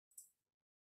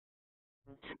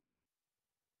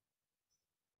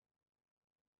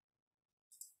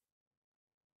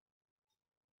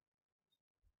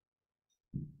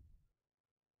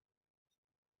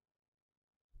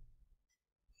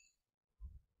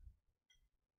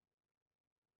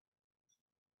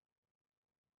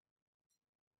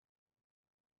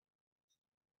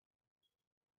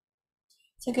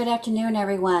So good afternoon,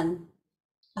 everyone.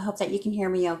 I hope that you can hear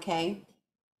me okay.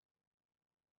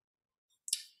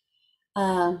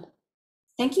 Um,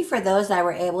 Thank you for those that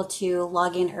were able to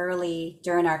log in early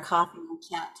during our coffee and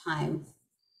chat time.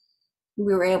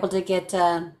 We were able to get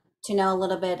to know a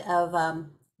little bit of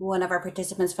one of our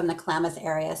participants from the Klamath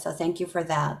area, so thank you for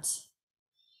that.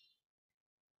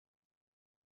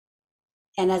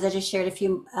 And as I just shared a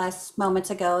few moments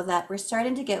ago, that we're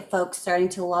starting to get folks starting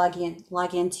to log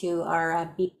into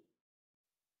our meet.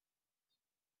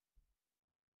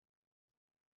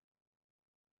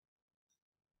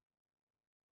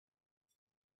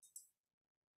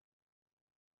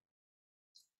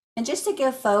 And just to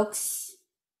give folks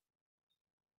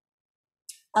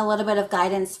a little bit of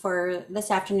guidance for this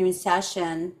afternoon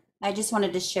session, I just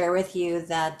wanted to share with you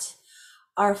that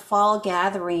our fall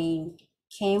gathering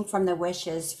came from the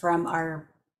wishes from our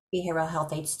behavioral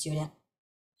health aid student.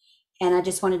 And I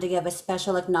just wanted to give a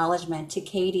special acknowledgement to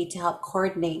Katie to help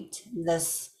coordinate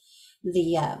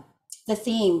the uh, the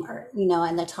theme, or,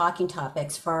 and the talking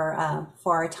topics for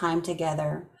our time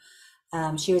together.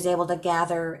 She was able to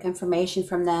gather information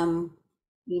from them,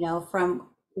 from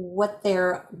what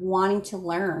they're wanting to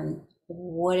learn,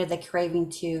 what are they craving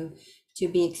to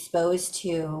be exposed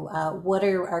to, what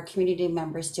are our community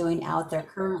members doing out there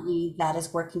currently that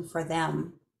is working for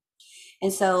them.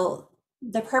 And so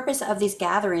the purpose of these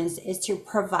gatherings is to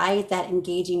provide that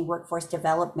engaging workforce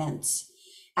development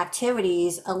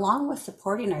activities along with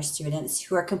supporting our students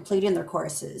who are completing their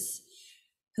courses,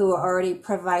 who are already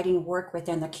providing work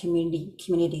within their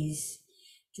communities,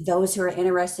 those who are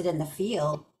interested in the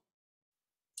field.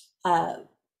 Uh,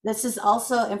 this is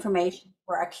also information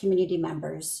for our community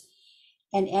members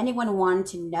and anyone wanting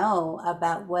to know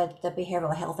about what the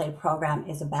behavioral health aid program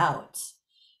is about.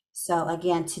 So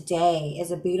again, today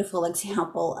is a beautiful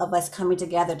example of us coming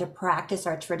together to practice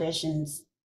our traditions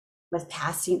with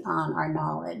passing on our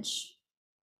knowledge.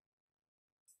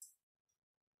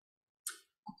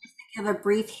 Give a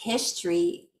brief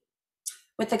history.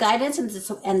 With the guidance and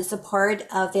the support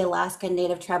of the Alaska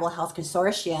Native Tribal Health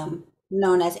Consortium,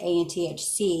 known as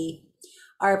ANTHC,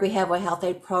 our behavioral health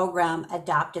aid program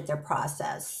adopted their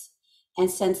process. And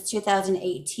since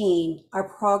 2018, our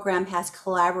program has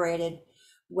collaborated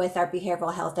with our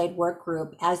behavioral health aid work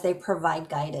group as they provide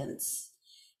guidance.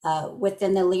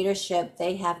 Within the leadership,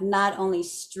 they have not only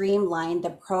streamlined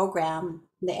the program,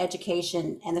 the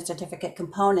education, and the certificate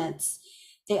components,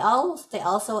 they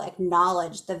also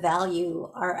acknowledge the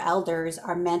value our elders,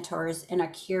 our mentors, and our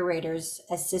curators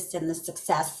assist in the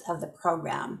success of the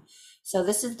program. So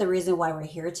this is the reason why we're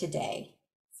here today,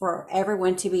 for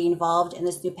everyone to be involved in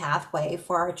this new pathway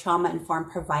for our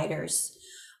trauma-informed providers,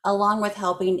 along with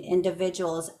helping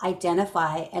individuals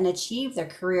identify and achieve their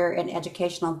career and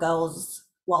educational goals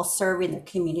while serving their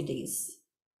communities.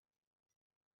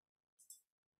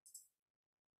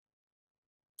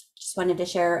 Just wanted to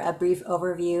share a brief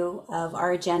overview of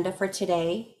our agenda for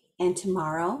today and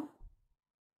tomorrow.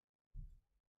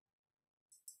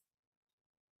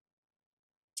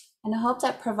 And I hope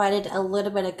that provided a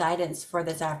little bit of guidance for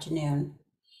this afternoon.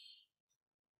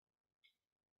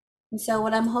 And so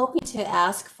what I'm hoping to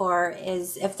ask for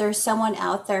is if there's someone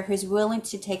out there who's willing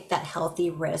to take that healthy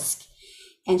risk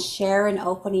and share an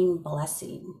opening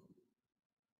blessing.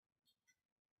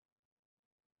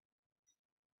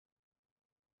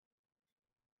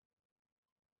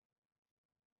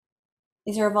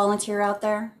 Is there a volunteer out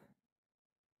there?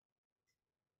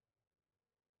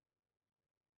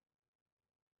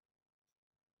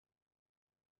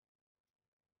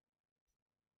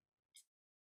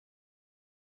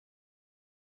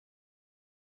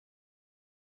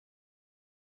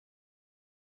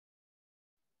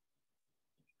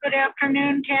 Good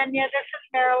afternoon, Tanya. This is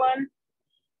Marilyn.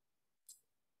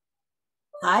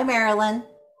 Hi, Marilyn.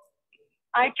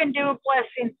 I can do a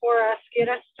blessing for us. Get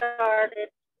us started.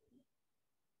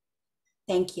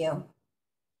 Thank you.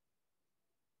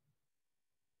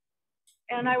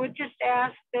 And I would just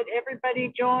ask that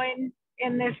everybody join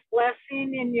in this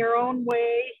blessing in your own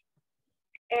way.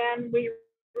 And we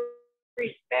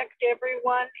respect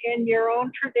everyone in your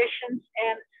own traditions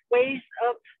and ways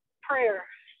of prayer.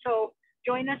 So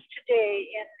join us today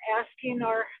in asking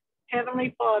our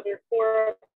Heavenly Father for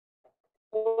a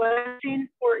blessing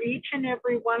for each and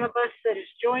every one of us that is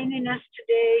joining us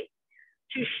today,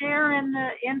 to share in the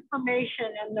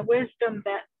information and the wisdom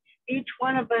that each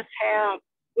one of us have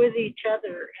with each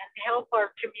other and help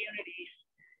our communities.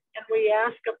 And we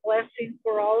ask a blessing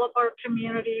for all of our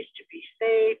communities to be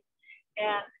safe,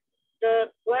 and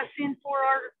the blessing for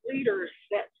our leaders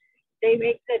that they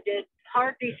make the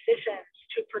hard decisions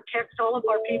to protect all of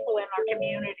our people in our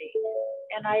community.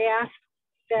 And I ask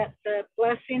that the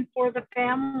blessing for the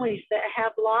families that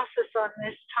have losses on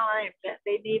this time, that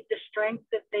they need the strength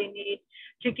that they need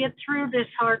to get through this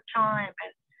hard time,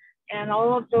 and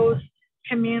all of those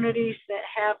communities that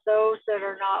have those that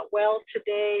are not well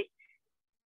today.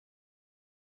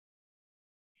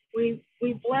 We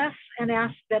bless and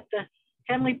ask that the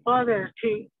Heavenly Father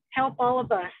to help all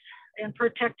of us and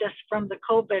protect us from the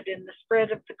COVID and the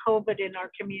spread of the COVID in our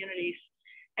communities.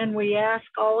 And we ask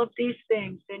all of these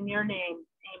things in your name.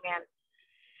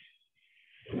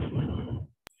 Amen.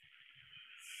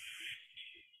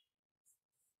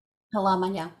 Hello,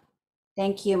 Manya.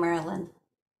 Thank you, Marilyn.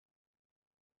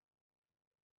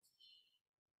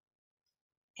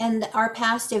 And our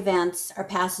past events, our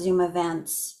past Zoom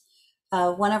events,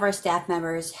 one of our staff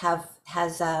members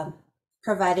has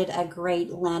provided a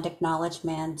great land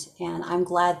acknowledgement, and I'm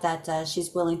glad that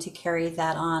she's willing to carry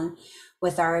that on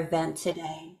with our event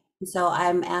today. So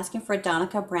I'm asking for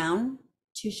Donica Brown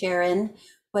to share in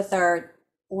with our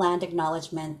land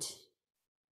acknowledgement.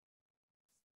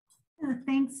 Yeah,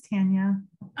 thanks, Tanya.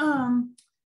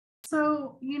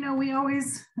 So, you know, we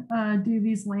always do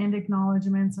these land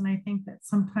acknowledgements, and I think that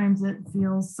sometimes it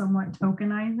feels somewhat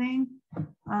tokenizing.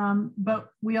 But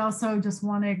we also just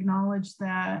want to acknowledge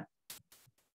that,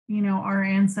 you know, our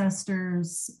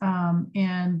ancestors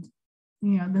and,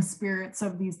 you know, the spirits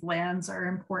of these lands are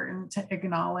important to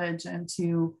acknowledge and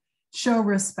to show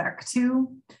respect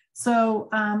to. So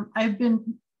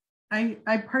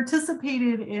I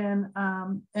participated in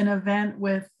an event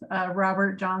with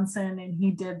Robert Johnson, and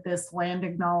he did this land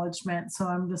acknowledgement. So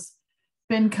I'm just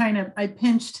been I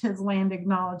pinched his land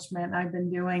acknowledgement. I've been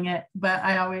doing it, but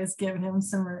I always give him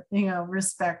some, you know,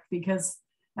 respect because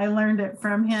I learned it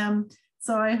from him.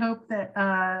 So I hope that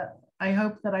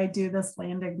I do this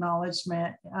land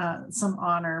acknowledgement some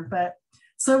honor. But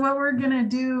so what we're gonna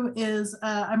do is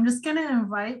I'm just gonna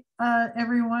invite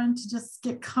everyone to just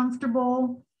get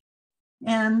comfortable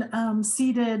and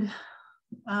seated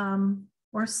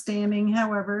or standing,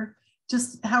 however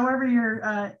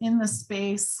you're in the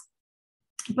space.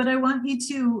 But I want you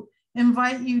to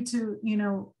invite you to, you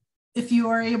know, if you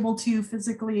are able to,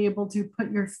 physically able to,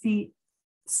 put your feet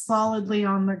solidly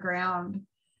on the ground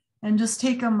and just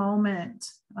take a moment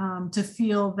to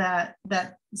feel that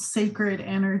sacred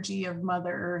energy of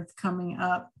Mother Earth coming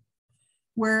up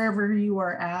wherever you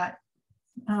are at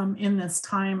in this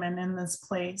time and in this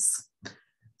place.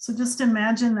 So just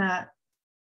imagine that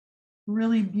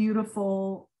really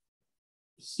beautiful,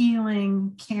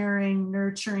 healing, caring,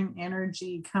 nurturing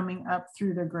energy coming up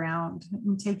through the ground,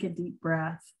 and take a deep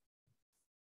breath.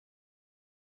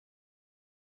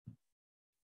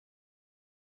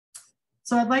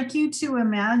 So I'd like you to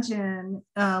imagine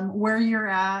where you're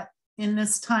at in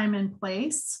this time and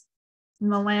place, in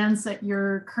the lands that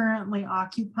you're currently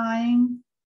occupying.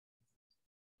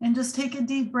 And just take a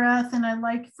deep breath. And I'd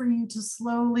like for you to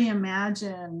slowly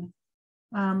imagine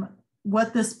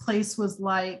what this place was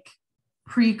like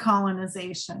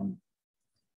pre-colonization,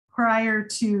 prior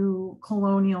to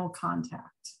colonial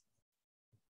contact.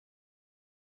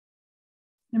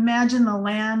 Imagine the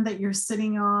land that you're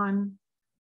sitting on.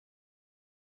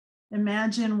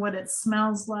 Imagine what it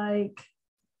smells like,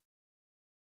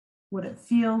 what it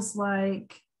feels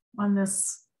like on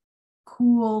this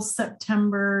cool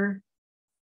September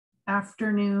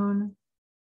afternoon.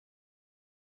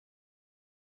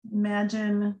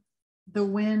 Imagine the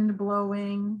wind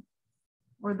blowing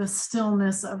or the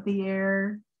stillness of the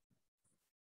air.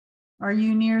 Are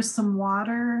you near some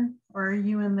water, or are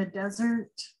you in the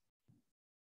desert?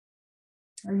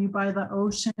 Are you by the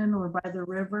ocean or by the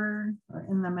river or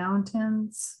in the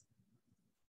mountains?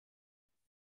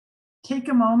 Take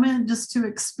a moment just to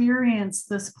experience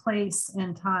this place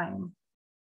in time.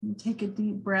 And take a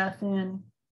deep breath in.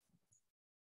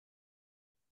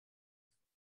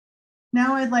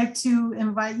 Now I'd like to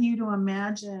invite you to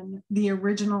imagine the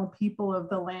original people of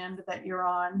the land that you're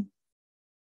on.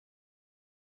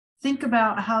 Think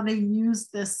about how they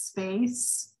used this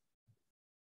space,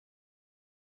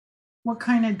 what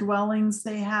kind of dwellings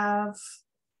they have,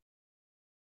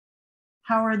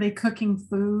 how are they cooking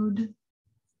food,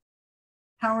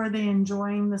 how are they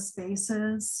enjoying the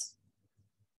spaces,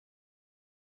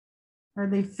 are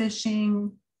they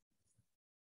fishing?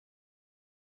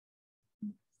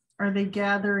 Are they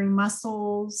gathering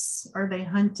mussels? Are they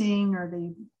hunting? Are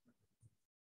they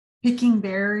picking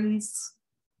berries,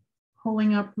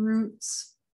 pulling up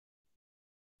roots?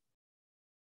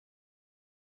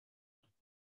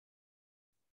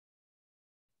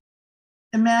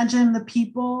 Imagine the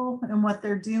people and what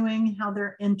they're doing, how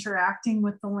they're interacting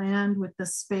with the land, with the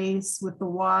space, with the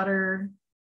water,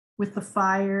 with the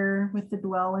fire, with the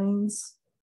dwellings.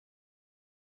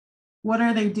 What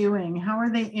are they doing? How are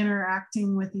they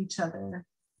interacting with each other?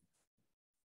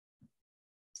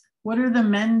 What are the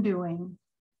men doing?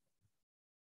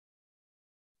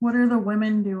 What are the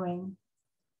women doing?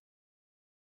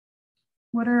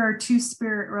 What are our two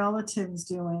spirit relatives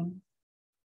doing?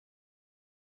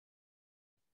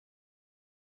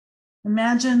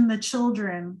 Imagine the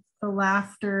children, the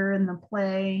laughter and the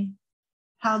play,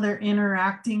 how they're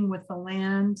interacting with the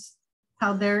land,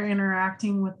 how they're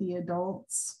interacting with the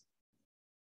adults.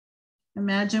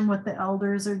 Imagine what the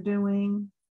elders are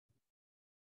doing,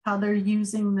 how they're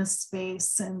using this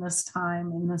space and this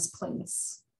time and this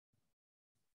place.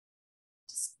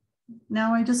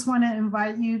 Now I just want to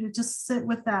invite you to just sit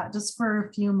with that just for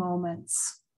a few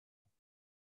moments.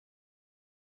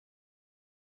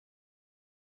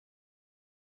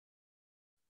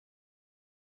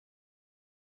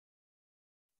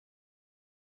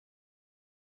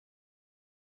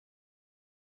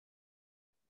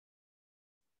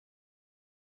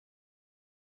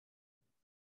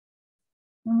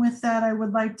 And with that, I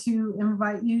would like to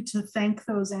invite you to thank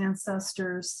those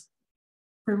ancestors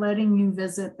for letting you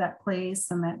visit that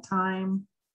place and that time.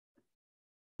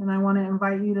 And I want to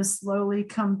invite you to slowly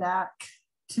come back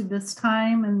to this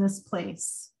time and this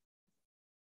place.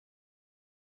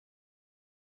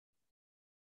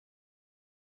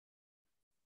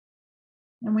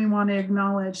 And we want to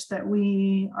acknowledge that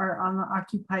we are on the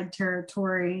occupied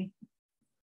territory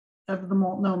of the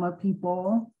Multnomah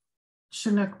people,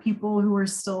 Chinook people who are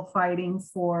still fighting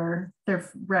for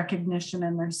their recognition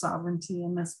and their sovereignty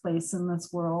in this place, in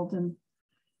this world. And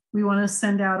we want to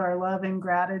send out our love and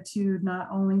gratitude, not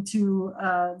only to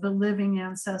the living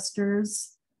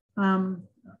ancestors and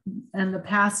the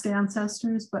past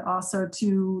ancestors, but also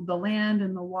to the land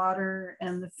and the water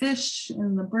and the fish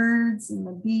and the birds and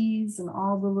the bees and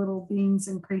all the little beings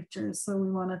and creatures. So we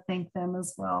want to thank them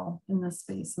as well in this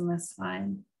space and this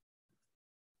time.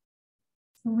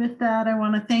 With that, I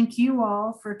want to thank you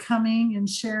all for coming and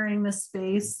sharing this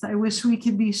space. I wish we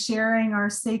could be sharing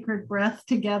our sacred breath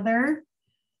together,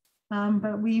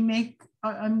 but we make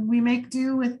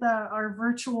do with our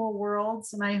virtual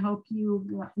worlds, and I hope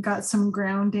you got some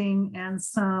grounding and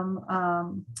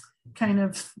some kind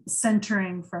of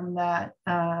centering from that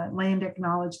land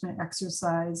acknowledgement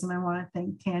exercise. And I want to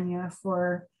thank Tanya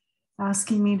for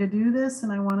asking me to do this.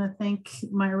 And I want to thank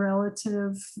my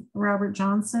relative, Robert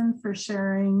Johnson, for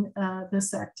sharing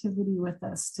this activity with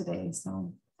us today.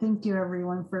 So thank you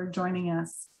everyone for joining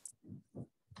us.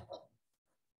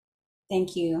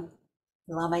 Thank you,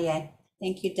 Lamaye.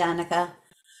 Thank you, Danica.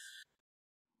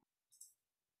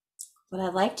 What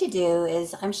I'd like to do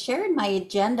is I'm sharing my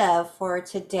agenda for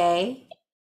today.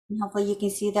 And hopefully you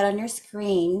can see that on your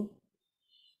screen.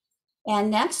 And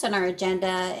next on our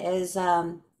agenda is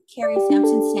Carrie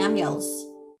Sampson Samuels.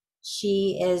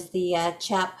 She is the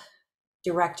CHAP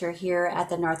director here at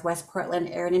the Northwest Portland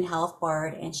Area and Health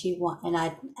Board, and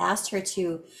I asked her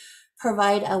to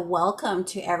provide a welcome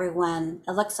to everyone.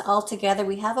 It looks all together,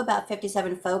 we have about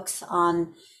 57 folks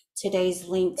on today's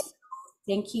links.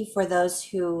 Thank you for those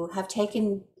who have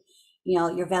taken,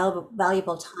 your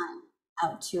valuable time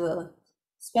out to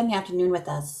spend the afternoon with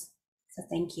us. So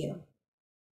thank you.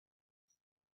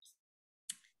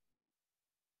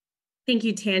 Thank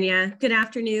you, Tanya. Good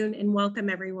afternoon and welcome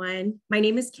everyone. My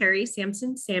name is Carrie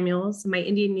Sampson Samuels. My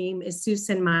Indian name is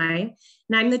Susan Mai,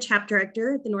 and I'm the CHAP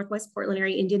director at the Northwest Portland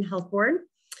Area Indian Health Board.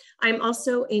 I'm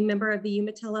also a member of the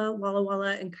Umatilla, Walla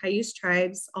Walla, and Cayuse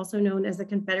tribes, also known as the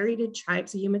Confederated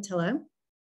Tribes of Umatilla.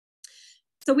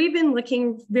 So we've been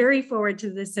looking very forward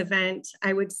to this event,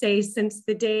 I would say, since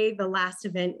the day the last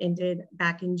event ended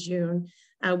back in June.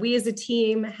 We as a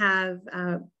team have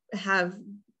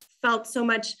felt so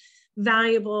much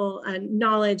valuable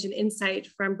knowledge and insight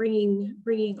from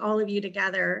bringing all of you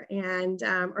together, and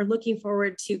are looking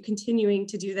forward to continuing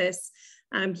to do this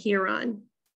here on.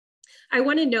 I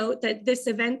want to note that this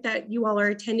event that you all are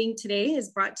attending today is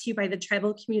brought to you by the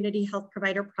Tribal Community Health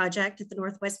Provider Project at the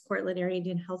Northwest Portland Area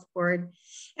Indian Health Board.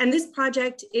 And this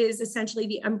project is essentially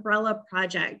the umbrella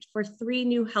project for 3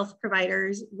 new health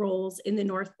providers roles in the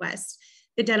Northwest: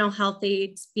 the dental health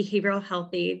aides, behavioral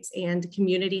health aides, and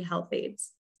community health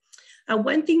aides.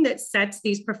 One thing that sets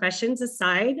these professions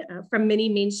aside from many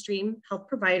mainstream health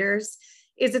providers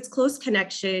is its close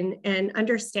connection and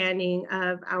understanding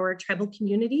of our tribal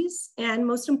communities, and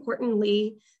most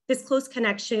importantly, this close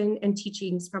connection and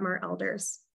teachings from our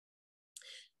elders.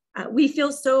 We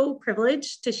feel so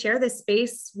privileged to share this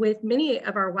space with many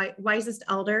of our wisest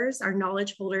elders, our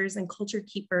knowledge holders and culture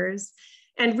keepers,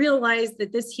 and realize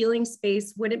that this healing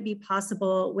space wouldn't be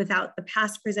possible without the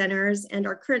past presenters and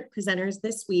our current presenters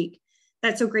this week,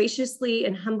 that so graciously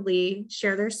and humbly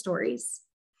share their stories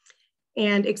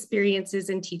and experiences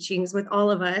and teachings with all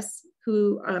of us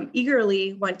who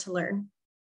eagerly want to learn.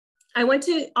 I want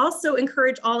to also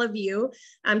encourage all of you,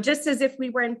 just as if we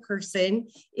were in person,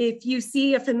 if you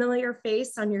see a familiar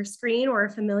face on your screen or a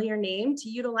familiar name, to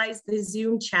utilize the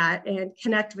Zoom chat and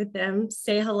connect with them,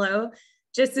 say hello,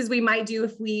 just as we might do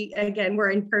if we, again, were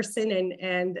in person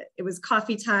and it was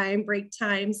coffee time, break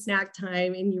time, snack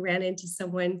time, and you ran into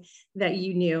someone that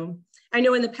you knew. I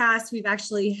know in the past, we've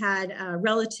actually had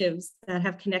relatives that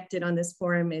have connected on this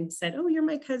forum and said, oh, you're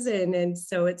my cousin. And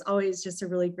so it's always just a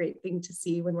really great thing to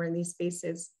see when we're in these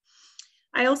spaces.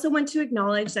 I also want to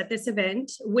acknowledge that this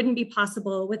event wouldn't be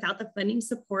possible without the funding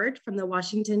support from the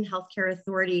Washington Healthcare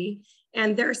Authority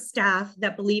and their staff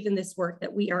that believe in this work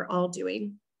that we are all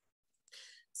doing.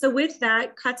 So with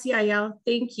that, Katsiaya,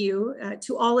 thank you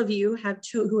to all of you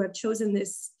who have chosen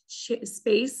this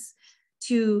space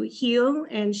to heal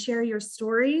and share your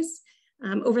stories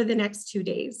over the next 2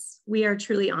 days. We are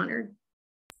truly honored.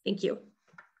 Thank you.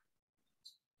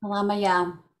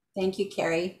 Kalamaya, thank you,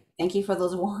 Carrie. Thank you for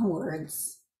those warm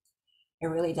words. It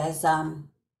really does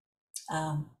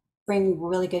bring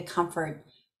really good comfort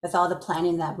with all the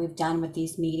planning that we've done with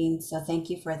these meetings. So thank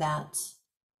you for that.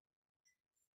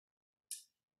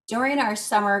 During our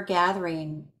summer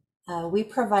gathering, we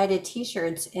provided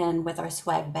t-shirts in with our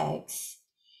swag bags.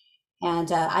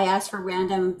 And I asked for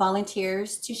random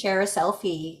volunteers to share a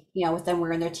selfie, with them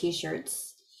wearing their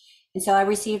t-shirts. And so I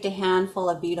received a handful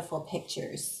of beautiful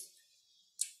pictures.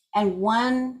 And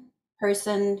one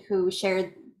person who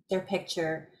shared their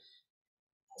picture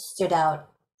stood out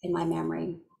in my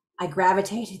memory. I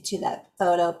gravitated to that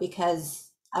photo because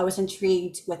I was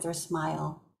intrigued with their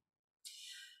smile.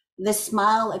 The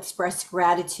smile expressed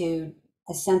gratitude,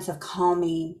 a sense of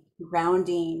calming,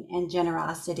 grounding, and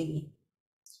generosity.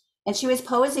 And she was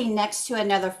posing next to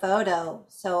another photo.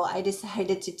 So I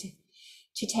decided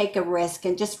to take a risk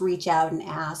and just reach out and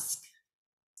ask.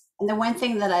 And the one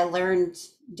thing that I learned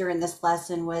during this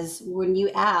lesson was when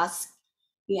you ask,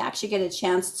 you actually get a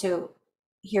chance to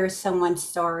hear someone's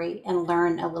story and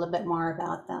learn a little bit more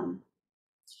about them.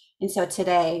 And so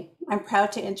today, I'm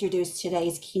proud to introduce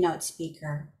today's keynote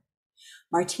speaker,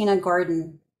 Martina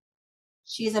Gordon.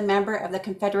 She is a member of the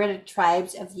Confederated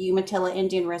Tribes of the Umatilla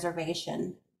Indian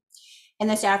Reservation. And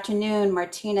this afternoon,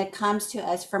 Martina comes to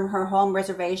us from her home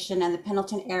reservation in the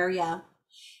Pendleton area,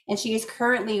 and she is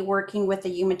currently working with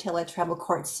the Umatilla Tribal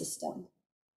Court System.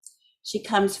 She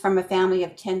comes from a family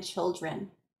of 10 children.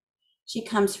 She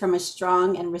comes from a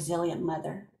strong and resilient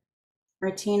mother.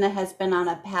 Martina has been on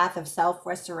a path of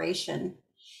self-restoration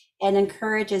and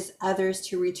encourages others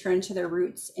to return to their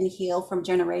roots and heal from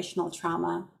generational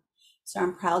trauma. So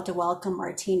I'm proud to welcome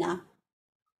Martina.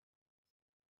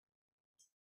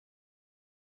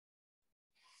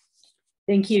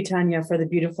 Thank you, Tanya, for the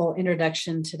beautiful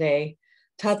introduction today.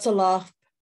 Tatsalach,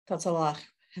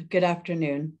 good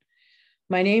afternoon.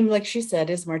 My name, like she said,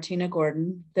 is Martina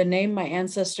Gordon. The name my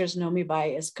ancestors know me by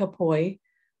is Kapoy,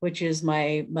 which is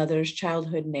my mother's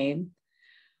childhood name.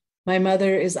 My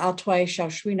mother is Altwai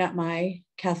Shaushwinatmai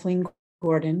Kathleen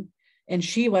Gordon, and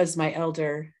she was my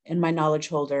elder and my knowledge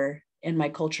holder and my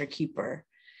culture keeper.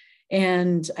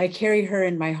 And I carry her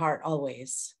in my heart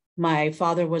always. My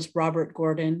father was Robert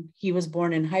Gordon. He was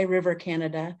born in High River,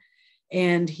 Canada,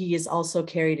 and he is also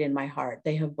carried in my heart.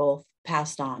 They have both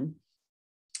passed on.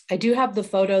 I do have the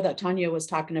photo that Tanya was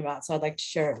talking about, so I'd like to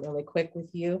share it really quick with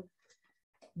you.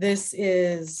 This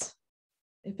is,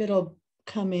 if it'll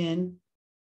come in,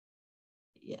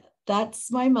 yeah,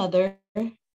 that's my mother.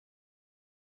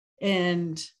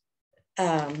 And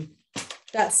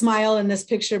that smile in this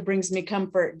picture brings me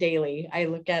comfort daily. I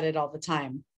look at it all the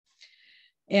time.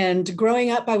 And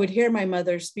growing up, I would hear my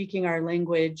mother speaking our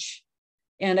language,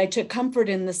 and I took comfort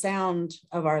in the sound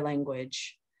of our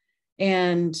language.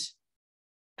 And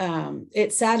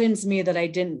it saddens me that I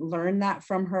didn't learn that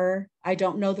from her. I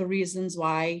don't know the reasons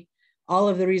why, all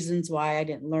of the reasons why I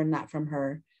didn't learn that from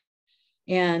her.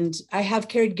 And I have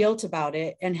carried guilt about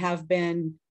it and have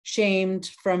been shamed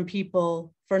from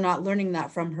people for not learning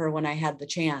that from her when I had the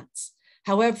chance.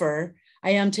 However,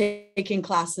 I am taking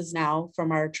classes now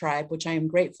from our tribe, which I am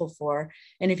grateful for.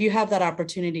 And if you have that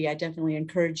opportunity, I definitely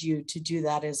encourage you to do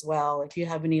that as well. If you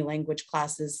have any language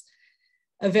classes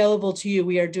available to you,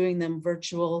 we are doing them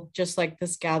virtual, just like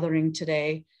this gathering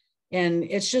today. And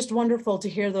it's just wonderful to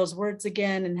hear those words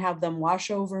again and have them wash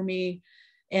over me.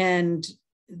 And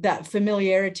that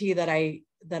familiarity that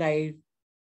I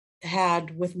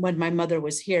had with when my mother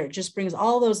was here, it just brings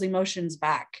all those emotions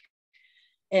back.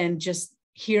 And just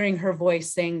hearing her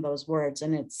voice saying those words,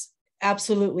 and it's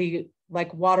absolutely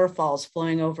like waterfalls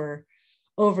flowing over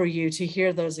over you to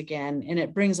hear those again. And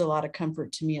it brings a lot of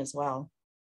comfort to me as well.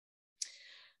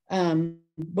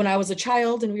 When I was a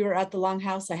child and we were at the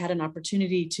Longhouse, I had an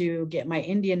opportunity to get my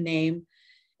Indian name,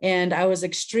 and I was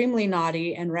extremely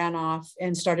naughty and ran off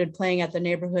and started playing at the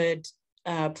neighborhood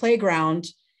playground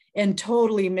and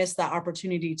totally missed that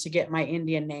opportunity to get my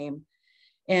Indian name.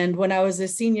 And when I was a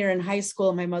senior in high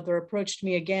school, my mother approached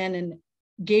me again and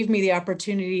gave me the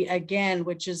opportunity again,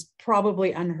 which is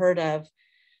probably unheard of,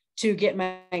 to get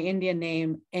my Indian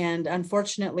name. And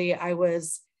unfortunately, I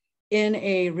was in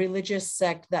a religious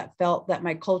sect that felt that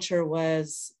my culture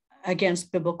was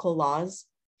against biblical laws.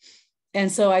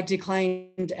 And so I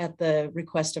declined at the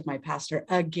request of my pastor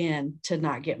again to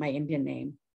not get my Indian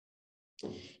name.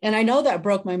 And I know that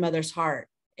broke my mother's heart.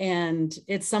 And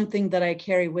it's something that I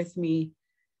carry with me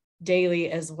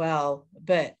daily as well.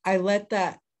 But I let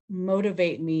that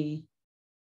motivate me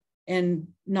and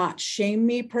not shame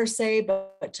me per se,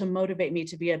 but to motivate me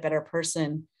to be a better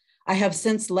person. I have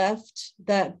since left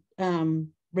that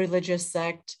religious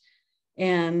sect,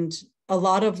 and a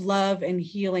lot of love and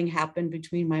healing happened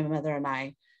between my mother and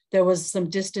I. There was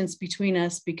some distance between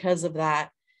us because of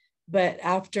that. But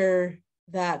after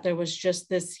that, there was just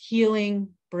this healing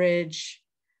bridge,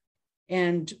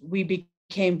 and we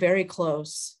became very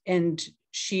close. And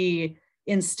she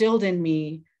instilled in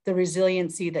me the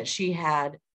resiliency that she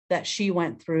had, that she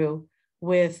went through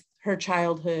with her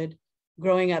childhood,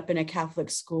 growing up in a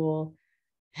Catholic school,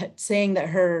 saying that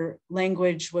her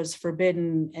language was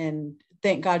forbidden, and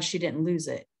thank God she didn't lose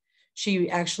it. She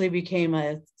actually became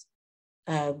a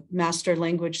master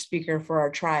language speaker for our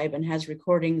tribe and has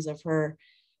recordings of her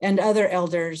and other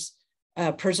elders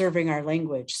preserving our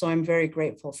language. So I'm very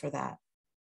grateful for that.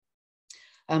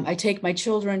 I take my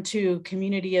children to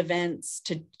community events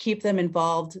to keep them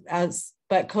involved,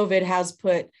 but COVID has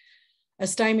put a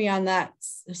stymie on that.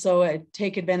 So I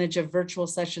take advantage of virtual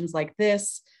sessions like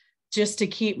this just to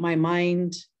keep my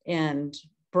mind and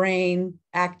brain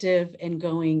active and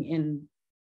going in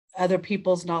other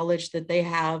people's knowledge that they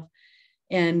have,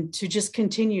 and to just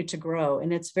continue to grow.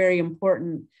 And it's very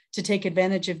important to take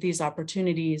advantage of these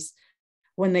opportunities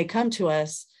when they come to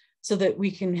us, so that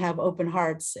we can have open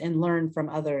hearts and learn from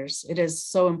others. It is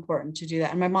so important to do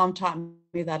that. And my mom taught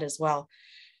me that as well.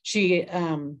 She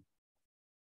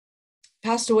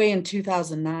passed away in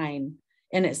 2009,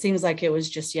 and it seems like it was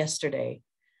just yesterday.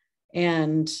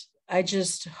 And I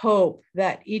just hope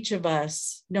that each of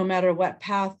us, no matter what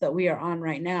path that we are on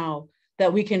right now,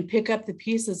 that we can pick up the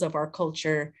pieces of our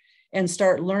culture and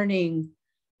start learning.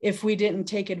 If we didn't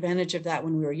take advantage of that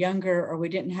when we were younger, or we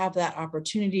didn't have that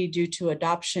opportunity due to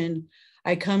adoption.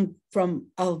 I come from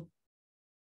a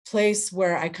place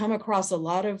where I come across a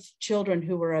lot of children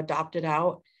who were adopted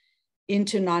out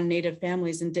into non-Native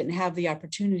families and didn't have the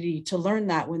opportunity to learn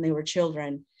that when they were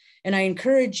children. And I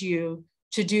encourage you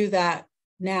to do that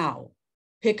now.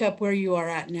 Pick up where you are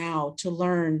at now to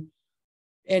learn.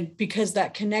 And because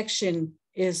that connection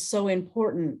is so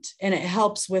important, and it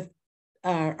helps with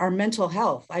our mental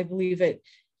health. I believe it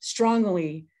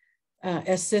strongly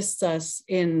assists us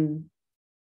in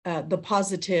the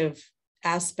positive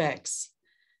aspects.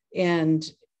 And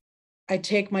I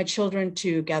take my children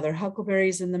to gather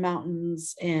huckleberries in the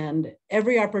mountains, and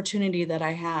every opportunity that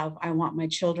I have, I want my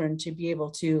children to be able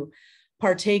to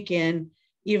partake in,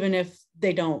 even if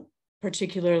they don't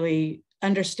particularly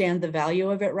understand the value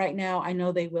of it right now. I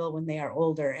know they will when they are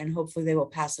older, and hopefully they will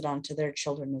pass it on to their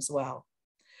children as well.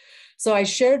 So I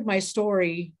shared my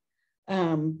story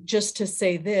just to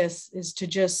say this, is to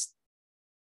just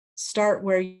start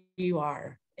where you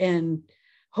are, and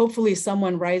hopefully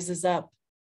someone rises up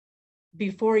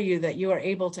before you that you are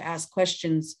able to ask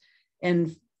questions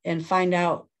and find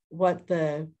out what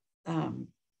the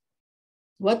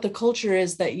culture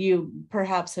is that you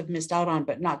perhaps have missed out on,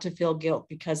 but not to feel guilt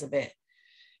because of it.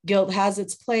 Guilt has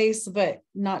its place, but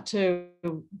not to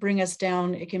bring us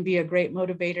down. It can be a great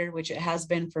motivator, which it has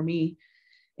been for me.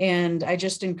 And I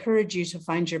just encourage you to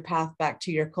find your path back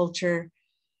to your culture.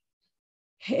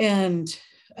 And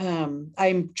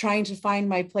I'm trying to find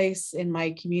my place in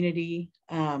my community.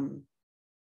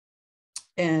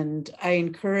 And I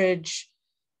encourage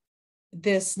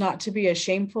this not to be a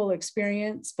shameful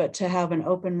experience, but to have an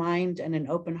open mind and an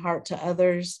open heart to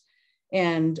others.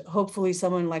 And hopefully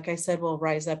someone, like I said, will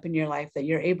rise up in your life that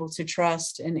you're able to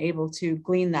trust and able to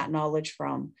glean that knowledge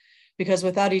from, because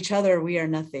without each other, we are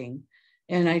nothing.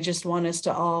 And I just want us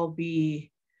to all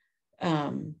be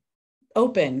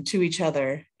open to each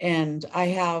other. And I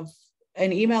have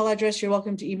an email address. You're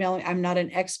welcome to email me. I'm not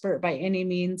an expert by any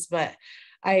means, but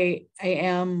I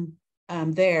am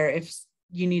there if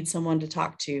you need someone to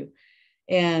talk to.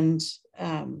 And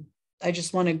I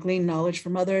just want to glean knowledge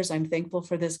from others. I'm thankful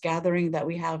for this gathering that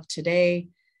we have today.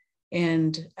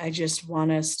 And I just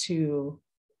want us to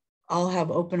all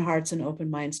have open hearts and open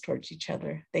minds towards each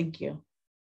other. Thank you.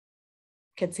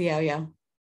 Ketsiaoya.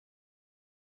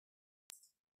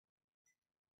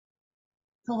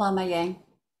 Hello, Mayang.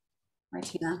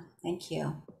 Martina, thank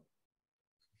you.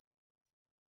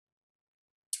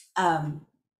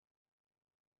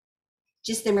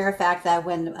 Just the mere fact that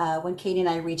when Katie and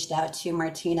I reached out to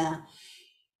Martina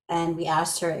and we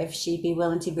asked her if she'd be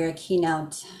willing to be a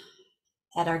keynote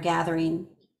at our gathering,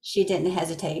 she didn't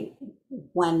hesitate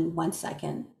one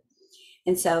second.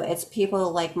 And so it's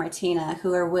people like Martina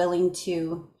who are willing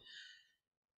to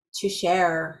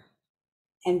share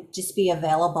and just be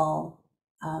available,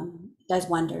 does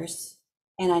wonders.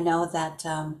 And I know that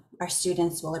our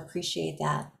students will appreciate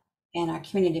that, and our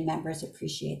community members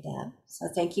appreciate that. So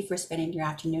thank you for spending your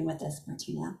afternoon with us,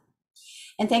 Martina.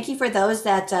 And thank you for those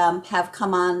that have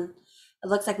come on. It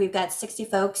looks like we've got 60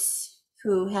 folks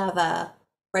who have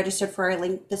registered for our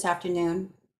link this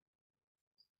afternoon.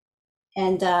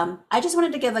 And I just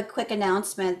wanted to give a quick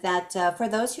announcement that for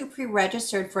those who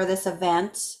pre-registered for this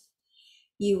event,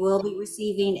 you will be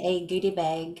receiving a goodie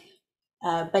bag,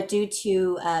 but due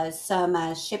to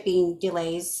some shipping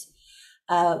delays,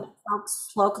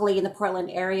 folks locally in the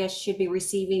Portland area should be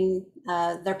receiving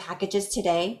their packages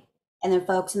today. And then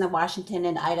folks in the Washington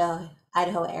and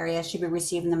Idaho area should be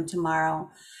receiving them tomorrow.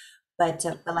 But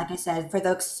like I said, for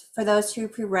those who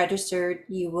pre-registered,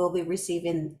 you will be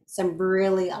receiving some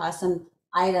really awesome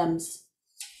items.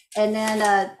 And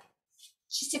then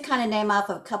just to kind of name off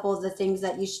a couple of the things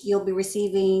that you'll be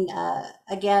receiving,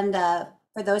 again,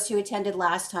 for those who attended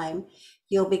last time,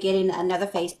 you'll be getting another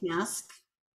face mask.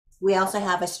 We also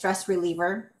have a stress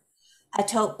reliever, a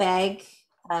tote bag,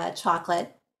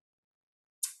 chocolate,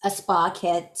 a spa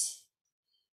kit.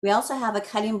 We also have a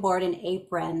cutting board and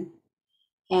apron,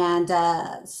 and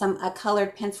a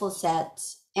colored pencil set.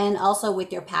 And also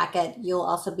with your packet, you'll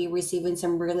also be receiving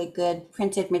some really good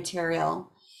printed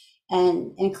material.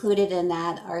 And included in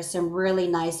that are some really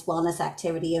nice wellness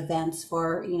activity events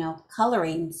for,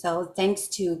 coloring. So thanks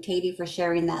to Katie for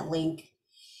sharing that link.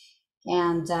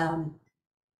 And,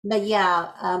 but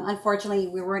yeah, unfortunately,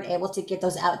 we weren't able to get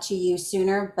those out to you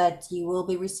sooner, but you will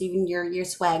be receiving your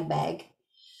swag bag.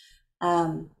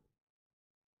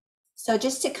 So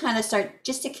just to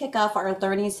kick off our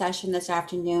learning session this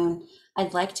afternoon,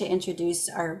 I'd like to introduce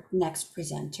our next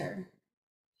presenter.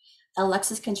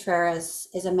 Alexis Contreras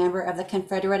is a member of the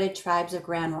Confederated Tribes of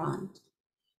Grand Ronde.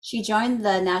 She joined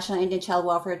the National Indian Child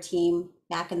Welfare Team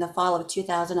back in the fall of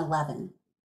 2011,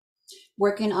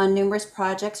 working on numerous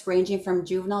projects ranging from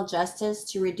juvenile justice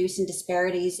to reducing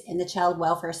disparities in the child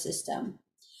welfare system.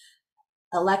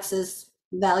 Alexis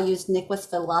values NICWA's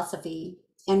philosophy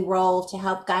and role to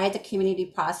help guide the community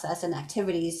process and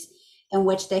activities in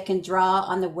which they can draw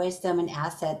on the wisdom and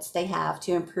assets they have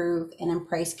to improve and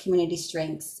embrace community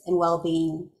strengths and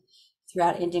well-being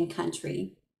throughout Indian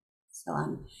country. So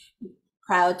I'm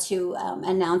proud to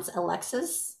announce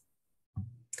Alexis.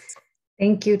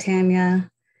 Thank you,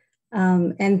 Tanya.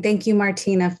 And thank you,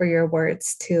 Martina, for your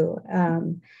words too.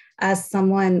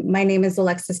 My name is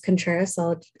Alexis Contreras.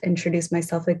 I'll introduce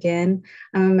myself again.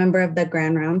 I'm a member of the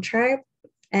Grand Ronde tribe.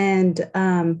 And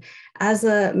as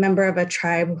a member of a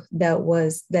tribe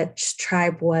that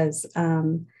tribe was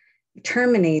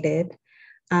terminated,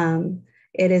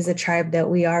 it is a tribe that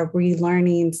we are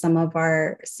relearning some of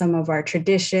our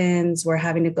traditions. We're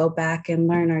having to go back and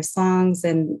learn our songs,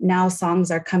 and now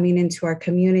songs are coming into our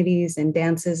communities and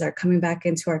dances are coming back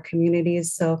into our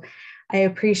communities. So I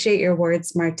appreciate your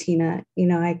words, Martina.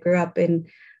 I grew up in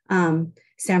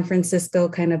San Francisco,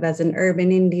 kind of as an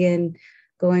urban Indian,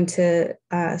 going to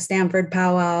Stanford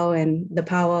powwow and the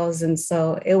powwows. And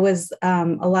so it was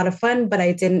a lot of fun, but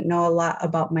I didn't know a lot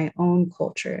about my own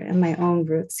culture and my own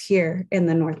roots here in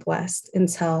the Northwest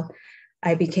until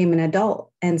I became an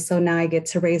adult. And so now I get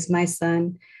to raise my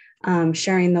son,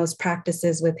 sharing those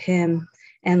practices with him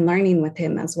and learning with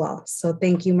him as well. So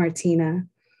thank you, Martina.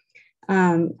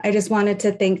 I just wanted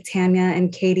to thank Tanya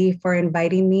and Katie for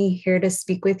inviting me here to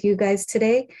speak with you guys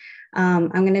today. I'm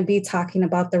going to be talking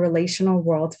about the relational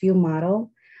worldview model.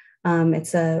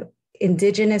 It's a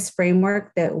indigenous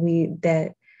framework that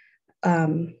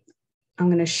I'm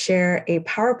going to share a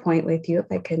PowerPoint with you if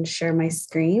I can share my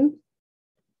screen.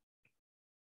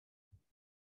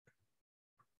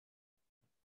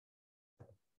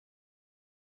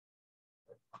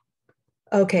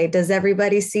 Okay, does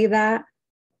everybody see that?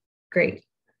 Great.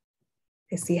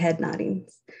 I see head nodding.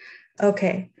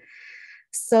 Okay.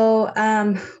 So,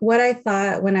 what I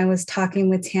thought when I was talking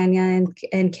with Tanya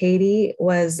and Katie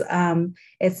was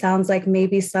it sounds like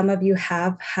maybe some of you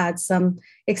have had some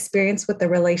experience with the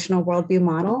relational worldview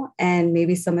model, and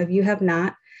maybe some of you have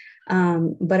not.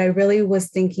 But I really was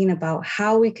thinking about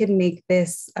how we could make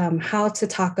this, how to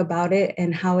talk about it,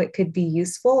 and how it could be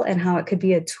useful, and how it could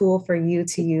be a tool for you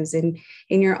to use in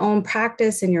your own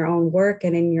practice, in your own work,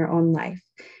 and in your own life.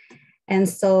 And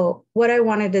so what I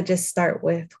wanted to just start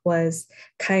with was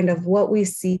kind of what we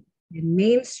see in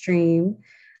mainstream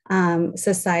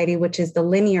society, which is the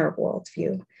linear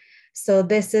worldview. So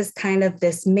this is kind of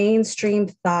this mainstream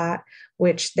thought,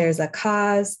 which there's a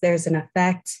cause, there's an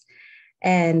effect,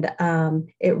 and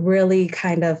it really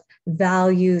kind of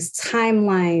values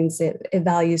timelines, it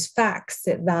values facts,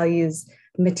 it values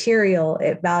material,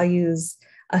 it values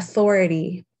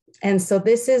authority. And so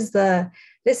this is the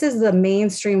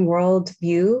mainstream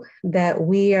worldview that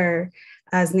we are,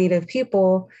 as Native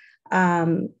people,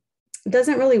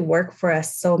 doesn't really work for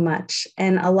us so much.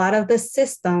 And a lot of the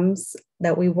systems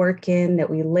that we work in, that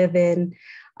we live in,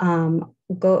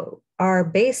 are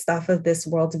based off of this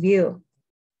worldview.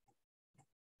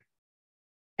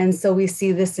 And so we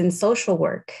see this in social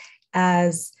work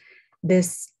as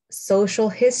this social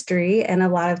history. And a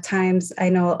lot of times, I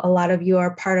know a lot of you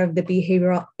are part of the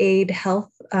behavioral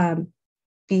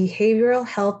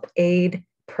health aid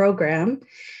program.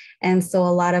 And so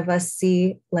a lot of us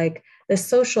see like the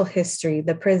social history,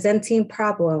 the presenting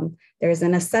problem, there's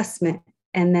an assessment,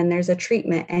 and then there's a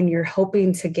treatment, and you're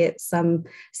hoping to get some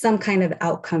kind of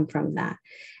outcome from that.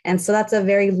 And so that's a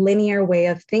very linear way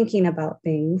of thinking about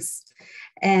things.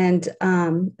 And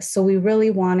so I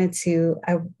really wanted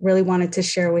to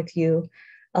share with you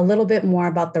a little bit more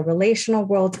about the relational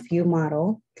worldview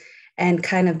model and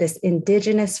kind of this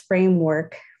indigenous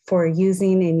framework for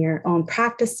using in your own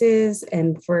practices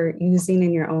and for using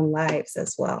in your own lives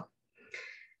as well.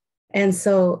 And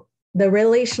so the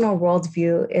relational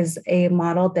worldview is a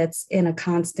model that's in a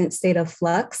constant state of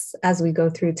flux as we go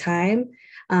through time.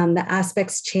 The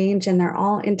aspects change and they're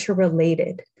all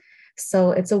interrelated.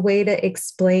 So it's a way to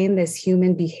explain this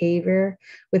human behavior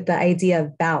with the idea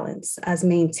of balance as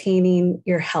maintaining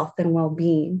your health and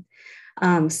well-being.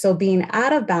 So being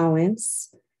out of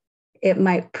balance, it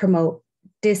might promote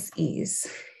dis-ease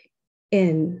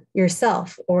in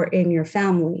yourself or in your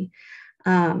family.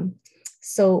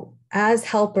 So as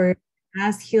helpers,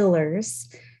 as healers,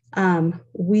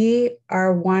 we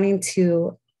are wanting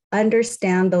to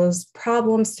understand those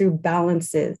problems through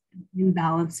imbalances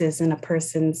in a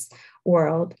person's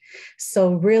world.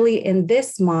 So really in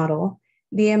this model,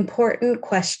 the important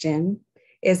question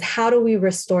is how do we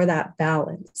restore that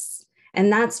balance?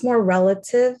 And that's more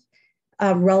relevant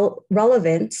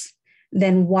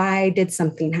than why did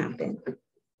something happen?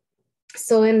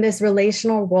 So in this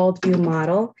relational worldview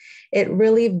model, it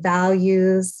really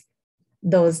values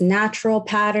those natural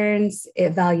patterns.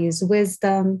 It values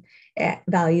wisdom. It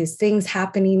values things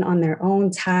happening on their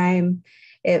own time.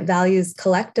 It values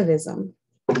collectivism.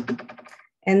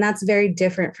 And that's very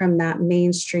different from that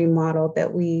mainstream model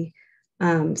that we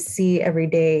see every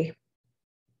day.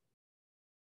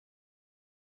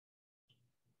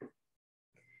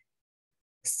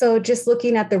 So just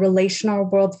looking at the relational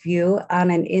worldview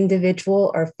on an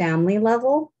individual or family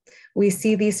level, we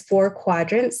see these 4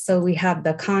 quadrants. So we have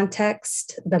the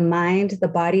context, the mind, the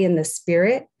body, and the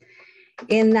spirit.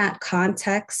 In that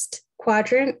context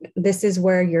quadrant, this is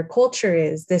where your culture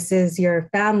is. This is your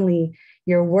family,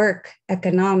 your work,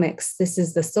 economics. This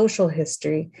is the social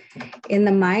history. In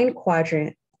the mind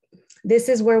quadrant, this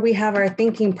is where we have our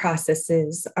thinking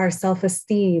processes, our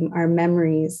self-esteem, our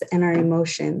memories, and our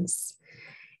emotions.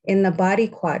 In the body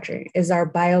quadrant is our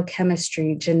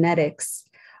biochemistry, genetics,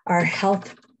 our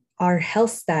health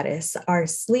status, our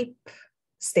sleep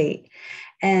state,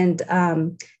 and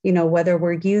whether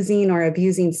we're using or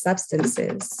abusing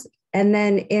substances. And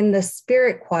then in the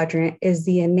spirit quadrant is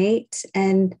the innate,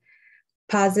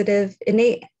 positive,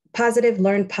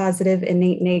 learned positive,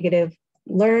 innate negative,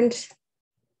 learned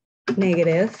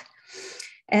negative.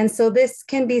 And so this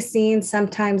can be seen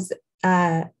sometimes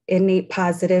innate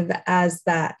positive as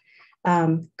that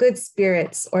good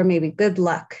spirits or maybe good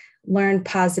luck. Learned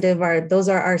positive those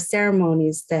are our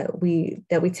ceremonies that we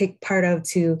take part of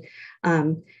to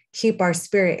keep our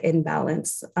spirit in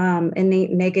balance.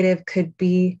 Innate negative could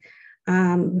be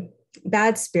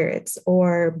bad spirits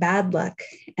or bad luck.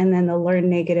 And then the learned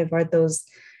negative are those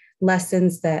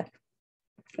lessons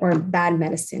or bad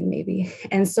medicine maybe.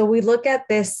 And so we look at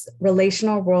this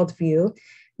relational worldview.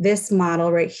 This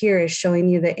model right here is showing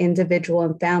you the individual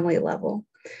and family level.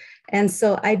 And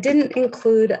so I didn't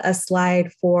include a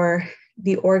slide for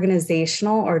the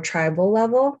organizational or tribal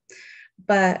level,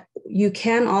 but you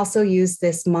can also use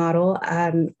this model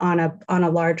on a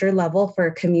larger level for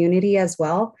a community as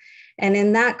well. And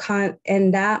in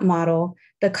that model,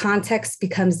 the context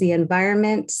becomes the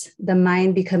environment, the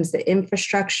mind becomes the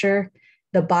infrastructure,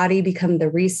 the body becomes the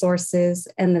resources,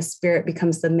 and the spirit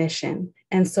becomes the mission.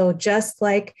 And so just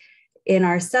like in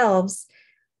ourselves,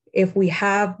 if we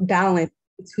have balance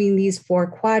between these four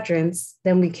quadrants,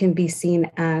 then we can be seen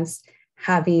as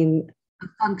having a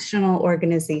functional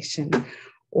organization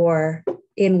or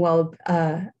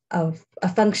of a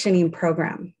functioning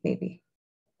program, maybe.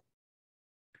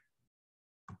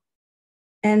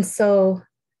 And so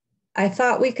I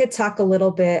thought we could talk a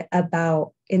little bit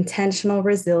about intentional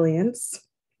resilience,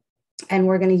 and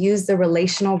we're going to use the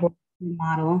relational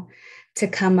model to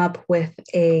come up with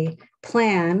a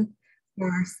plan for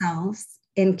ourselves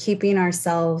in keeping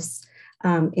ourselves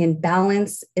in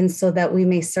balance, and so that we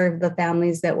may serve the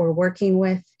families that we're working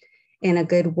with in a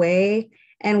good way,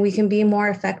 and we can be more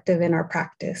effective in our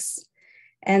practice.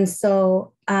 And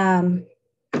so,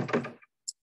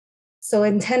 so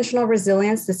intentional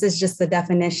resilience, this is just the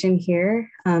definition here.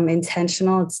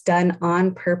 Intentional, it's done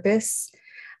on purpose.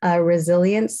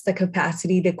 Resilience, the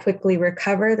capacity to quickly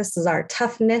recover. This is our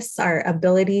toughness, our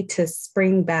ability to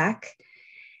spring back.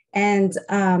 And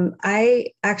I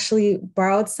actually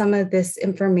borrowed some of this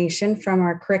information from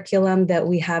our curriculum that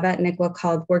we have at NCWA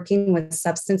called Working with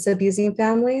Substance Abusing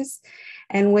Families.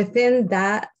 And within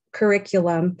that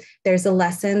curriculum, there's a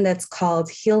lesson that's called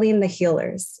Healing the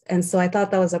Healers. And so I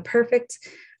thought that was a perfect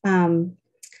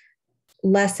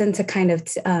lesson to kind of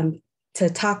to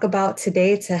talk about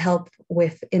today, to help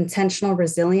with intentional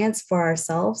resilience for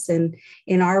ourselves and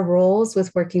in our roles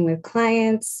with working with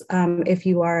clients. If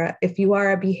you are a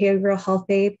behavioral health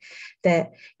aide,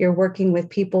 that you're working with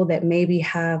people that maybe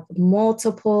have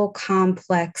multiple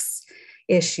complex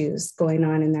issues going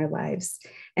on in their lives.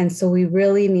 And so we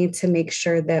really need to make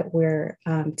sure that we're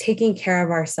taking care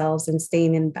of ourselves and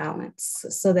staying in balance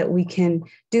so that we can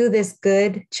do this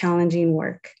good, challenging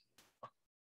work.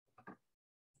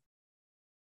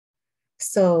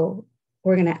 So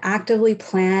we're going to actively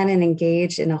plan and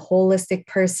engage in a holistic,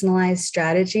 personalized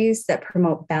strategies that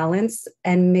promote balance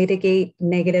and mitigate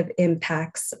negative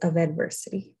impacts of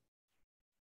adversity.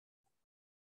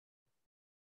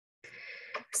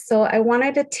 So I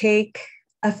wanted to take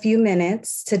a few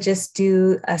minutes to just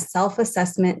do a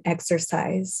self-assessment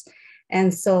exercise.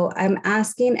 And so I'm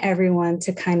asking everyone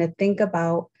to kind of think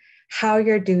about how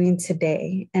you're doing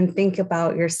today and think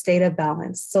about your state of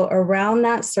balance. So around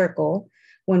that circle,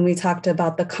 when we talked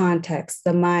about the context,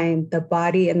 the mind, the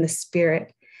body, and the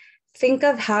spirit, think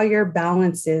of how your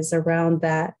balance is around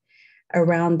that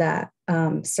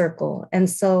circle. And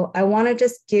so I want to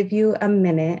just give you a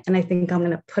minute, and I think I'm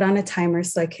going to put on a timer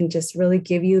so I can just really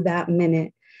give you that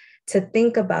minute to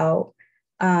think about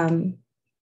how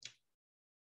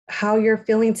you're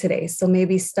feeling today. So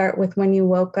maybe start with when you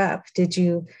woke up. Did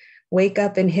you wake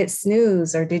up and hit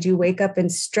snooze, or did you wake up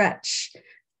and stretch?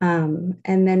 And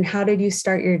then how did you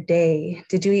start your day?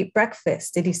 Did you eat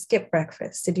breakfast? Did you skip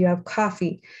breakfast? Did you have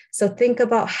coffee? So think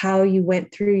about how you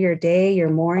went through your day, your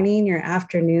morning, your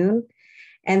afternoon,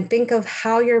 and think of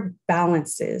how your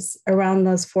balance is around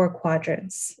those four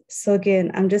quadrants. So again,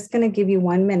 I'm just going to give you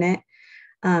 1 minute.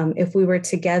 If we were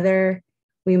together,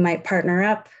 we might partner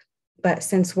up, but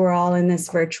since we're all in this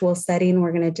virtual setting,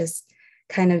 we're going to just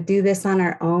kind of do this on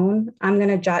our own. I'm going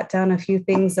to jot down a few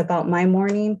things about my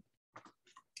morning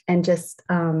and just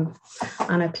on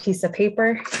a piece of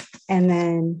paper, and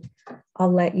then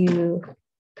I'll let you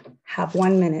have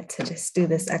 1 minute to just do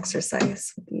this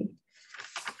exercise with me.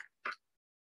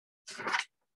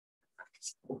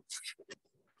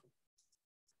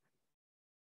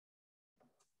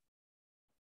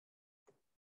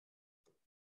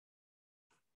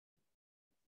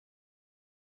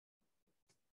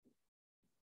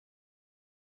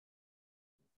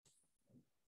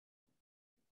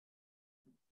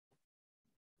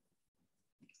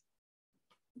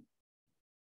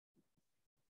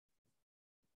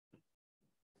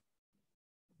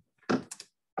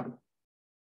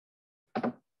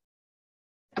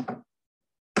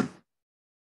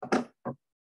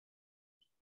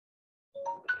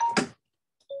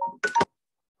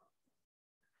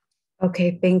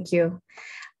 Okay, thank you.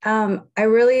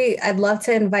 I'd love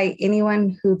to invite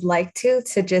anyone who'd like to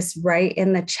just write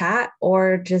in the chat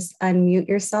or just unmute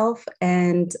yourself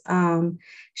and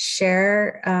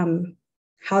share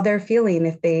how they're feeling,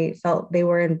 if they felt they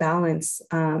were in balance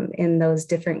in those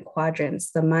different quadrants,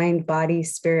 the mind, body,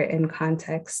 spirit, and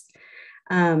context.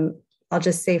 I'll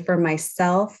just say for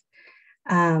myself,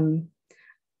 I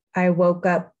woke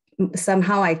up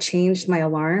somehow I changed my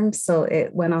alarm. So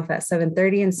it went off at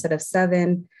 7:30 instead of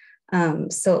 7.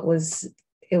 So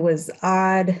it was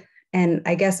odd. And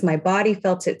I guess my body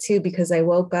felt it too, because I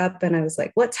woke up and I was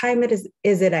like, what time is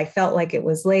it? I felt like it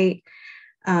was late.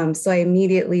 So I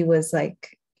immediately was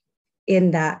like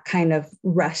in that kind of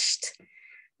rushed,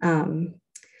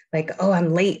 like, oh,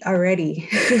 I'm late already.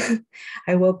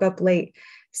 I woke up late.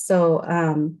 So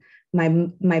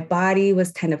my body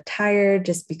was kind of tired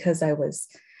just because I was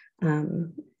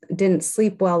didn't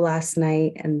sleep well last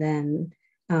night. And then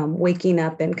waking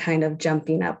up and kind of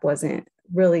jumping up wasn't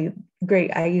really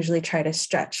great. I usually try to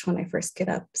stretch when I first get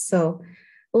up. So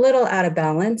a little out of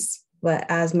balance. But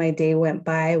as my day went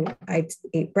by, I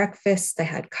ate breakfast, I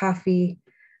had coffee,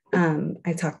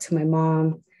 I talked to my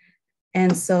mom.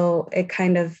 And so it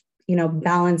kind of,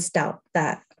 balanced out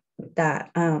that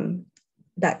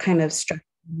kind of stress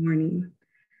in the morning.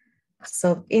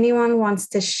 So if anyone wants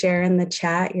to share in the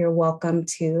chat, you're welcome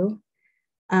to.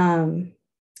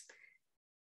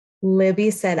 Libby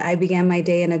said, I began my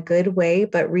day in a good way,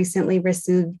 but recently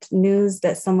received news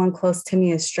that someone close to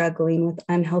me is struggling with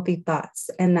unhealthy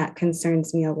thoughts, and that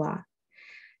concerns me a lot.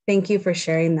 Thank you for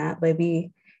sharing that,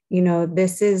 Libby.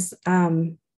 This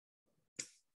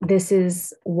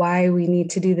is why we need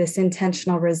to do this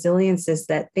intentional resilience, is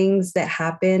that things that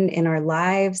happen in our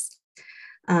lives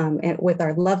and with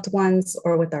our loved ones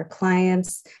or with our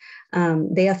clients,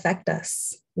 they affect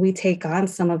us. We take on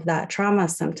some of that trauma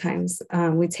sometimes.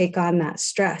 We take on that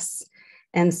stress.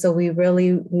 And so we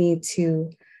really need to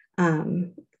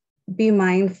be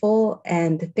mindful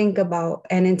and think about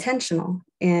and intentional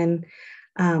in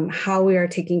how we are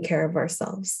taking care of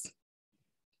ourselves.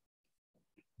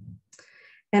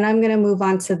 And I'm going to move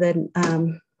on to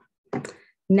the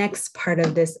next part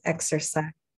of this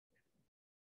exercise,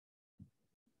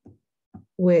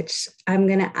 which I'm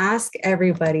going to ask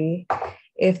everybody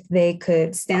if they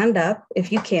could stand up,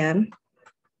 if you can.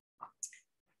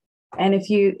 And if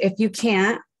you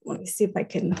can't, let me see if I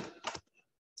can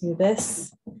do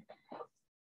this.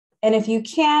 And if you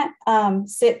can't,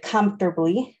 sit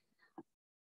comfortably.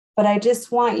 But I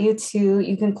just want you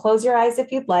can close your eyes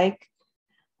if you'd like,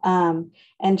 and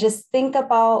just think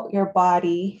about your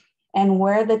body and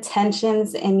where the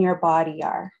tensions in your body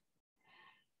are.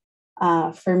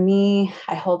 For me,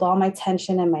 I hold all my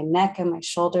tension in my neck and my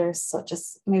shoulders. So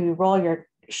just maybe roll your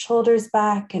shoulders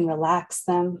back and relax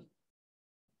them.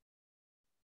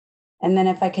 And then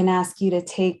if I can ask you to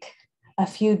take a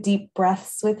few deep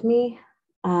breaths with me,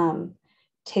 we're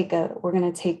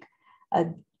going to take a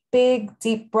big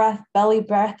deep breath, belly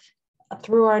breath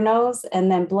through our nose,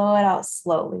 and then blow it out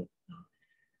slowly.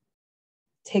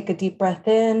 Take a deep breath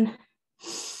in,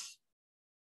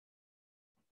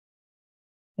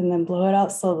 and then blow it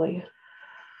out slowly.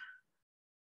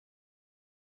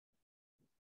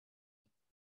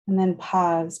 And then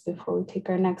pause before we take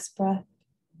our next breath.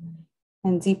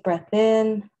 And deep breath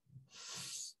in.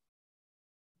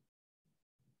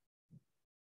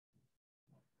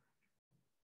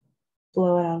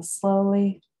 Blow it out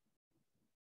slowly.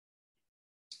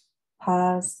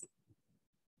 Pause.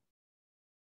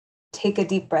 Take a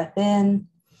deep breath in.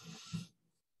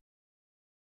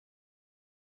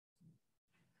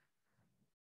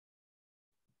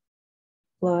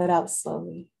 Blow it out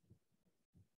slowly.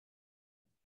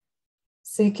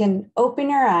 So you can open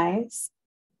your eyes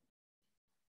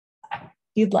if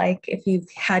you'd like, if you've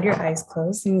had your eyes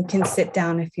closed, and you can sit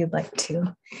down if you'd like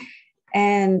to.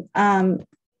 And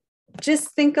just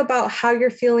think about how you're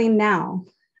feeling now.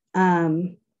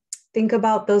 Think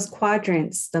about those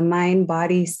quadrants, the mind,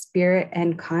 body, spirit,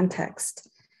 and context.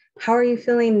 How are you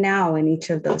feeling now in each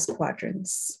of those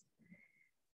quadrants?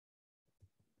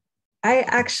 I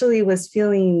actually was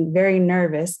feeling very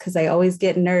nervous, because I always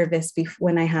get nervous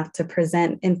when I have to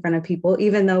present in front of people.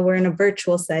 Even though we're in a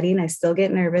virtual setting, I still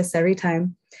get nervous every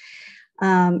time.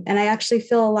 And I actually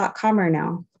feel a lot calmer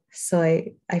now. So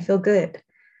I feel good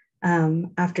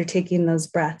after taking those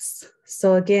breaths.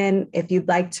 So again, if you'd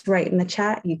like to write in the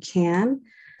chat, you can,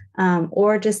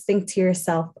 or just think to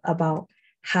yourself about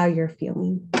how you're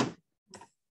feeling.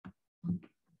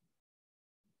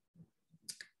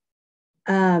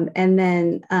 And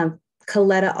then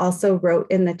Coletta also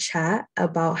wrote in the chat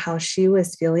about how she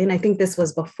was feeling. I think this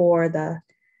was before the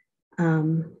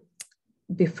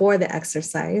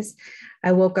exercise.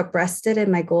 I woke up rested,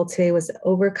 and my goal today was to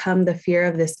overcome the fear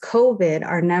of this COVID.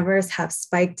 Our numbers have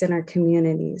spiked in our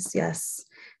communities. Yes.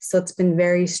 So it's been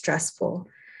very stressful.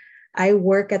 I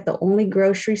work at the only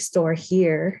grocery store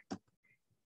here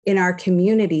in our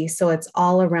community, so it's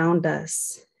all around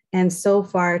us. And so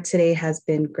far today has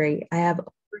been great. I have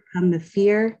overcome the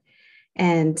fear,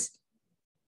 and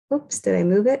oops, did I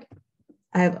move it?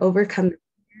 I have overcome.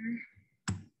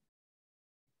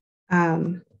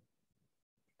 And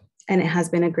it has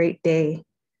been a great day.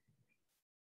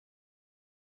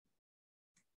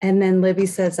 And then Libby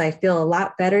says, I feel a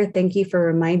lot better. Thank you for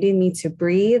reminding me to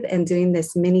breathe and doing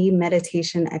this mini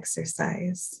meditation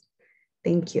exercise.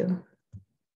 Thank you.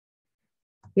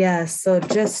 Yeah, so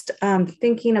just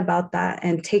thinking about that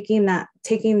and taking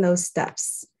those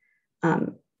steps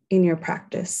in your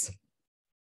practice.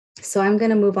 So I'm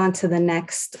going to move on to the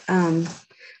next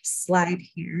slide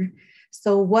here.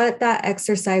 So what that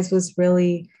exercise was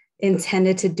really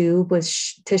intended to do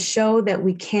was to show that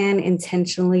we can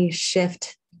intentionally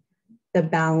shift the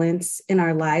balance in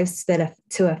our lives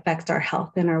to affect our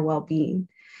health and our well-being.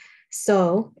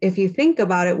 So if you think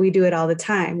about it, we do it all the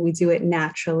time. We do it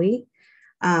naturally.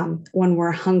 When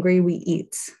we're hungry, we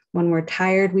eat. When we're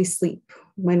tired, we sleep.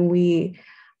 When we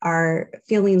are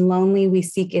feeling lonely, we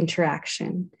seek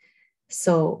interaction.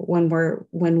 So when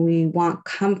we want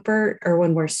comfort or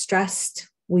when we're stressed,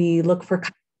 we look for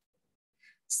comfort.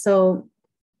 So,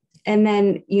 and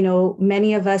then,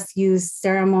 many of us use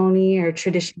ceremony or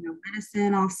traditional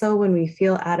medicine also when we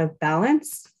feel out of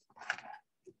balance.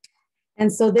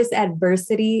 And so this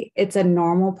adversity, it's a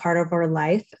normal part of our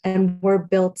life, and we're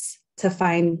built to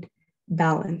find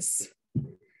balance.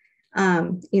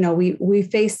 We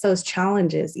face those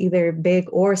challenges, either big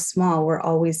or small. We're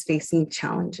always facing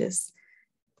challenges.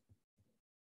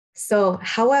 So,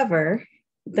 however,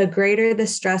 the greater the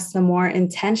stress, the more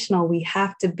intentional we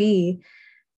have to be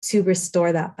to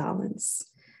restore that balance.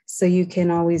 So you can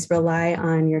always rely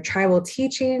on your tribal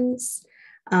teachings.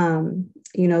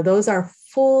 Those are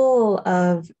full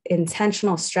of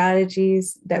intentional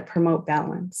strategies that promote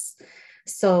balance.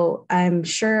 So I'm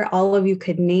sure all of you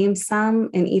could name some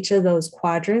in each of those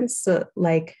quadrants, so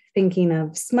like thinking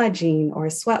of smudging or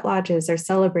sweat lodges or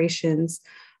celebrations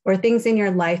or things in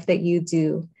your life that you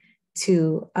do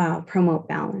to promote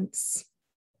balance.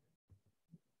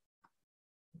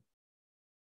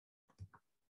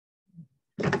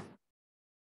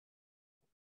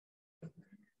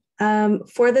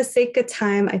 For the sake of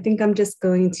time, I think I'm just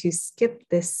going to skip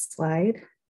this slide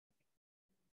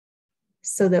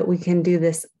so that we can do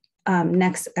this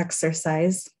next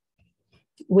exercise,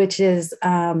 which is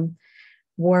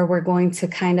where we're going to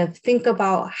kind of think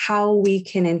about how we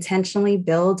can intentionally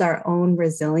build our own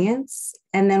resilience.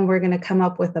 And then we're going to come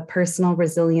up with a personal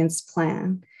resilience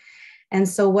plan. And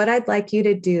so what I'd like you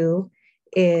to do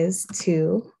is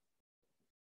to,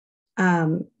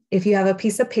 if you have a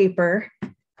piece of paper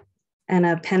and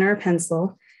a pen or a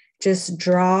pencil, just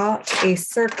draw a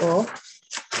circle.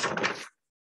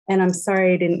 And I'm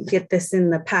sorry I didn't get this in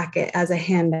the packet as a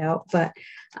handout, but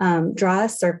draw a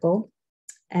circle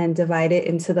and divide it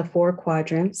into the 4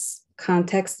 quadrants: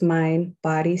 context, mind,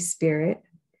 body, spirit.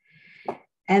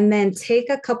 And then take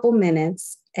a couple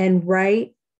minutes and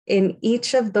write in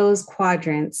each of those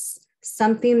quadrants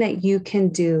something that you can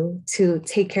do to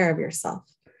take care of yourself.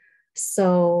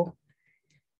 So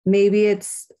maybe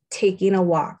it's taking a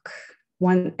walk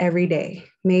one every day.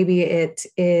 Maybe it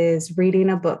is reading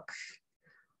a book.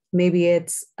 Maybe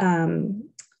it's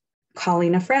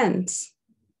calling a friend.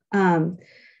 Or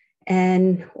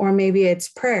maybe it's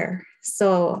prayer.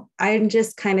 So I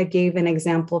just kind of gave an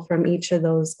example from each of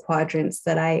those quadrants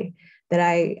that I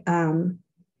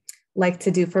like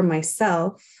to do for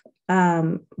myself.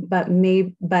 But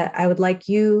I would like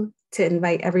you to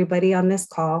invite everybody on this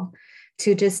call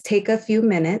to just take a few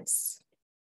minutes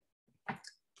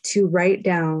to write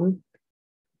down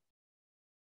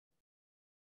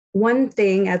one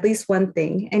thing, at least one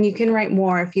thing, and you can write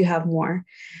more if you have more.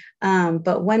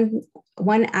 But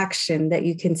one action that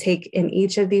you can take in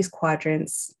each of these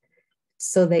quadrants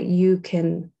so that you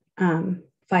can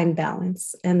find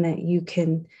balance, and that you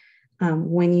can,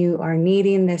 when you are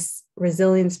needing this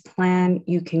resilience plan,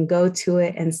 you can go to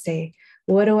it and say,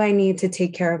 what do I need to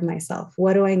take care of myself?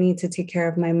 What do I need to take care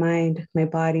of my mind, my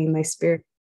body, my spirit,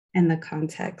 and the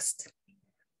context?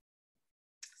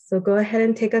 So go ahead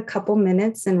and take a couple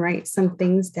minutes and write some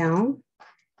things down.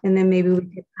 And then maybe we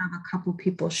could have a couple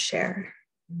people share.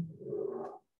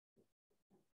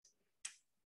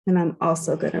 And I'm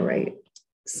also going to write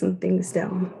some things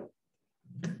down.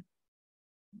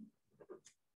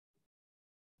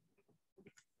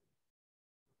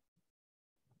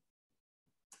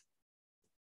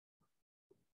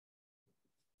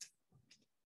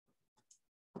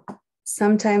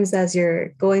 Sometimes as you're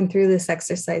going through this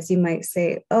exercise, you might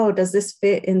say, oh, does this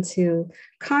fit into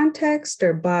context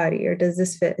or body? Or does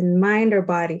this fit in mind or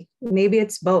body? Maybe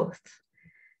it's both.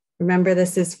 Remember,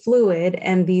 this is fluid,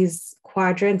 and these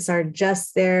quadrants are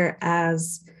just there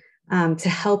as to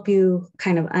help you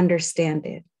kind of understand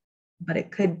it, but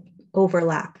it could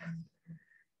overlap,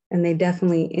 and they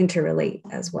definitely interrelate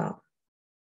as well.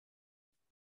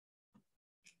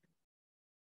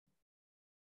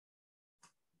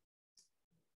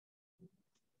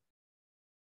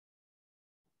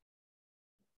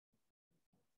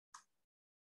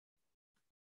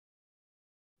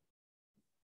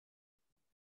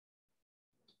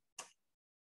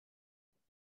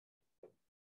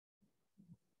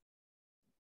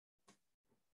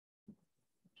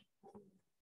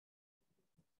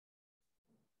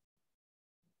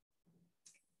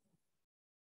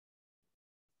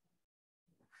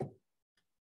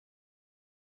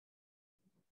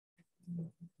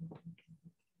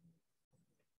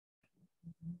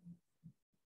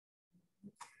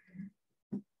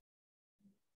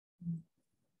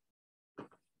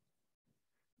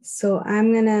 So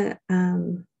I'm gonna,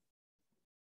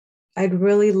 I'd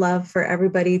really love for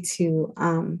everybody to,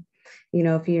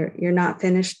 if you're not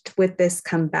finished with this,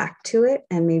 come back to it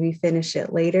and maybe finish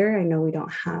it later. I know we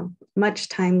don't have much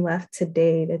time left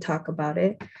today to talk about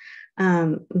it,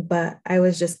 but I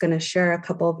was just going to share a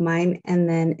couple of mine, and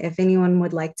then if anyone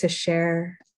would like to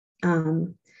share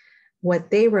what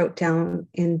they wrote down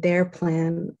in their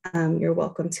plan, you're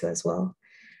welcome to as well.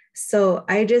 So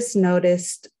I just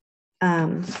noticed,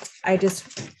 I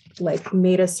just like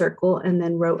made a circle and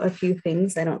then wrote a few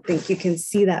things. I don't think you can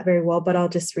see that very well, but I'll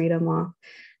just read them off.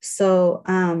 So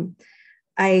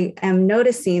I am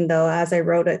noticing, though, as I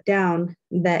wrote it down,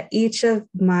 that each of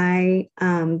my,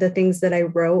 the things that I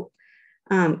wrote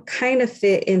kind of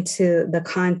fit into the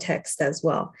context as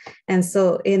well. And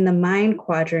so in the mind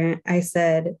quadrant, I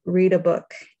said, read a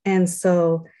book. And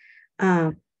so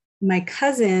my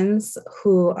cousins,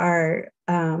 who are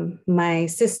my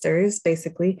sisters,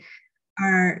 basically,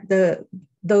 are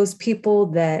those people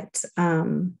that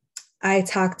I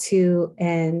talk to,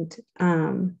 and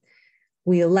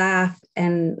we laugh,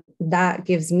 and that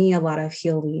gives me a lot of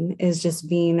healing, is just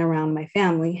being around my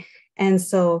family. And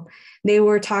so they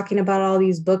were talking about all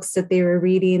these books that they were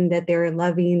reading, that they were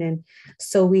loving. And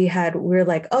so we're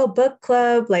like, oh, book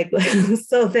club. Like,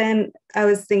 so then I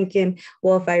was thinking,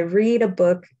 well, if I read a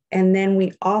book and then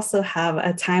we also have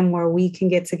a time where we can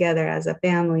get together as a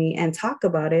family and talk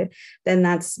about it, then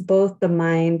that's both the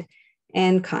mind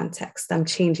and context. I'm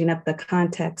changing up the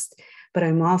context, but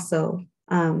I'm also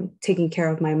taking care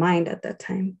of my mind at that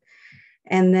time.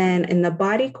 And then in the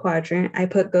body quadrant, I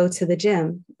put go to the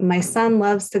gym. My son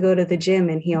loves to go to the gym,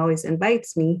 and he always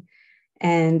invites me.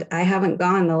 And I haven't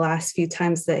gone the last few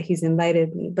times that he's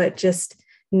invited me, but just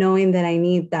knowing that I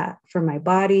need that for my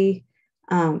body,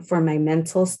 for my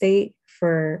mental state,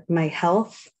 for my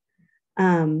health,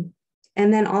 and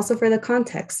then also for the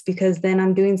context, because then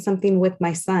I'm doing something with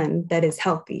my son that is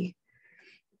healthy.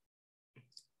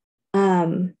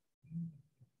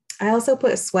 I also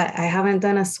put sweat. I haven't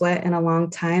done a sweat in a long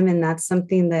time, and that's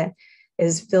something that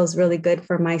feels really good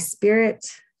for my spirit.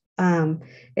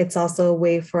 It's also a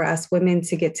way for us women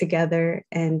to get together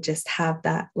and just have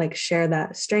that, like, share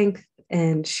that strength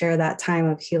and share that time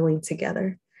of healing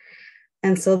together.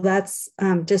 And so that's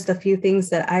just a few things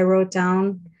that I wrote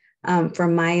down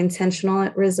from my intentional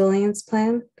resilience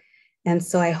plan. And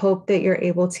so I hope that you're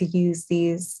able to use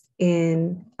these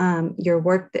in your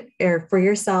work or for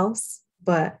yourselves,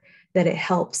 but that it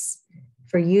helps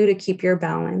for you to keep your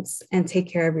balance and take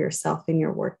care of yourself in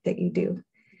your work that you do.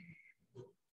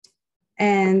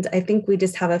 And I think we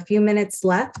just have a few minutes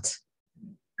left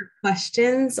for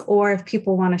questions, or if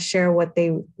people want to share what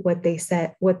they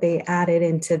said, what they added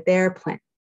into their plan.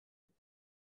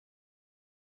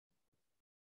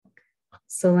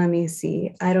 So let me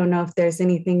see. I don't know if there's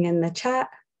anything in the chat.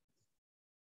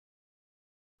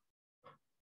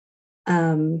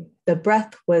 The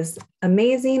breath was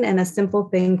amazing and a simple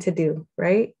thing to do,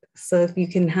 right? So if you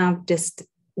can have just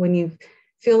when you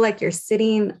feel like you're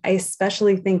sitting, I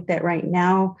especially think that right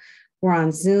now we're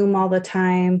on Zoom all the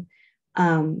time.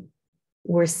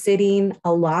 We're sitting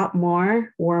a lot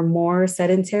more. We're more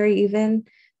sedentary even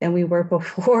than we were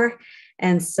before.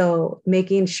 And so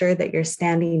making sure that you're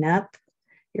standing up,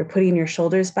 you're putting your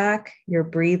shoulders back, you're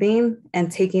breathing and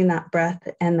taking that breath,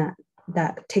 and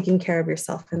that taking care of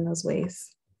yourself in those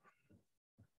ways.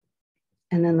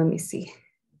 And then let me see.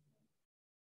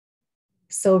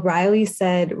 So Riley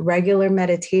said, regular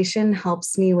meditation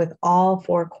helps me with all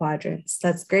 4 quadrants.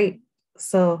 That's great.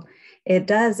 So it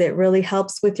does. It really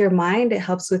helps with your mind. It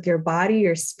helps with your body,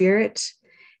 your spirit,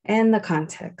 and the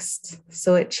context.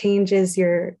 So it changes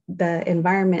the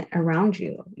environment around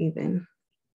you even.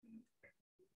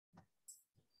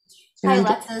 And Hi, I'm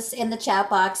Alexis. In the chat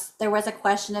box, there was a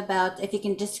question about if you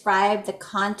can describe the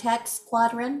context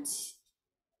quadrant.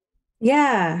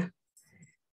 yeah,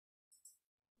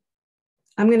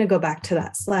 I'm going to go back to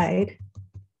that slide.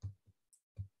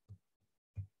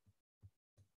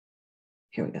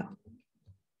 Here we go.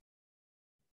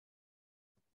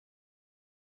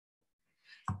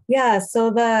 Yeah, so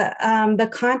the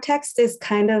context is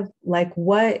kind of like,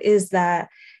 what is that?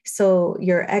 So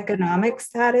your economic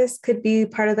status could be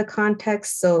part of the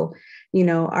context. So, you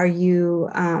know, are you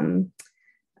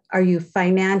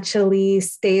financially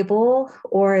stable,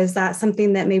 or is that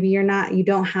something that maybe you're not, you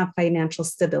don't have financial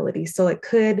stability? So it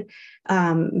could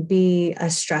be a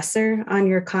stressor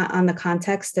on on the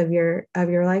context of your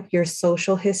life, your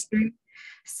social history.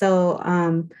 So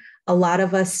a lot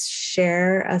of us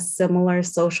share a similar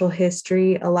social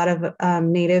history. A lot of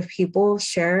Native people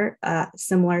share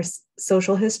similar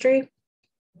social history.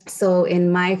 So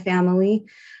in my family,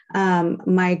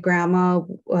 my grandma,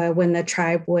 when the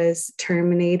tribe was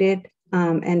terminated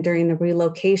and during the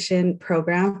relocation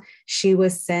program, she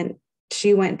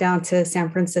went down to San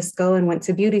Francisco and went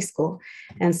to beauty school.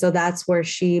 And so that's where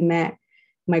she met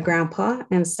my grandpa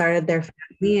and started their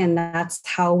family. And that's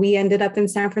how we ended up in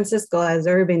San Francisco as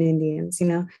urban Indians, you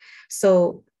know.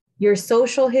 So your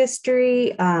social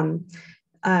history,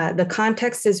 the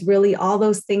context is really all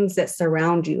those things that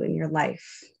surround you in your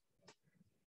life.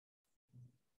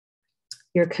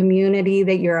 Your community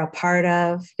that you're a part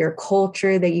of, your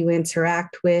culture that you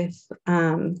interact with,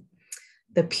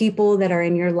 the people that are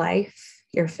in your life,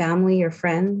 your family, your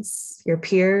friends, your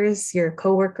peers, your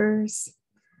coworkers.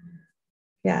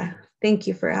 Yeah, thank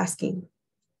you for asking.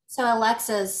 So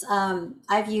Alexis,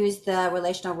 I've used the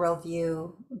relational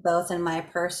worldview both in my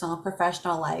personal and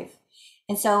professional life.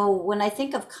 And so when I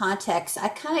think of context, I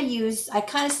kind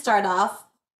of start off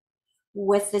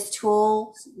with this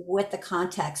tool with the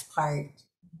context part.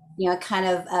 You know, kind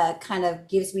of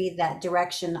gives me that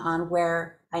direction on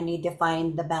where I need to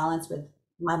find the balance with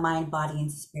my mind, body,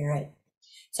 and spirit.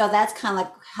 So that's kind of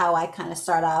like how I kind of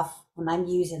start off when I'm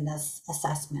using this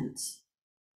assessment.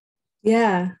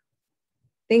 Yeah,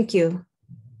 thank you.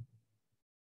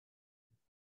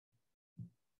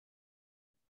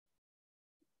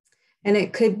 And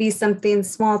it could be something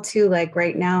small too, like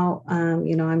right now,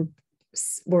 you know,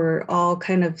 we're all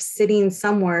kind of sitting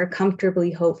somewhere comfortably,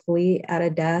 hopefully at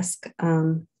a desk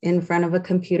in front of a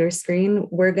computer screen.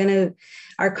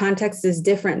 Our context is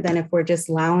different than if we're just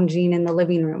lounging in the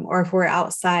living room or if we're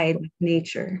outside with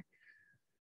nature.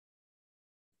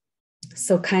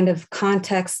 So kind of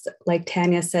context, like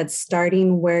Tanya said,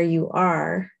 starting where you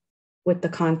are with the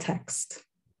context.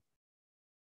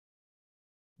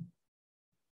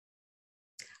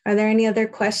 Are there any other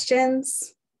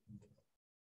questions?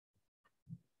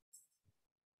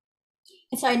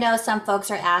 And so I know some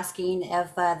folks are asking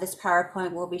if this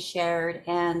PowerPoint will be shared,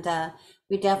 and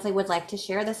we definitely would like to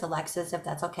share this, Alexis, if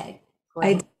that's okay.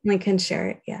 I definitely can share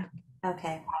it, yeah.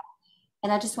 Okay.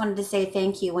 And I just wanted to say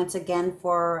thank you once again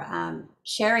for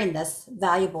sharing this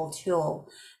valuable tool.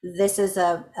 This is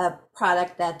a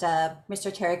product that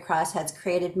Mr. Terry Cross has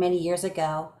created many years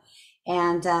ago.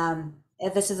 And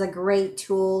this is a great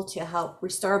tool to help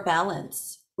restore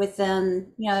balance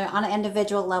within, you know, on an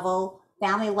individual level,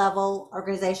 family level,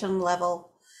 organizational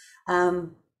level.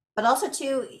 But also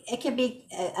too, it can be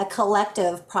a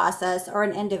collective process or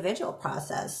an individual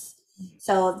process.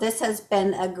 So this has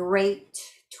been a great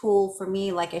tool for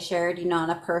me, like I shared, you know, on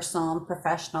a personal and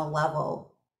professional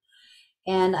level.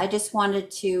 And I just wanted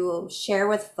to share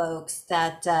with folks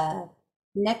that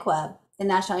NICWA, the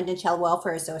National Indian Child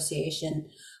Welfare Association,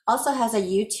 also has a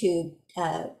YouTube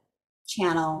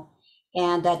channel.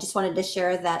 And I just wanted to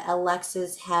share that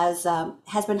Alexis has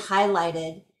been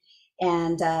highlighted.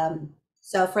 And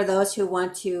so for those who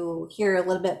want to hear a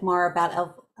little bit more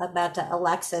about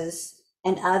Alexis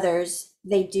and others,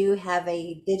 they do have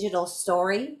a digital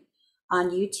story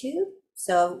on YouTube.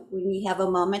 So when you have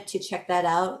a moment to check that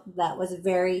out, that was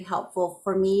very helpful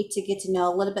for me to get to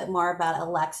know a little bit more about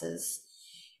Alexis.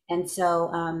 And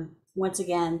so once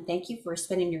again, thank you for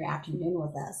spending your afternoon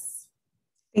with us.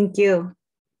 Thank you.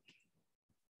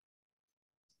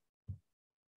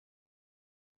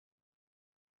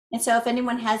 And so if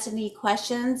anyone has any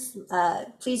questions,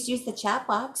 please use the chat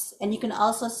box, and you can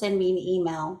also send me an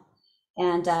email,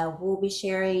 and we'll be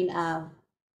sharing the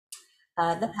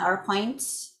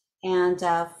PowerPoints. And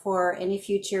for any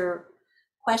future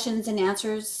questions and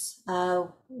answers,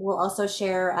 we'll also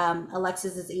share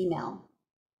Alexis's email.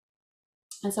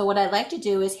 And so what I'd like to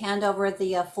do is hand over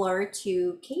the floor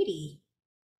to Katie.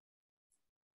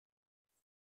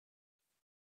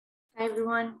 Hi,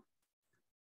 everyone.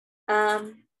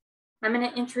 I'm going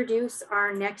to introduce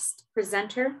our next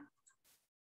presenter.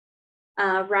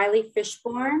 Riley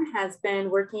Fishborn has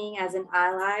been working as an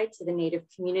ally to the Native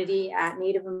community at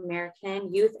Native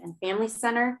American Youth and Family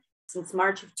Center since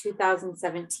March of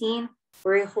 2017,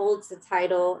 where he holds the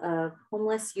title of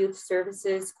Homeless Youth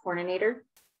Services Coordinator.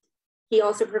 He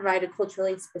also provided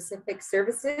culturally specific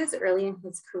services early in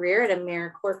his career at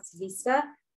AmeriCorps Vista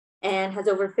and has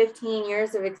over 15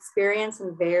 years of experience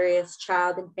in various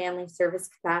child and family service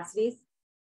capacities.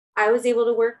 I was able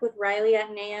to work with Riley at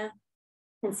NAYA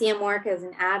and see him work as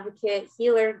an advocate,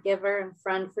 healer, giver, and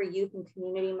friend for youth and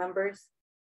community members.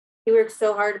 He works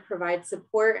so hard to provide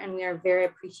support, and we are very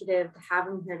appreciative to have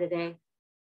him here today.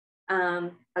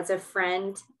 As a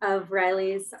friend of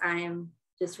Riley's, I'm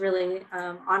just really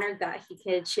honored that he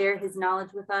could share his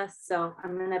knowledge with us. So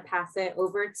I'm going to pass it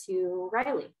over to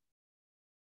Riley.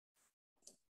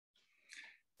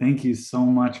 Thank you so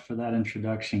much for that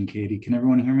introduction, Katie. Can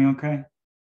everyone hear me okay?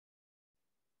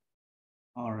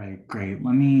 All right, great.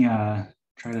 Let me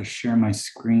try to share my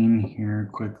screen here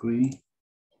quickly.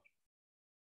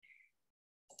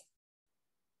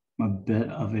 I'm a bit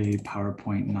of a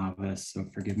PowerPoint novice, so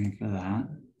forgive me for that.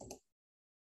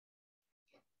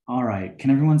 All right,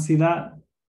 can everyone see that?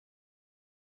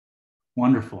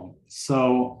 Wonderful.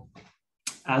 So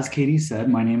as Katie said,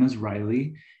 my name is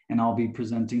Riley, and I'll be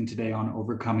presenting today on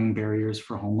overcoming barriers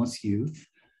for homeless youth.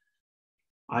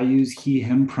 I use he,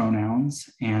 him pronouns,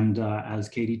 and as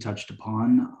Katie touched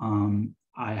upon,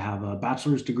 I have a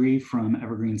bachelor's degree from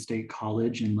Evergreen State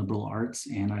College in liberal arts,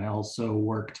 and I also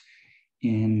worked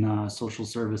in social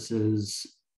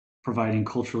services, providing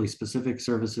culturally specific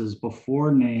services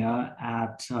before NAYA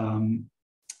at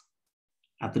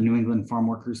the New England Farm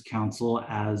Workers Council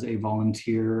as a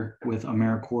volunteer with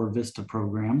AmeriCorps Vista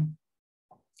program.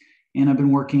 And I've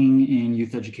been working in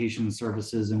youth education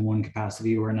services in one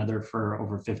capacity or another for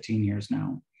over 15 years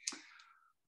now.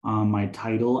 My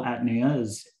title at NAYA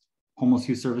is Homeless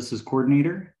Youth Services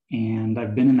Coordinator, and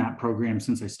I've been in that program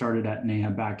since I started at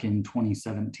NAYA back in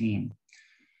 2017.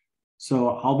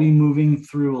 So I'll be moving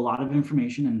through a lot of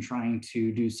information and trying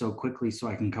to do so quickly so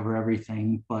I can cover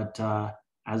everything. But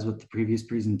as with the previous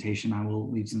presentation, I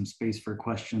will leave some space for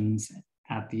questions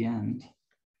at the end.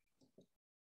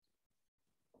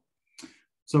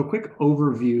 So a quick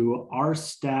overview, our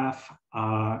staff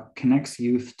connects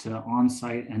youth to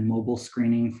on-site and mobile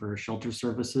screening for shelter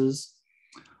services.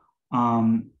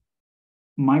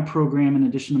 My program, in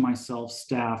addition to myself,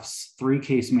 staffs 3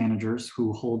 case managers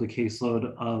who hold a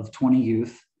caseload of 20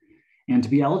 youth. And to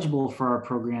be eligible for our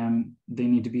program, they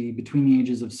need to be between the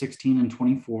ages of 16 and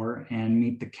 24 and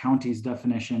meet the county's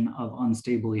definition of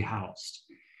unstably housed.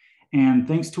 And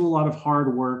thanks to a lot of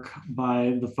hard work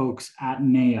by the folks at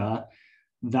NAYA,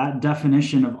 that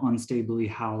definition of unstably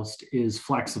housed is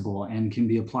flexible and can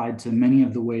be applied to many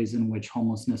of the ways in which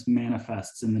homelessness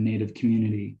manifests in the Native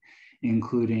community,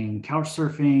 including couch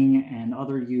surfing and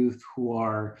other youth who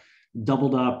are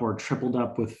doubled up or tripled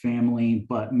up with family,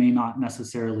 but may not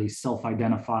necessarily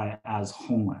self-identify as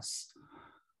homeless.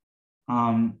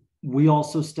 We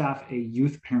also staff a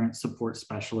youth parent support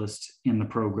specialist in the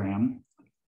program.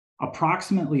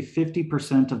 Approximately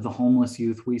 50% of the homeless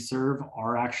youth we serve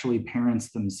are actually parents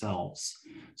themselves.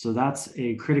 So that's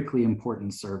a critically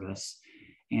important service.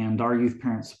 And our youth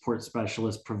parent support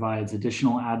specialist provides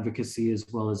additional advocacy as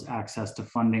well as access to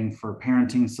funding for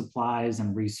parenting supplies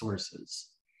and resources.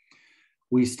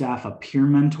 We staff a peer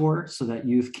mentor so that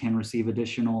youth can receive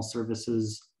additional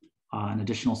services and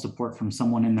additional support from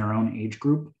someone in their own age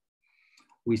group.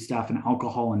 We staff an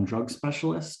alcohol and drug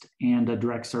specialist and a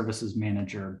direct services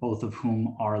manager, both of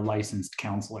whom are licensed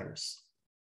counselors.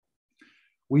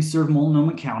 We serve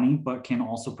Multnomah County, but can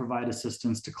also provide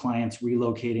assistance to clients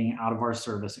relocating out of our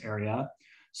service area.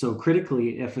 So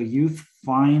critically, if a youth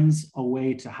finds a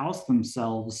way to house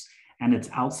themselves and it's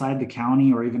outside the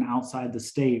county or even outside the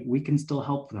state, we can still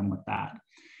help them with that.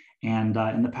 And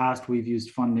in the past, we've used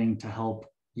funding to help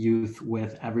youth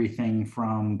with everything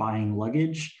from buying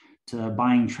luggage to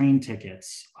buying train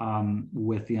tickets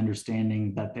with the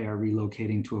understanding that they are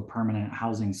relocating to a permanent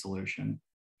housing solution.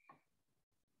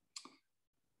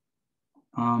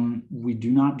 We do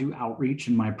not do outreach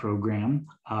in my program.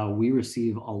 We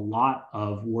receive a lot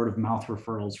of word of mouth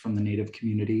referrals from the Native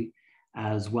community,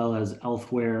 as well as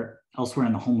elsewhere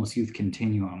in the homeless youth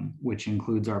continuum, which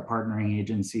includes our partnering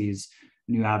agencies,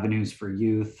 New Avenues for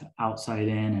Youth, Outside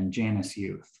In, and Janus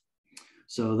Youth.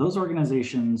 So those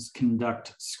organizations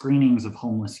conduct screenings of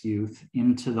homeless youth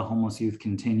into the homeless youth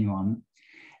continuum.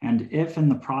 And if in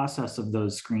the process of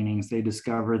those screenings, they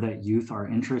discover that youth are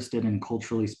interested in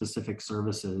culturally specific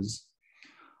services,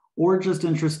 or just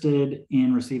interested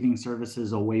in receiving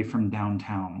services away from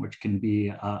downtown, which can be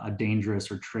a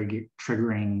dangerous or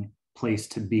triggering place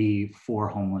to be for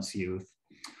homeless youth.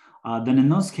 Then in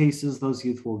those cases, those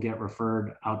youth will get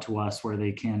referred out to us where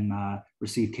they can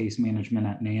receive case management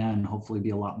at NEA and hopefully be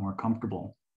a lot more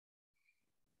comfortable.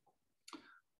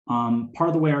 Part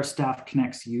of the way our staff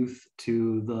connects youth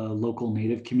to the local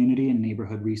Native community and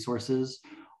neighborhood resources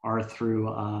are through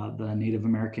the Native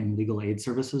American Legal Aid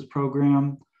Services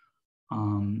Program,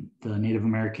 the Native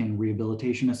American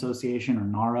Rehabilitation Association, or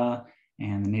NARA,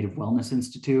 and the Native Wellness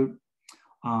Institute.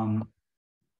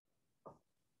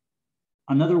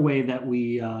 Another way that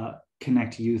we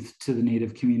connect youth to the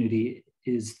Native community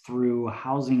is through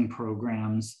housing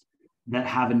programs that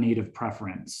have a Native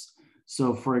preference.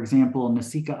 So for example,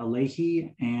 Nasika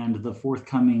Alehi and the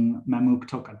forthcoming Mamuk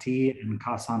Tokati and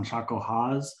Kasan Shako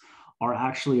Haz are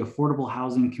actually affordable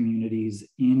housing communities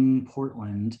in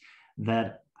Portland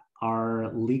that are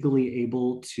legally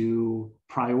able to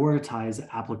prioritize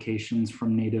applications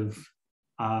from Native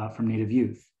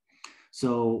youth.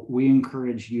 So we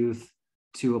encourage youth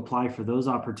to apply for those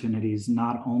opportunities,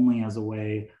 not only as a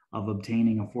way of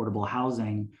obtaining affordable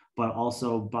housing, but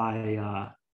also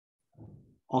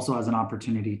also as an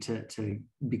opportunity to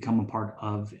become a part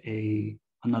of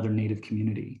another Native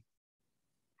community.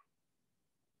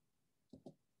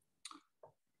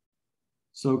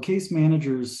 So case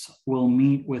managers will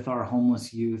meet with our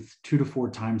homeless youth 2 to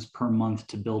 4 times per month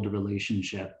to build a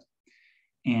relationship.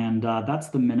 And that's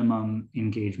the minimum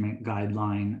engagement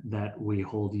guideline that we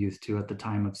hold youth to at the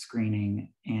time of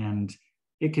screening. And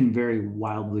it can vary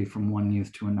wildly from one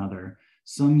youth to another.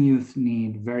 Some youth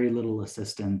need very little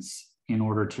assistance in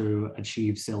order to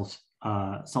achieve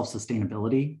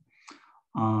self-sustainability.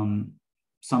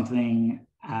 Something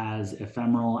as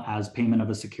ephemeral as payment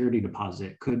of a security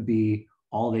deposit could be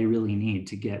all they really need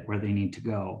to get where they need to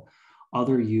go.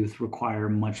 Other youth require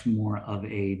much more of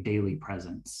a daily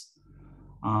presence.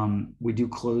 We do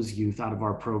close youth out of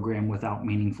our program without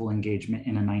meaningful engagement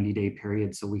in a 90-day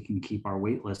period so we can keep our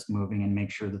wait list moving and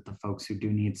make sure that the folks who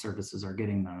do need services are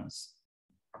getting those.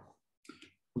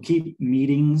 We keep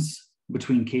meetings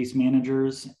between case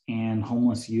managers and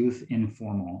homeless youth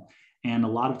informal. And a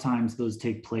lot of times those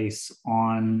take place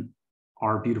on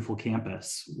our beautiful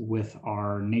campus with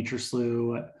our nature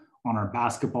slough, on our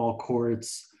basketball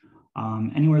courts,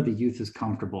 anywhere the youth is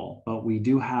comfortable. But we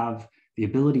do have the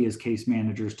ability as case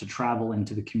managers to travel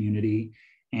into the community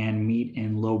and meet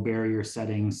in low barrier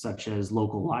settings such as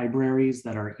local libraries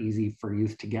that are easy for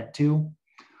youth to get to.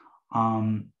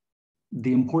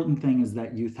 The important thing is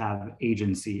that youth have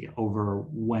agency over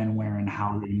when, where, and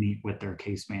how they meet with their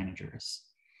case managers.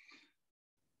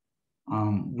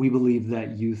 We believe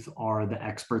that youth are the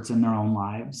experts in their own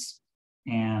lives,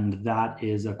 and that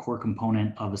is a core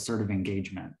component of assertive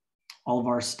engagement. All of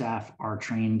our staff are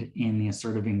trained in the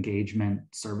assertive engagement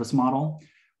service model,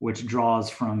 which draws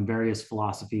from various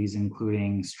philosophies,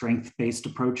 including strength-based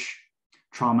approach,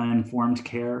 trauma-informed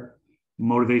care,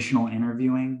 motivational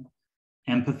interviewing,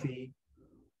 empathy,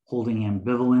 holding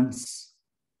ambivalence,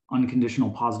 unconditional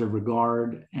positive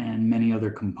regard, and many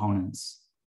other components.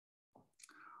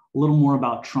 A little more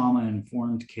about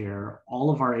trauma-informed care. All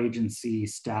of our agency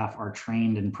staff are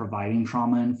trained in providing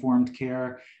trauma-informed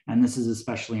care, and this is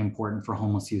especially important for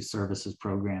homeless youth services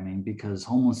programming because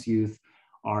homeless youth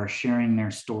are sharing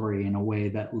their story in a way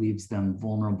that leaves them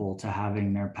vulnerable to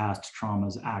having their past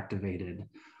traumas activated.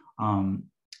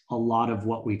 A lot of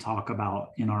what we talk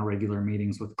about in our regular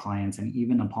meetings with clients, and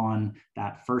even upon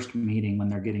that first meeting when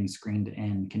they're getting screened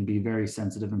in, can be very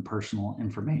sensitive and personal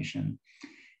information.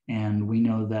 And we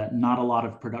know that not a lot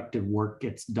of productive work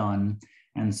gets done,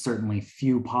 and certainly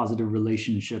few positive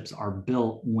relationships are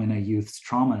built when a youth's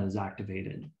trauma is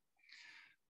activated.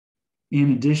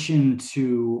 In addition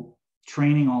to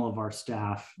training all of our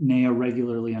staff, NEA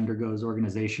regularly undergoes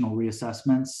organizational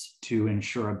reassessments to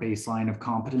ensure a baseline of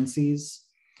competencies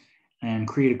and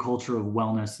create a culture of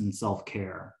wellness and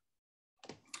self-care,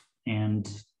 and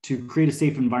to create a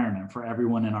safe environment for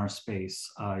everyone in our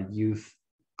space, youth,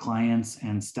 clients,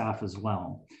 and staff as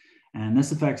well. And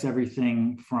this affects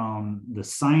everything from the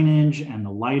signage and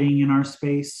the lighting in our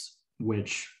space,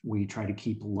 which we try to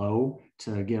keep low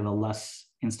to give a less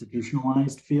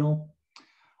institutionalized feel,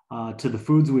 to the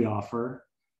foods we offer,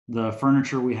 the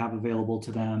furniture we have available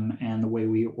to them, and the way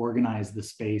we organize the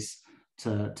space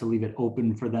to leave it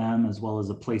open for them, as well as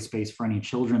a play space for any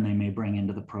children they may bring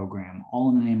into the program, all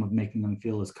in the name of making them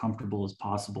feel as comfortable as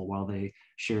possible while they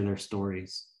share their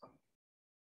stories.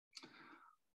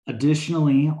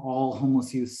 Additionally, all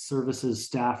homeless youth services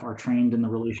staff are trained in the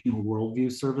relational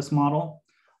worldview service model.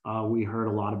 We heard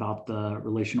a lot about the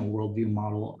relational worldview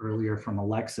model earlier from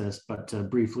Alexis, but to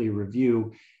briefly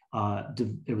review,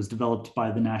 it was developed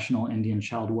by the National Indian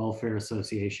Child Welfare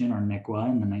Association, or NICWA,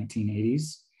 in the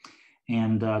 1980s.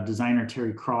 And designer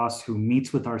Terry Cross, who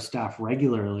meets with our staff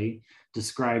regularly,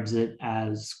 describes it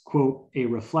as, quote, a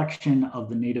reflection of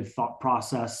the Native thought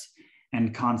process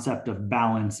and concept of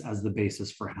balance as the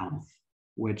basis for health,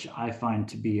 which I find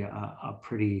to be a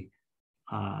pretty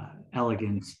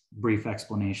elegant, brief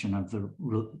explanation of the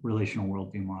relational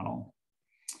worldview model.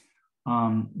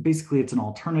 Basically, it's an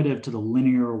alternative to the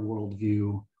linear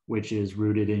worldview, which is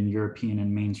rooted in European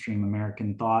and mainstream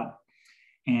American thought.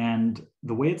 And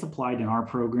the way it's applied in our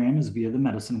program is via the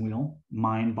medicine wheel: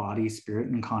 mind, body, spirit,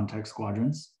 and context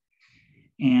quadrants.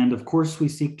 And of course, we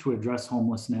seek to address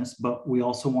homelessness, but we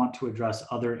also want to address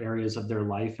other areas of their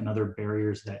life and other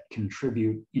barriers that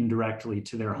contribute indirectly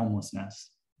to their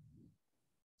homelessness.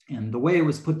 And the way it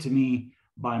was put to me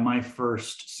by my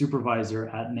first supervisor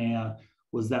at NAIA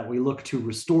was that we look to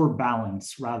restore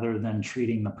balance rather than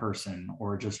treating the person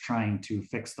or just trying to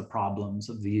fix the problems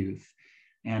of the youth.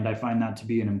 And I find that to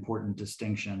be an important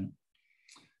distinction.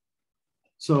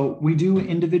 So we do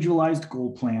individualized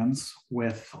goal plans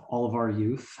with all of our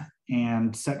youth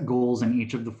and set goals in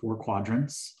each of the 4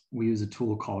 quadrants. We use a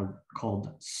tool called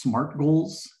SMART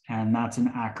goals, and that's an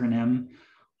acronym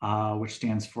which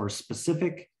stands for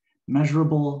specific,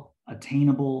 measurable,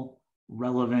 attainable,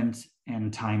 relevant,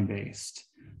 and time-based.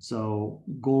 So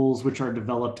goals which are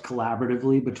developed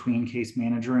collaboratively between case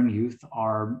manager and youth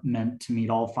are meant to meet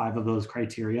all 5 of those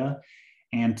criteria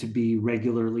and to be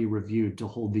regularly reviewed to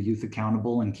hold the youth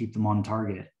accountable and keep them on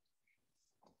target.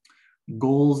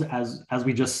 Goals, as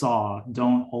we just saw,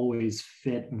 don't always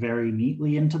fit very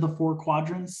neatly into the 4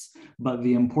 quadrants, but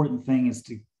the important thing is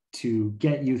to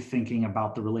get youth thinking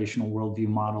about the relational worldview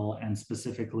model and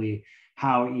specifically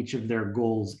how each of their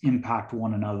goals impact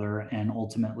one another and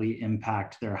ultimately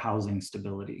impact their housing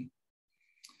stability.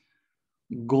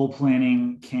 Goal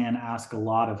planning can ask a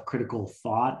lot of critical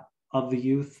thought of the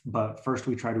youth, but first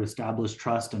we try to establish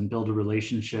trust and build a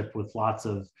relationship with lots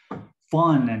of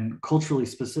fun and culturally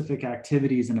specific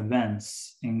activities and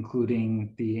events,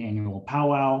 including the annual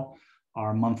powwow,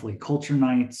 our monthly culture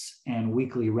nights, and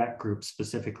weekly rec groups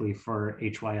specifically for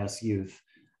HYS youth.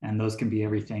 And those can be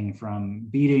everything from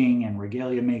beading and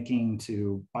regalia making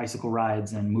to bicycle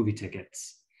rides and movie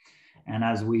tickets. And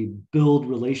as we build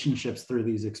relationships through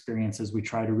these experiences, we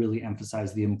try to really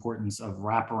emphasize the importance of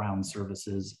wraparound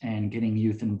services and getting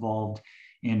youth involved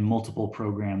in multiple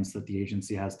programs that the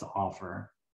agency has to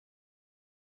offer.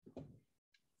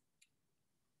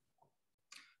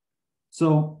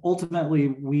 So ultimately,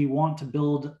 we want to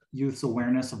build youth's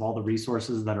awareness of all the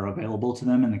resources that are available to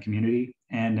them in the community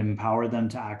and empower them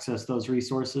to access those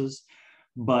resources.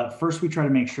 But first, we try to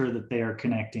make sure that they are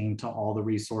connecting to all the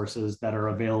resources that are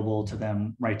available to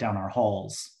them right down our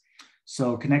halls.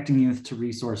 So connecting youth to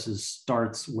resources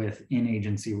starts with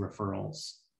in-agency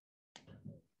referrals.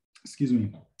 Excuse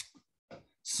me.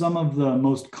 Some of the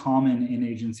most common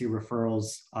in-agency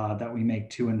referrals that we make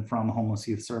to and from homeless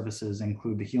youth services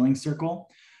include the Healing Circle,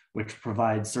 which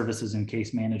provides services and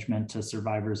case management to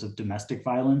survivors of domestic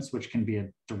violence, which can be a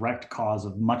direct cause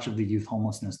of much of the youth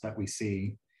homelessness that we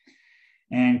see.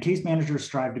 And case managers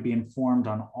strive to be informed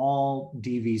on all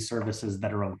DV services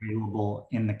that are available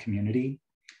in the community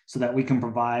so that we can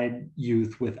provide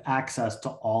youth with access to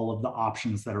all of the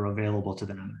options that are available to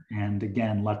them. And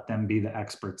again, let them be the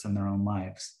experts in their own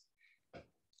lives.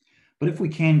 But if we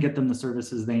can get them the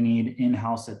services they need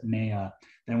in-house at NAIA,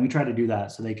 then we try to do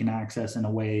that so they can access in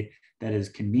a way that is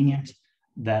convenient,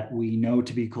 that we know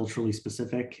to be culturally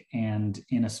specific, and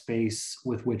in a space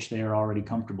with which they are already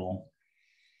comfortable.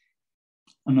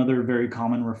 Another very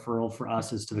common referral for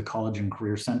us is to the College and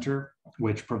Career Center,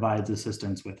 which provides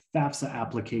assistance with FAFSA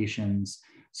applications,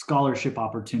 scholarship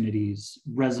opportunities,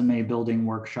 resume building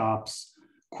workshops,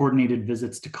 coordinated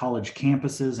visits to college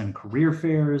campuses and career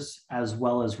fairs, as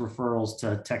well as referrals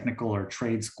to technical or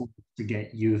trade schools to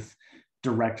get youth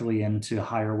directly into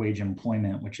higher wage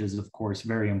employment, which is of course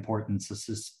very important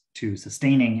to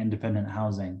sustaining independent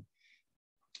housing.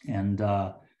 And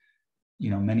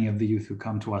many of the youth who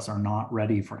come to us are not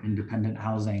ready for independent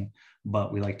housing,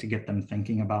 but we like to get them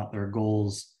thinking about their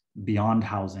goals beyond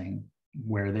housing,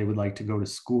 where they would like to go to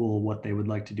school, what they would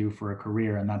like to do for a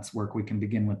career, and that's work we can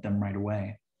begin with them right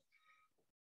away.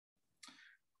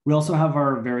 We also have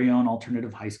our very own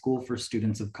alternative high school for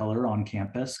students of color on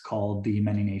campus called the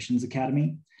Many Nations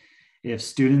Academy. If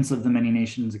students of the Many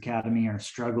Nations Academy are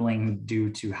struggling due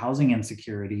to housing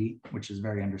insecurity, which is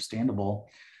very understandable,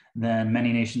 then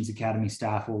Many Nations Academy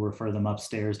staff will refer them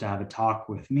upstairs to have a talk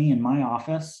with me in my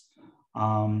office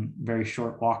very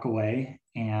short walk away.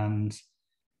 And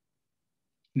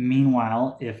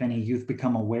meanwhile, if any youth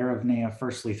become aware of NAIA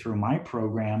firstly through my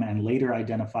program and later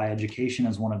identify education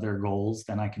as one of their goals,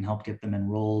 then I can help get them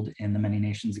enrolled in the Many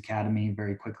Nations Academy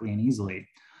very quickly and easily,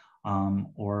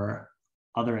 or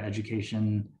other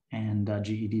education and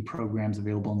GED programs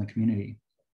available in the community.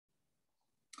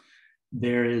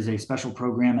 There is a special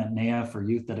program at NAIA for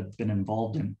youth that have been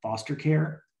involved in foster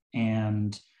care,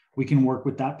 and we can work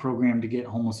with that program to get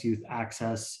homeless youth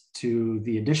access to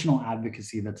the additional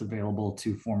advocacy that's available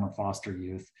to former foster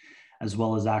youth, as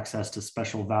well as access to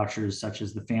special vouchers such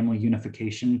as the Family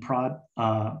Unification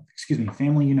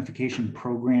Family Unification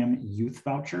Program Youth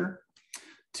Voucher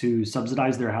to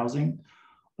subsidize their housing,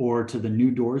 or to the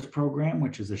New Doors program,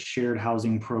 which is a shared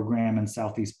housing program in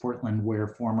Southeast Portland where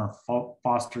former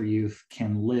foster youth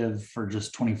can live for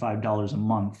just $25 a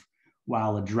month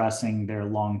while addressing their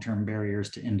long-term barriers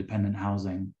to independent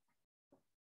housing.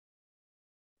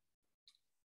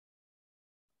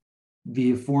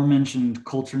 The aforementioned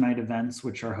Culture Night events,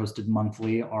 which are hosted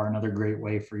monthly, are another great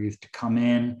way for youth to come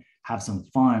in, have some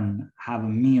fun, have a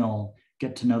meal,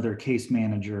 get to know their case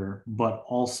manager, but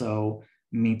also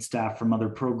meet staff from other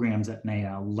programs at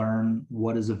NAIA, learn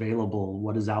what is available,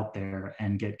 what is out there,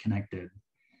 and get connected.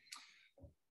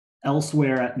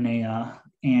 Elsewhere at NAIA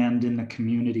and in the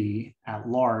community at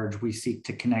large, we seek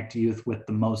to connect youth with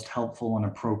the most helpful and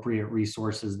appropriate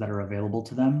resources that are available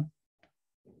to them.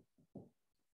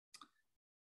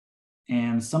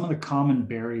 And some of the common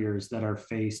barriers that are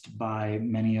faced by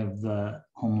many of the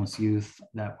homeless youth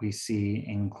that we see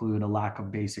include a lack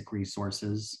of basic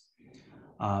resources,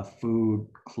 food,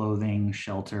 clothing,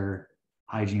 shelter,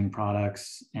 hygiene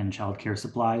products, and childcare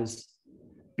supplies.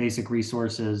 Basic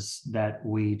resources that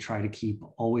we try to keep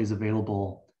always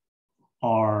available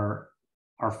are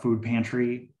our food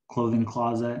pantry, clothing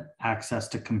closet, access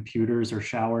to computers or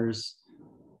showers.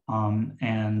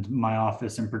 And my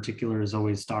office in particular is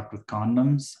always stocked with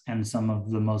condoms and some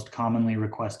of the most commonly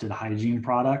requested hygiene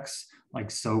products like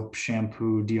soap,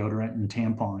 shampoo, deodorant, and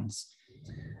tampons.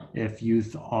 If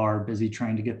youth are busy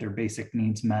trying to get their basic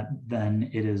needs met, then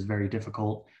it is very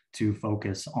difficult to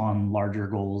focus on larger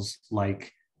goals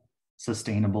like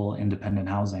sustainable independent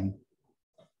housing.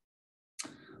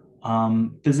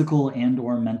 Physical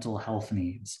and/or mental health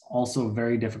needs, also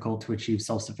very difficult to achieve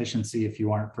self-sufficiency if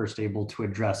you aren't first able to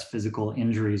address physical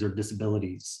injuries or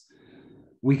disabilities.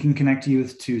 We can connect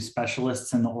youth to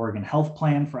specialists in the Oregon Health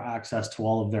Plan for access to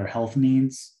all of their health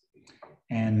needs.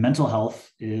 And mental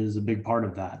health is a big part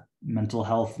of that. Mental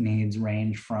health needs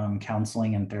range from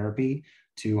counseling and therapy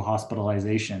to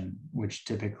hospitalization, which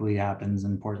typically happens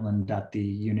in Portland at the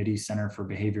Unity Center for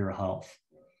Behavioral Health.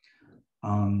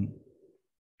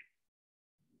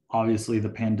 Obviously, the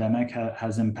pandemic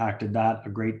has impacted that a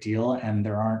great deal, and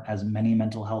there aren't as many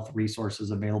mental health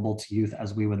resources available to youth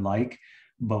as we would like,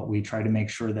 but we try to make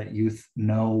sure that youth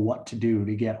know what to do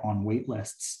to get on wait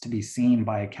lists, to be seen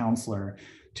by a counselor,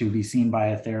 to be seen by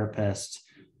a therapist,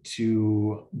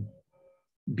 to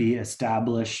be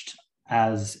established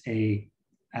as a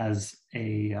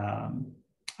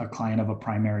client of a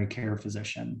primary care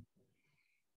physician.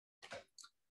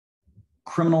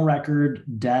 Criminal record,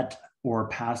 debt, or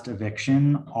past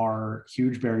eviction are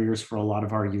huge barriers for a lot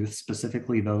of our youth,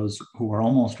 specifically those who are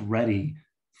almost ready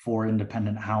for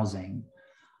independent housing.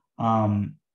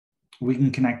 We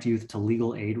can connect youth to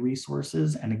legal aid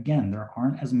resources. And again, there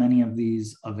aren't as many of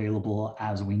these available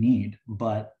as we need,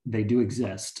 but they do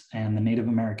exist. And the Native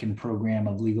American Program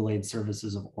of Legal Aid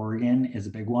Services of Oregon is a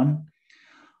big one.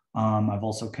 I've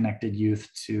also connected youth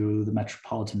to the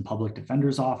Metropolitan Public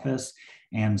Defender's Office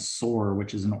and SOAR,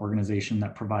 which is an organization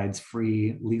that provides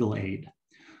free legal aid.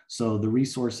 So the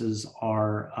resources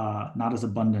are not as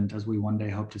abundant as we one day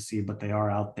hope to see, but they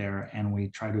are out there, and we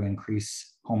try to increase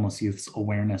homeless youth's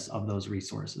awareness of those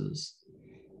resources.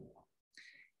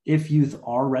 If youth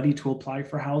are ready to apply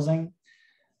for housing,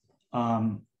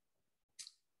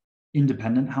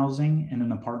 independent housing in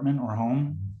an apartment or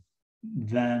home,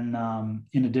 then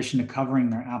in addition to covering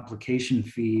their application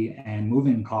fee and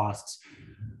moving costs,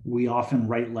 we often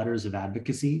write letters of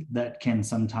advocacy that can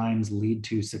sometimes lead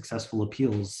to successful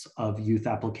appeals of youth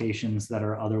applications that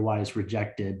are otherwise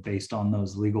rejected based on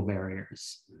those legal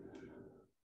barriers.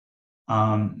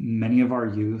 Many of our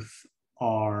youth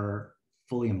are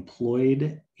fully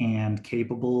employed and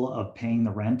capable of paying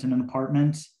the rent in an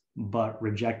apartment, but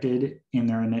rejected in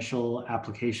their initial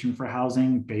application for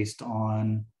housing based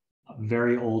on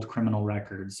very old criminal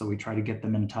records. So we try to get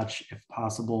them in touch, if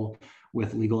possible,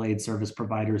 with legal aid service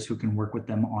providers who can work with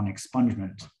them on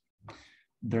expungement.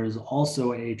 There's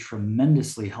also a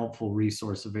tremendously helpful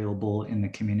resource available in the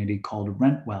community called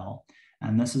RentWell.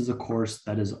 And this is a course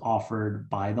that is offered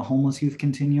by the Homeless Youth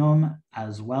Continuum,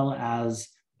 as well as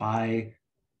by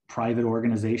private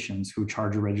organizations who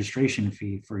charge a registration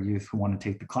fee for youth who want to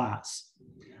take the class.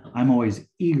 I'm always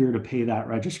eager to pay that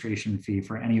registration fee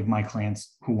for any of my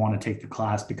clients who want to take the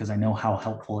class because I know how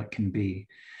helpful it can be.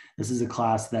 This is a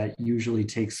class that usually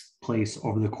takes place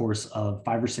over the course of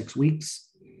 5 or 6 weeks.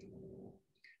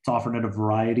 It's offered at a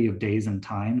variety of days and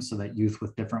times so that youth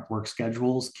with different work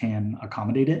schedules can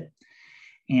accommodate it.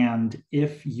 And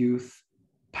if youth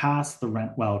pass the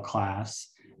Rent Well class,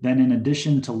 then in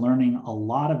addition to learning a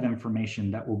lot of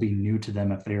information that will be new to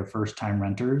them if they are first-time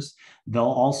renters, they'll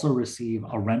also receive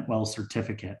a Rent Well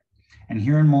certificate. And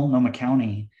here in Multnomah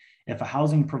County, if a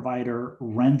housing provider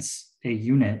rents a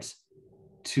unit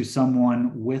to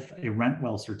someone with a Rent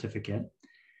Well certificate,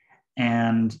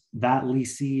 and that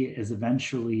leasee is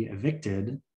eventually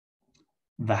evicted,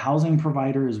 the housing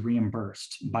provider is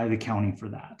reimbursed by the county for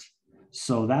that.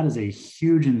 So that is a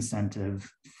huge incentive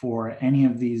for any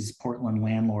of these Portland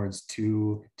landlords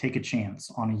to take a chance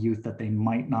on a youth that they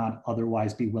might not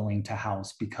otherwise be willing to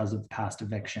house because of past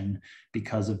eviction,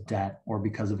 because of debt, or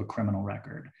because of a criminal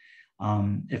record.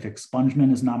 If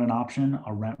expungement is not an option,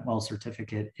 a Rent Well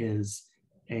certificate is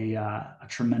a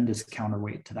tremendous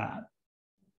counterweight to that.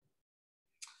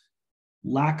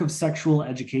 Lack of sexual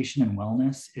education and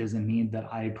wellness is a need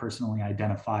that I personally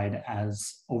identified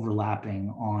as overlapping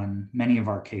on many of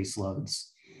our caseloads.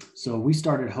 So we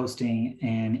started hosting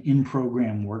an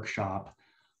in-program workshop,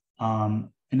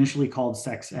 initially called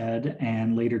Sex Ed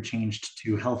and later changed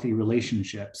to Healthy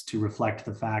Relationships to reflect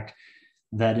the fact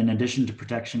that in addition to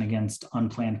protection against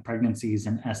unplanned pregnancies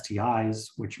and STIs,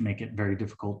 which make it very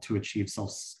difficult to achieve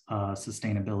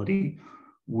self-sustainability,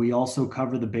 we also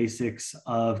cover the basics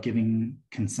of giving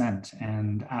consent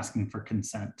and asking for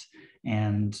consent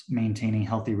and maintaining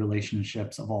healthy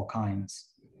relationships of all kinds.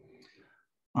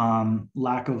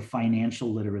 Lack of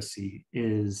financial literacy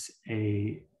is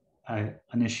an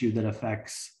issue that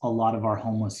affects a lot of our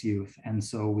homeless youth. And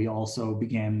so we also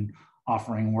began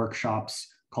offering workshops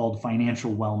called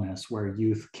Financial Wellness, where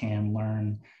youth can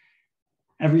learn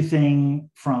everything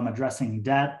from addressing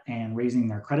debt and raising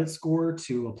their credit score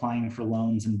to applying for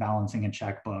loans and balancing a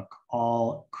checkbook,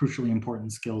 all crucially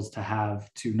important skills to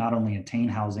have to not only attain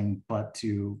housing, but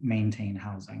to maintain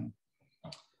housing.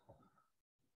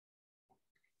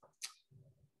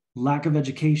 Lack of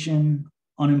education,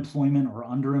 unemployment or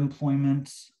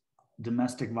underemployment,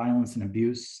 domestic violence and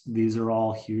abuse. These are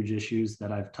all huge issues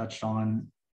that I've touched on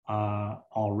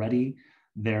already.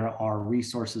 There are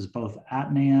resources both at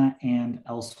NAEA and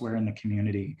elsewhere in the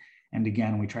community. And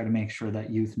again, we try to make sure that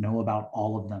youth know about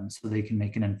all of them so they can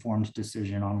make an informed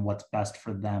decision on what's best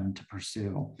for them to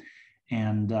pursue.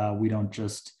 And we don't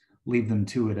just leave them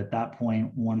to it. At that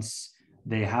point, once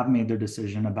they have made their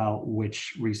decision about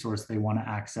which resource they want to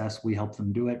access, we help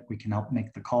them do it. We can help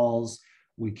make the calls.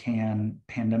 We can,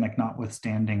 pandemic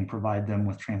notwithstanding, provide them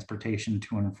with transportation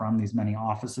to and from these many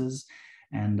offices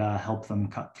and help them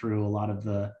cut through a lot of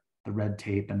the red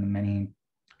tape and the many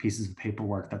pieces of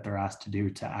paperwork that they're asked to do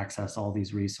to access all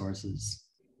these resources.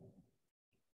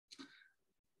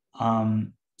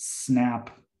 SNAP,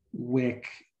 WIC,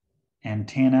 and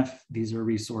TANF, these are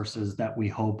resources that we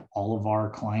hope all of our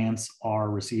clients are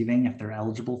receiving if they're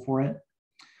eligible for it.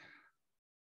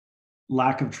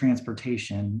 Lack of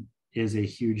transportation is a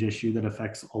huge issue that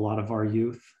affects a lot of our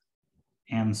youth.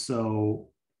 And so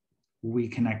we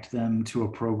connect them to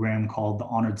a program called the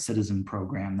Honored Citizen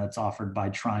Program that's offered by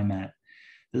TriMet.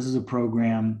 This is a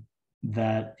program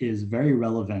that is very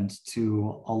relevant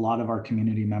to a lot of our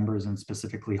community members and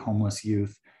specifically homeless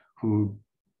youth who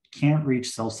can't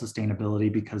reach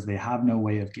self-sustainability because they have no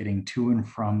way of getting to and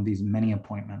from these many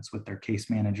appointments with their case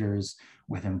managers,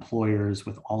 with employers,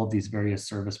 with all of these various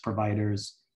service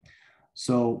providers.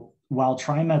 So while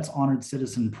TriMet's Honored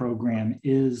Citizen Program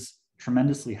is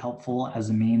tremendously helpful as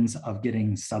a means of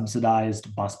getting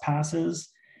subsidized bus passes,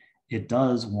 it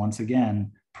does, once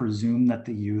again, presume that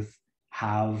the youth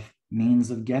have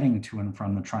means of getting to and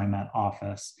from the TriMet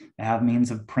office. They have means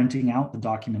of printing out the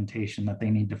documentation that they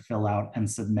need to fill out and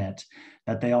submit,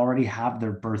 that they already have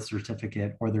their birth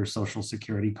certificate or their social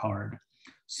security card.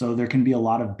 So there can be a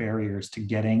lot of barriers to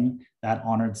getting that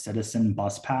Honored Citizen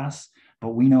bus pass,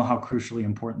 but we know how crucially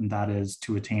important that is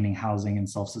to attaining housing and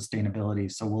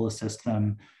self-sustainability. So we'll assist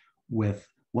them with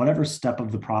whatever step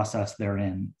of the process they're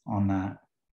in on that.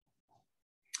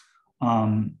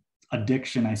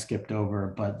 Addiction I skipped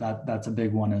over, but that's a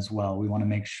big one as well. We want to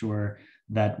make sure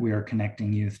that we are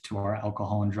connecting youth to our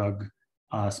alcohol and drug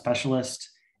specialist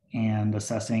and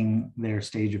assessing their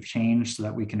stage of change so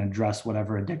that we can address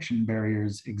whatever addiction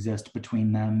barriers exist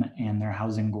between them and their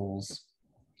housing goals.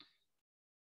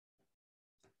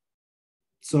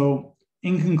 So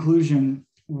in conclusion,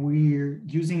 we're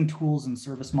using tools and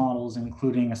service models,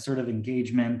 including assertive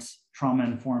engagement,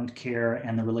 trauma-informed care,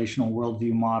 and the relational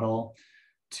worldview model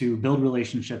to build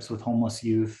relationships with homeless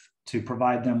youth, to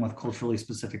provide them with culturally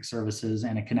specific services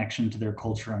and a connection to their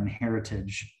culture and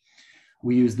heritage.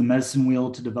 We use the medicine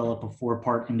wheel to develop a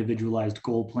 4-part individualized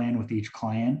goal plan with each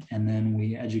client, and then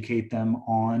we educate them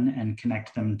on and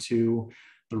connect them to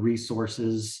the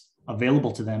resources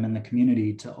available to them in the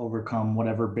community to overcome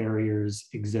whatever barriers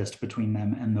exist between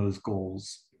them and those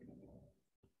goals.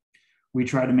 We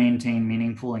try to maintain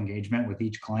meaningful engagement with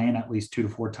each client at least 2 to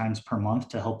 4 times per month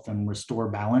to help them restore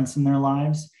balance in their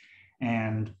lives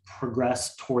and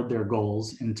progress toward their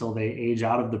goals until they age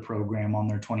out of the program on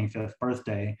their 25th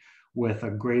birthday with a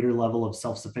greater level of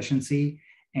self-sufficiency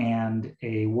and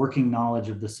a working knowledge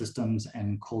of the systems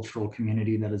and cultural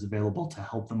community that is available to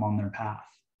help them on their path.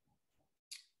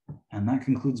 And that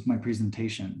concludes my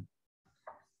presentation.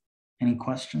 Any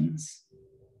questions?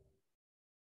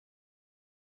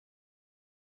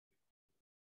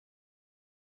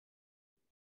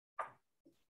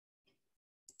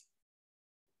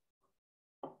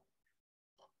 I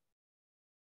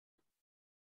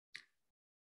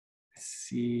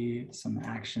see some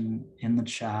action in the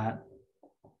chat.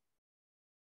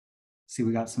 See,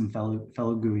 we got some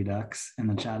fellow Gooey Ducks in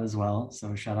the chat as well.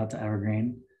 So shout out to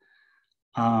Evergreen.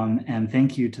 And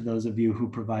thank you to those of you who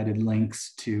provided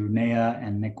links to NEA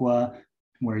and NCWA,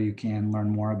 where you can learn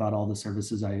more about all the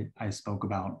services I spoke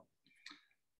about.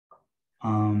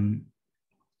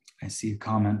 I see a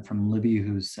comment from Libby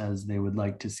who says they would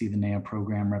like to see the NEA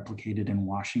program replicated in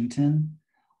Washington.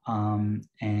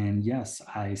 And yes,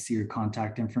 I see your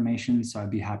contact information, so I'd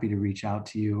be happy to reach out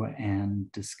to you and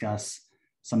discuss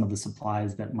some of the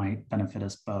supplies that might benefit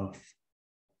us both.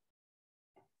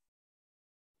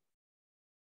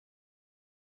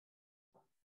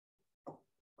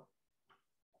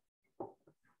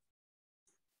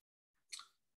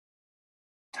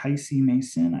 Tycee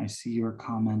Mason, I see your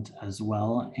comment as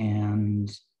well.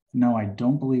 And no, I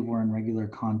don't believe we're in regular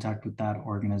contact with that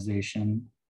organization.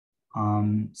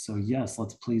 So yes,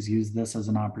 let's please use this as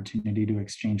an opportunity to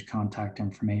exchange contact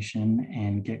information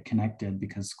and get connected,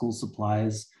 because school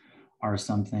supplies are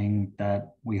something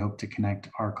that we hope to connect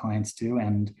our clients to.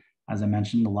 And as I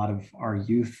mentioned, a lot of our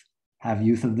youth have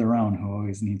youth of their own who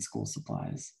always need school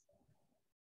supplies.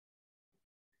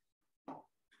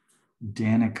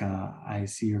 Danica, I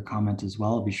see your comment as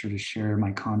well. I'll be sure to share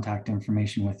my contact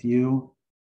information with you.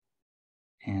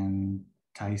 And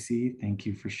Tycee, thank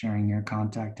you for sharing your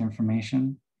contact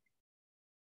information.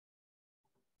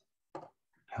 I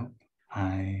hope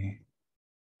I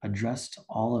addressed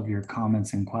all of your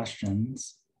comments and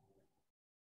questions.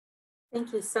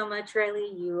 Thank you so much,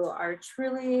 Riley. You are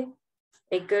truly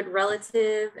a good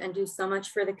relative and do so much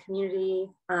for the community,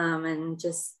 and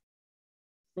just,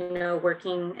 you know,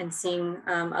 working and seeing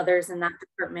others in that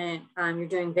department. You're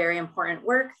doing very important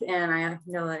work, and I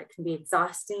know that it can be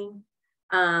exhausting,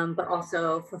 but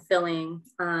also fulfilling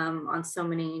on so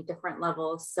many different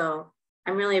levels. So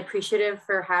I'm really appreciative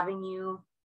for having you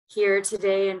here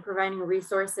today and providing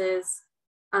resources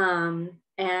and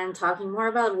talking more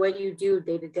about what you do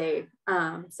day to day.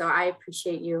 So I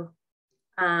appreciate you.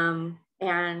 And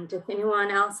if anyone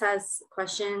else has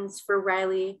questions for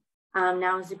Riley,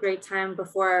 now is a great time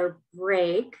before our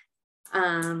break,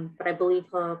 but I believe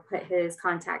he'll put his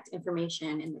contact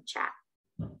information in the chat.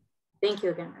 Thank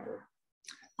you again, Riley.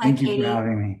 Thank you for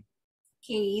having me.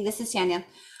 Katie, this is Tanya.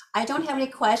 I don't have any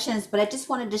questions, but I just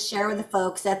wanted to share with the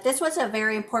folks that this was a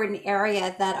very important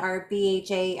area that our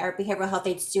BHA, our behavioral health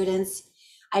aid students,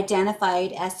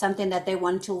 identified as something that they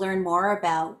wanted to learn more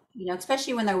about, you know,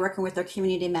 especially when they're working with their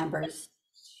community members.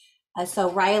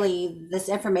 So Riley, this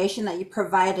information that you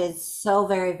provide is so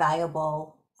very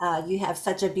valuable. You have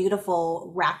such a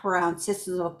beautiful wraparound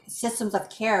systems of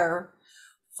care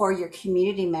for your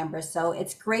community members. So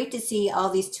it's great to see all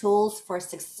these tools for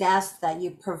success that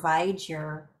you provide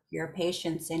your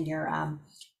patients and your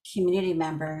community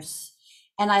members.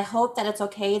 And I hope that it's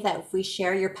okay that if we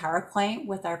share your PowerPoint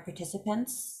with our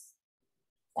participants.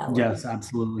 Yes,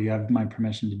 absolutely. You have my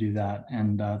permission to do that.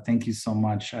 And thank you so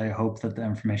much. I hope that the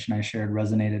information I shared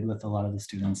resonated with a lot of the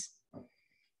students.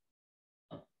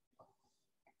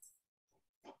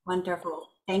 Wonderful.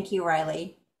 Thank you,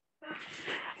 Riley.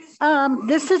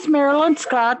 This is Marilyn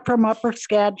Scott from Upper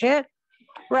Skagit.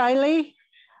 Riley,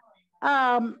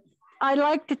 I'd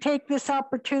like to take this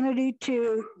opportunity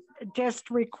to just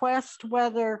request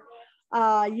whether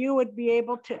you would be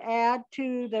able to add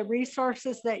to the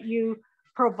resources that you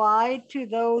provide to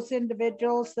those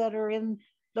individuals that are in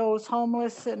those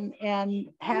homeless and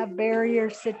have barrier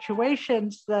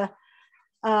situations, the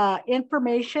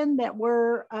information that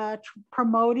we're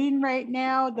promoting right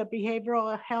now, the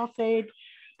behavioral health aid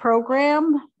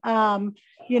program.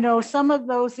 You know, some of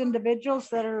those individuals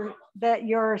that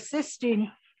you're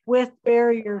assisting with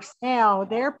barriers now,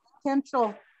 they're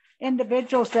potential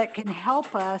individuals that can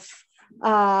help us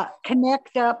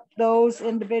connect up those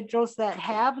individuals that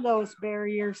have those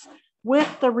barriers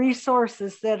with the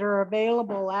resources that are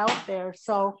available out there.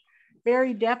 So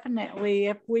very definitely,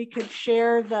 if we could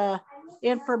share the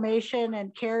information,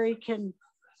 and Carrie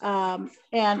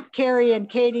and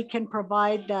Katie can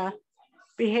provide the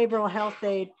behavioral health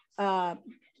aid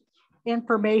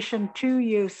information to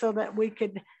you, so that we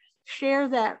could share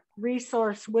that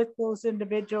resource with those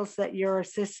individuals that you're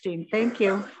assisting. Thank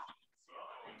you.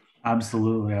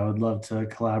 Absolutely. I would love to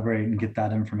collaborate and get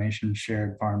that information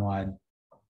shared far and wide.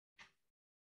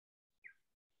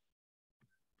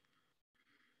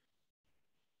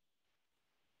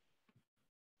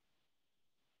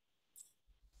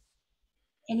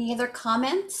 Any other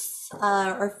comments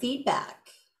or feedback?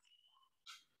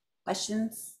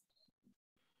 Questions?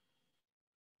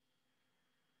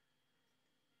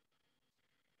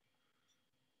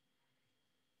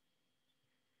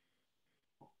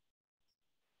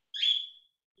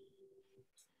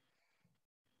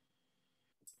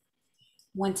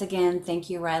 Once again, thank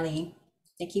you, Riley.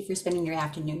 Thank you for spending your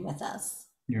afternoon with us.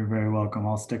 You're very welcome.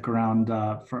 I'll stick around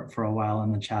for a while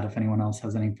in the chat if anyone else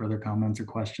has any further comments or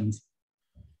questions.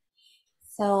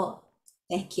 So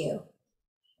thank you.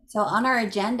 So on our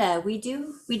agenda, we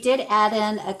did add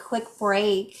in a quick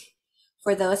break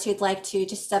for those who'd like to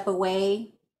just step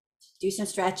away, do some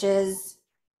stretches,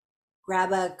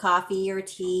 grab a coffee or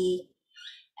tea,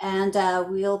 and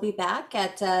we'll be back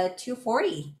at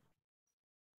 2:40.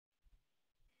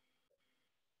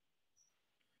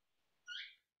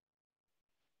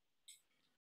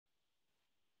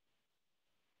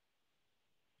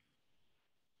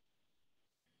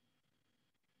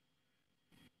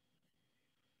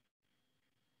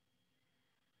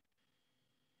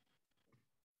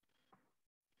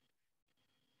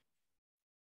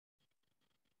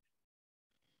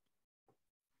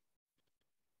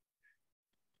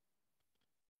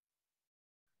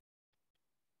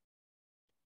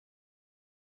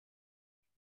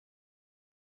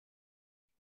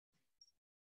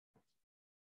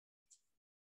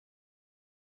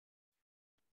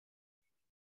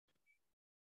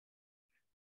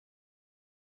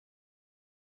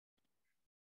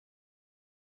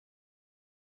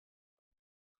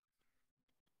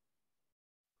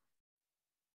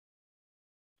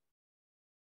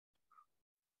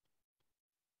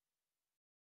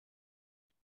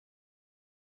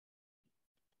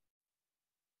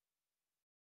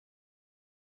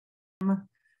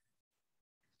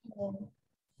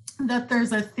 That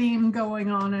there's a theme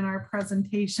going on in our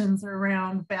presentations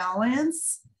around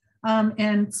balance,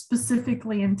 and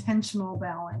specifically intentional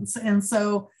balance. And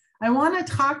so I want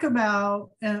to talk about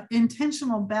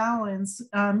intentional balance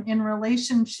in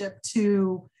relationship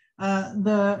to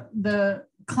the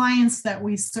clients that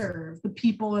we serve, the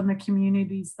people in the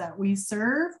communities that we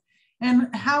serve,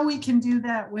 and how we can do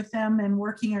that with them and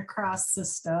working across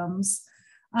systems.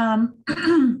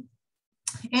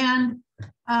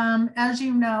 As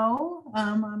you know,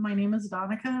 my name is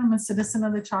Donica. I'm a citizen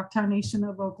of the Choctaw Nation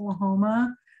of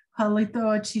Oklahoma. And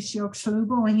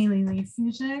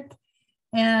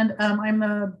I'm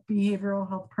the Behavioral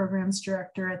Health Programs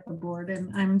Director at the board,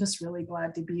 and I'm just really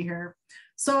glad to be here.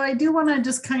 So I do want to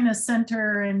just kind of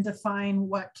center and define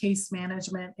what case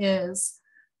management is.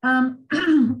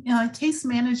 Case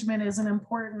management is an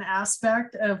important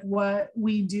aspect of what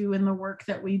we do in the work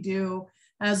that we do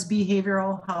as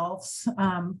behavioral health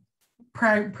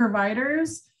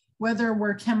providers, whether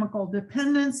we're chemical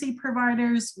dependency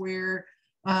providers, we're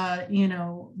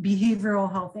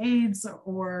behavioral health aides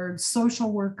or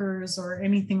social workers or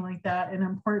anything like that. An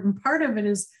important part of it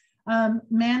is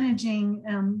managing,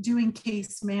 doing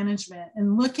case management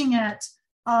and looking at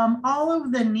all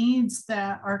of the needs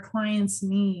that our clients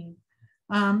need.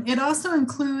 It also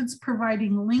includes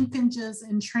providing linkages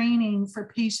and training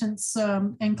for patients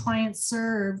and clients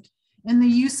served in the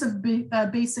use of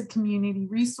basic community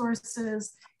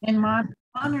resources and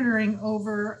monitoring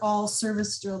overall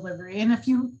service delivery. And if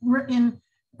you were in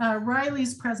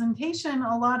Riley's presentation,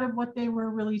 a lot of what they were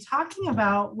really talking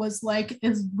about was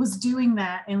doing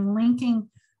that and linking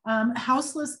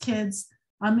houseless kids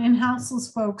and houseless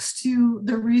folks to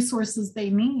the resources they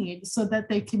need so that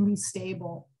they can be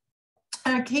stable.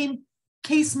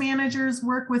 Case managers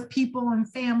work with people and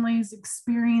families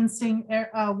experiencing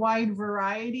a wide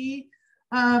variety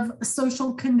of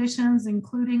social conditions,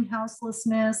 including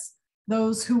houselessness,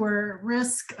 those who are at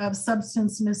risk of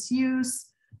substance misuse.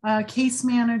 Case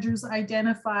managers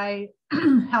identify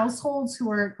households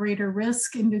who are at greater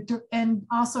risk and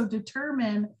also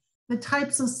determine the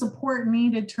types of support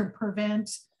needed to prevent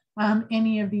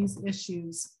any of these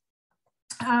issues.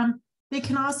 They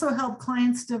can also help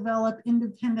clients develop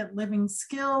independent living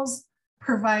skills,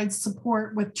 provide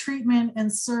support with treatment,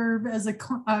 and serve as a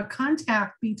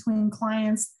contact between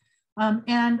clients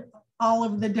and all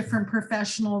of the different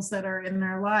professionals that are in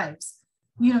their lives.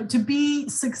 You know, to be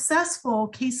successful,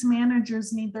 case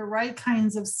managers need the right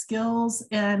kinds of skills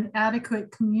and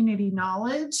adequate community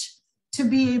knowledge to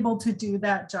be able to do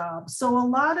that job. So a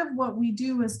lot of what we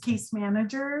do as case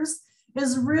managers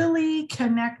is really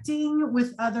connecting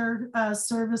with other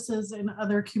services and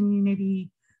other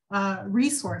community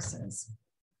resources.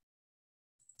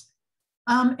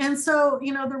 And so,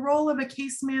 you know, the role of a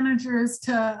case manager is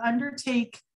to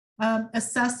undertake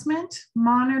assessment,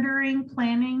 monitoring,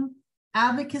 planning,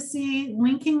 advocacy,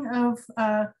 linking of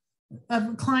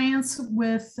clients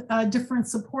with different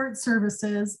support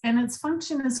services. And its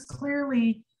function is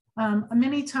clearly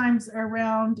many times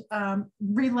around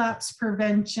relapse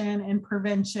prevention and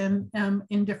prevention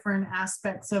in different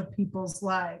aspects of people's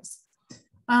lives.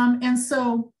 And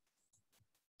so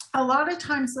a lot of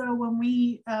times though, when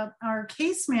we are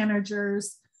case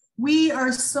managers, we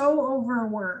are so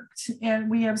overworked and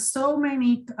we have so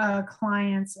many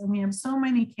clients and we have so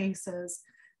many cases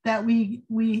that we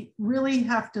really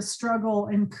have to struggle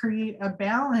and create a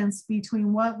balance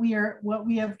between what we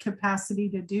have capacity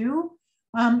to do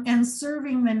and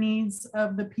serving the needs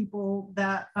of the people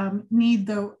that need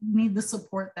the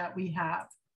support that we have.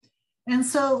 And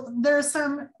so there are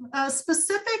some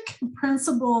specific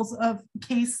principles of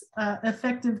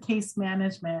effective case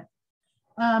management.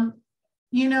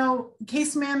 You know,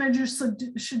 case managers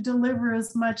should deliver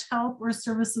as much help or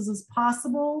services as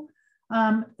possible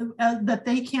that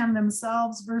they can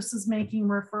themselves versus making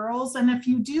referrals. And if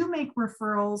you do make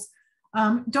referrals,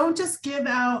 don't just give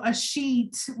out a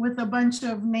sheet with a bunch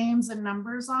of names and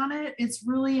numbers on it. It's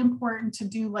really important to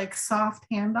do like soft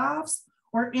handoffs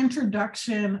or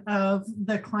introduction of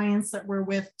the clients that we're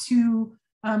with to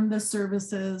the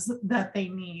services that they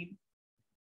need.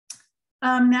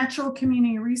 Natural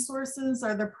community resources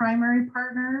are the primary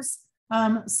partners.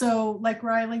 So like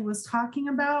Riley was talking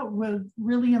about, with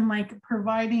really in like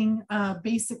providing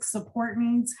basic support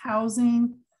needs,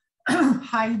 housing,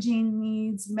 hygiene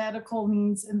needs, medical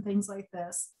needs, and things like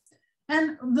this.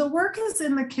 And the work is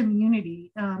in the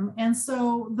community. And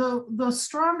so the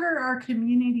stronger our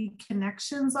community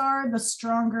connections are, the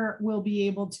stronger we'll be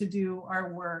able to do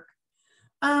our work.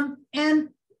 And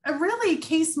really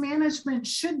case management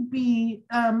should be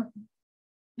time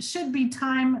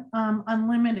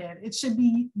unlimited. It should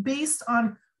be based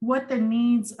on what the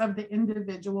needs of the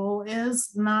individual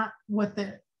is, not what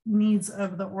the needs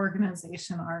of the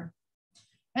organization are.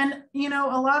 And, you know,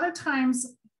 a lot of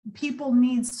times people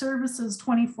need services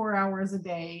 24 hours a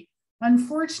day.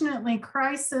 Unfortunately,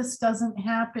 crisis doesn't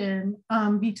happen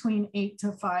between 8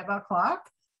 to 5 o'clock.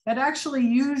 It actually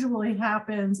usually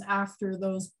happens after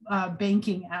those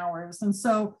banking hours. And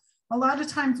so a lot of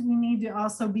times we need to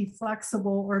also be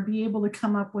flexible or be able to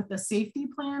come up with a safety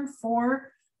plan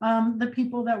for the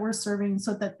people that we're serving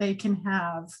so that they can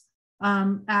have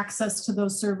access to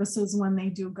those services when they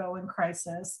do go in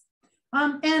crisis.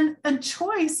 And a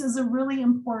choice is a really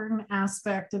important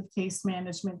aspect of case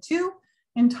management too,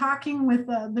 in talking with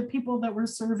the people that we're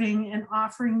serving and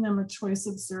offering them a choice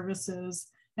of services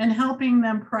and helping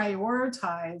them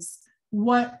prioritize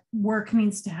what work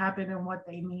needs to happen and what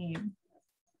they need.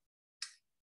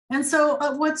 And so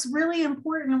what's really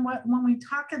important when we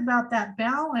talk about that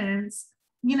balance,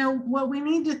 you know, what we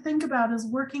need to think about is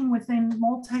working within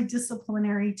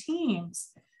multidisciplinary teams.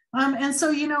 And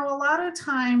so, you know, a lot of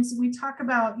times we talk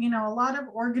about, you know, a lot of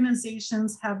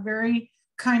organizations have very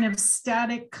kind of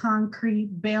static, concrete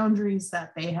boundaries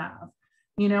that they have.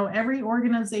 You know, every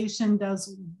organization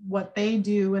does what they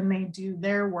do and they do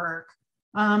their work.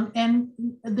 And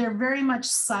they're very much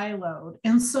siloed.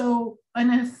 And so an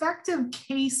effective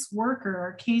case worker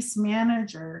or case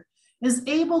manager is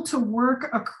able to work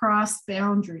across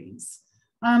boundaries.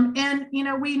 And, you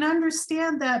know, we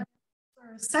understand that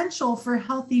are essential for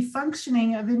healthy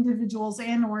functioning of individuals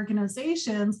and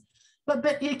organizations, but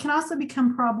it can also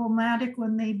become problematic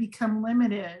when they become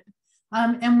limited.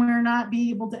 And we're not be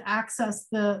able to access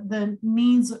the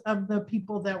needs of the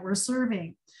people that we're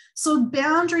serving. So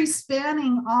boundary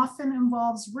spanning often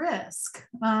involves risk.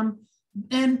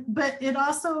 But it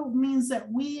also means that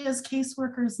we as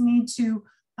caseworkers need to,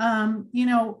 you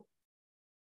know,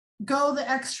 go the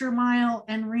extra mile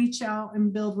and reach out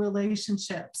and build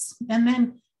relationships. And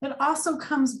then it also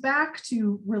comes back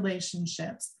to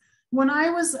relationships. When I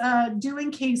was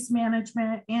doing case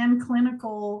management and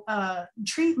clinical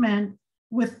treatment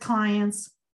with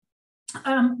clients,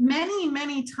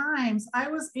 many times I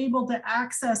was able to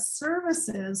access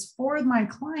services for my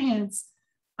clients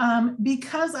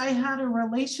because I had a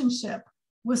relationship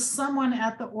with someone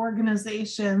at the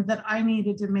organization that I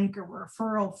needed to make a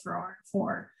referral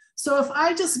for. So if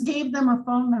I just gave them a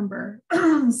phone number,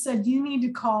 said, you need to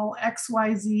call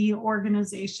XYZ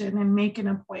organization and make an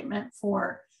appointment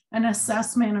for an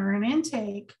assessment or an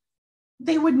intake,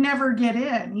 they would never get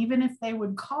in. Even if they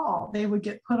would call, they would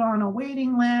get put on a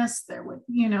waiting list. There would,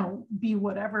 be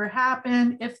whatever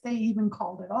happened, if they even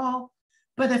called at all.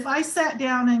 But if I sat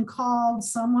down and called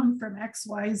someone from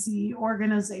XYZ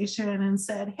organization and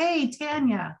said, hey,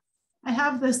 Tanya, I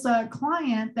have this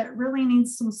client that really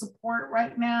needs some support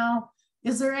right now.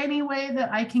 Is there any way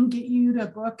that I can get you to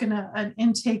book an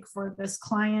intake for this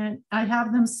client? I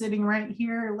have them sitting right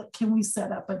here. Can we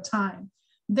set up a time?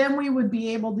 Then we would be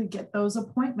able to get those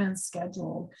appointments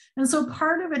scheduled. And so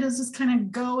part of it is just kind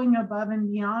of going above and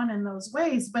beyond in those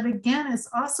ways. But again, it's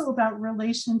also about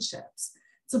relationships.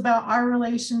 It's about our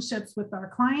relationships with our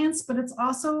clients, but it's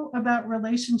also about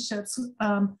relationships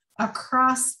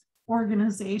across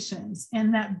organizations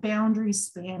and that boundary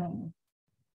spanning.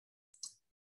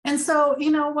 And so,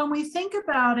 when we think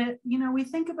about it, we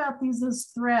think about these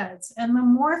as threads, and the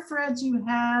more threads you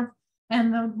have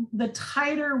and the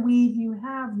tighter weave you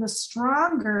have, the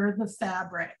stronger the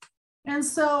fabric. And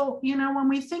so, when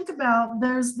we think about,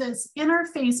 there's this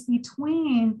interface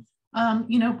between,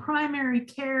 primary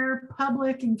care,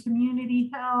 public and community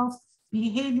health,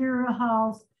 behavioral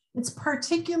health. It's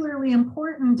particularly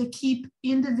important to keep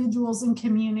individuals and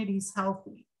communities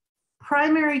healthy.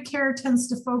 Primary care tends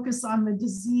to focus on the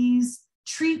disease,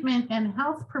 treatment, and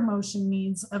health promotion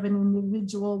needs of an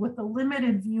individual with a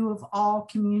limited view of all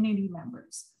community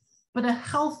members. But a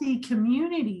healthy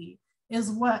community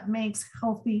is what makes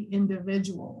healthy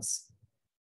individuals.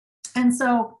 And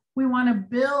so we want to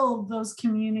build those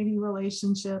community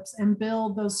relationships and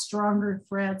build those stronger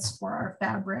threads for our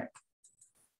fabric.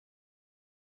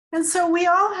 And so we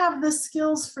all have the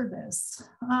skills for this.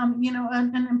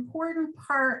 An important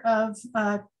part of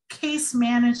case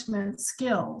management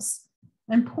skills,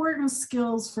 important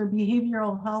skills for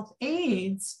behavioral health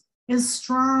aides, is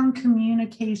strong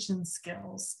communication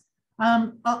skills.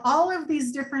 All of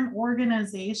these different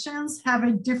organizations have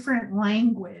a different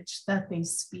language that they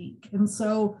speak. And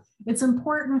so it's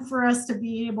important for us to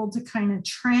be able to kind of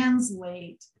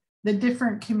translate the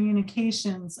different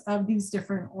communications of these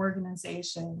different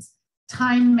organizations.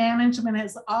 Time management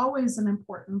is always an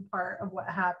important part of what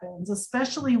happens,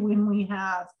 especially when we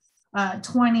have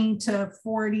 20 to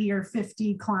 40 or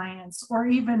 50 clients or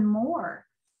even more.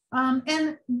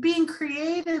 And being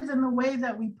creative in the way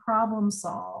that we problem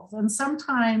solve. And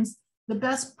sometimes the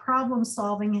best problem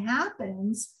solving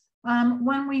happens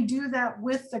when we do that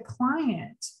with the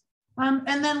client.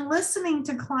 And then listening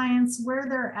to clients where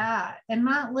they're at, and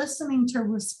not listening to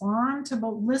respond to,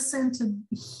 but listen to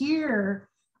hear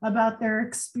about their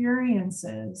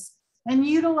experiences, and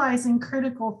utilizing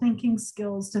critical thinking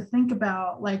skills to think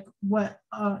about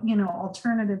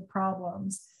alternative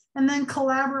problems. And then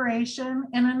collaboration.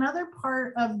 And another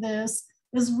part of this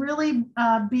is really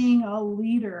being a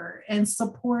leader and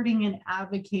supporting and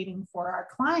advocating for our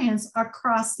clients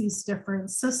across these different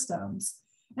systems.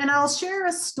 And I'll share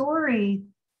a story.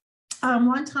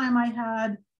 One time I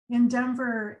had in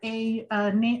Denver, he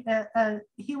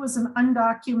was an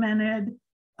undocumented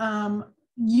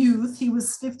youth. He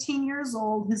was 15 years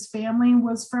old. His family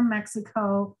was from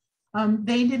Mexico.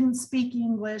 They didn't speak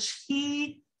English.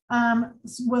 He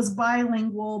was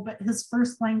bilingual, but his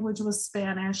first language was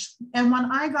Spanish. And when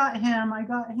I got him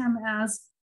as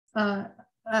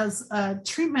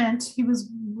treatment. He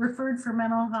was referred for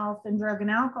mental health and drug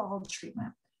and alcohol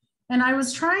treatment. And I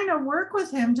was trying to work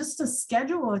with him just to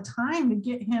schedule a time to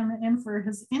get him in for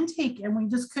his intake. And we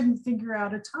just couldn't figure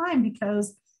out a time,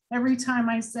 because every time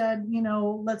I said,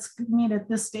 let's meet at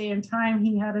this day and time,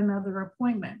 he had another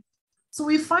appointment. So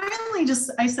we finally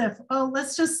I said,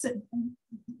 let's just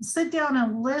sit down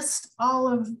and list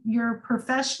all of your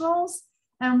professionals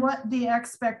and what the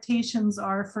expectations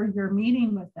are for your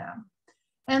meeting with them.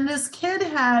 And this kid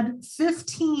had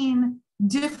 15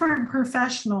 different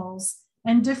professionals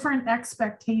and different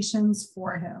expectations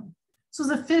for him. So it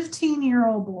was a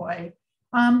 15-year-old boy,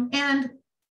 and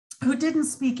who didn't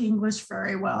speak English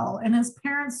very well. And his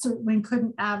parents certainly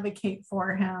couldn't advocate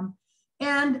for him.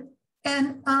 And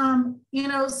And,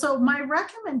 so my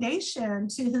recommendation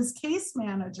to his case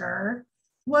manager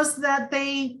was that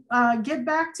they get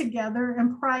back together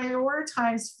and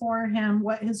prioritize for him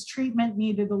what his treatment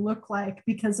needed to look like,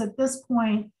 because at this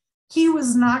point, he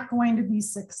was not going to be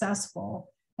successful.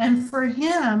 And for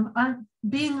him,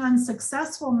 being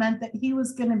unsuccessful meant that he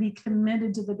was going to be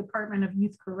committed to the Department of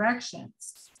Youth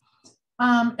Corrections.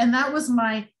 And that was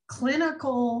my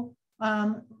clinical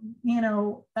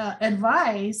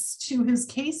advice to his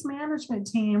case management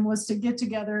team, was to get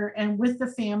together and with the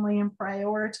family and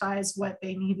prioritize what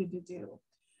they needed to do.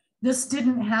 This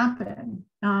didn't happen.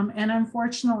 And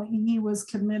unfortunately, he was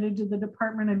committed to the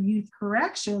Department of Youth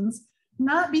Corrections,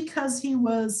 not because he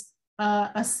was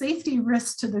a safety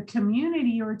risk to the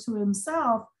community or to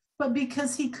himself, but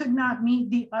because he could not meet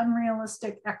the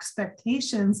unrealistic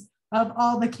expectations of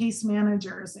all the case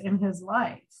managers in his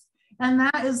life. And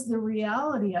that is the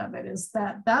reality of it, is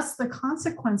that that's the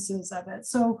consequences of it.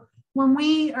 So when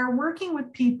we are working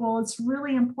with people, it's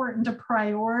really important to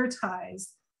prioritize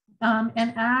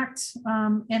and act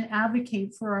and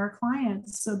advocate for our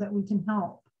clients so that we can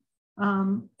help.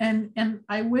 And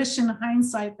I wish in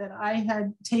hindsight that I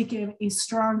had taken a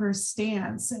stronger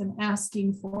stance in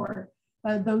asking for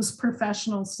those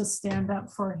professionals to stand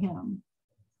up for him.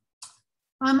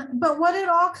 But what it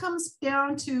all comes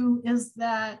down to is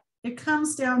that it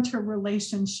comes down to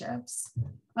relationships.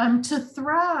 To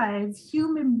thrive,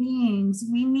 human beings,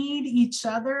 we need each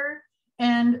other.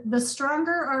 And the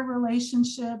stronger our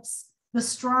relationships, the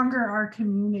stronger our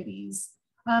communities.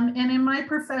 And in my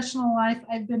professional life,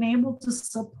 I've been able to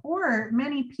support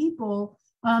many people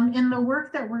in the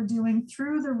work that we're doing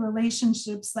through the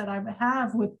relationships that I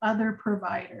have with other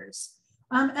providers.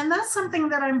 And that's something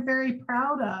that I'm very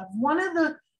proud of. One of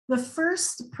the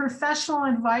first professional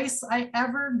advice I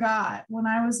ever got when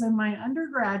I was in my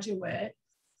undergraduate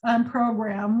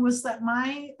program was that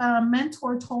my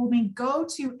mentor told me, go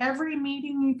to every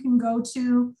meeting you can go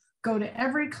to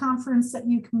every conference that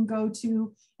you can go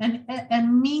to,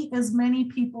 and meet as many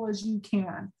people as you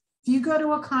can. If you go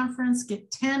to a conference,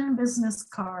 get 10 business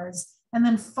cards, and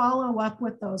then follow up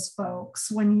with those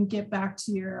folks when you get back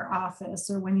to your office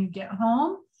or when you get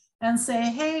home, and say,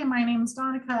 hey, my name's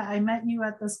Donica. I met you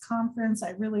at this conference.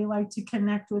 I really like to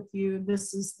connect with you.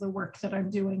 This is the work that I'm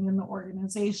doing in the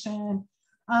organization.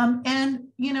 And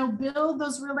build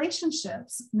those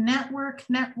relationships, network.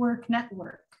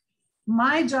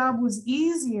 My job was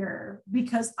easier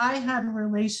because I had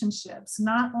relationships,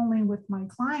 not only with my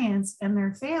clients and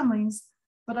their families,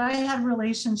 but I had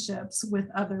relationships with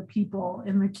other people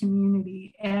in the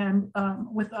community and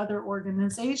with other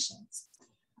organizations.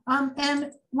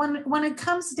 And when it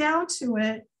comes down to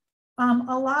it,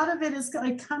 a lot of it is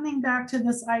like coming back to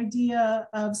this idea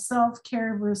of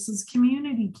self-care versus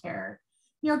community care.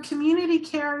 Community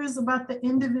care is about the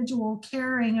individual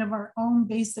caring of our own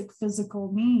basic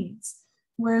physical needs,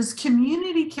 whereas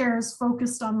community care is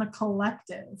focused on the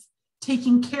collective,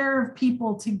 taking care of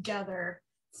people together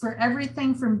for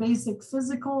everything from basic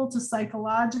physical to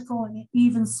psychological and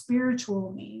even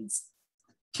spiritual needs.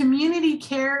 Community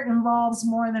care involves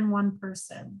more than one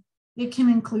person. It can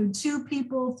include 2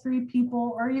 people, 3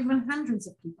 people, or even hundreds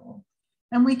of people.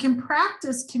 And we can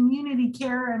practice community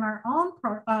care in our own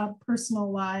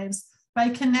personal lives by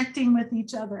connecting with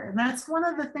each other. And that's one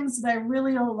of the things that I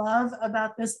really love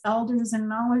about this Elders and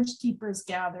Knowledge Keepers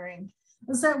gathering,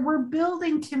 is that we're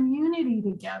building community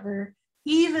together,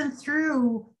 even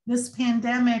through this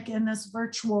pandemic and this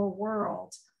virtual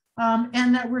world.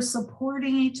 And that we're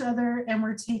supporting each other and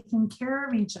we're taking care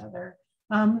of each other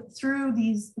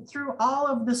through all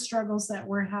of the struggles that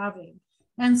we're having.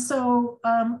 And so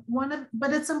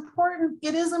but it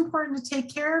is important to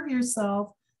take care of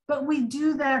yourself, but we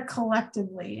do that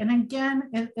collectively. And again,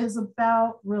 it is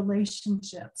about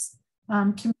relationships.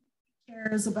 Community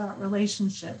care is about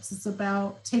relationships. It's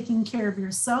about taking care of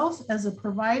yourself as a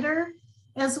provider,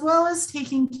 as well as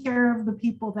taking care of the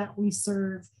people that we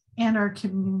serve and our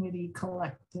community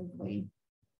collectively.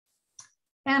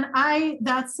 And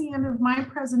that's the end of my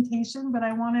presentation, but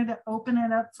I wanted to open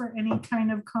it up for any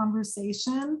kind of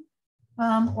conversation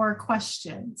or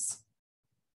questions.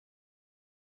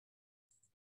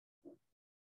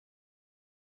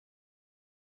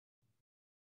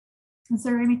 Is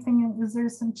there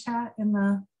some chat in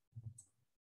the?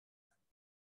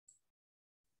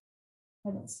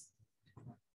 It is.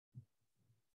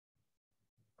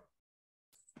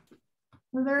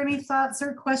 Are there any thoughts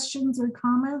or questions or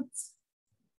comments?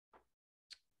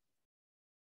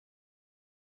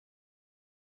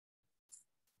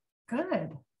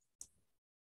 Good.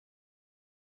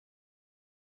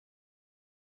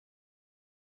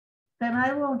 then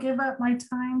I will give up my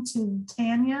time to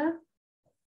Tanya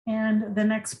and the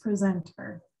next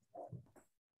presenter.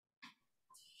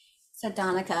 So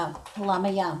Donica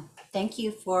Lamaya, thank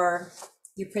you for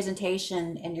your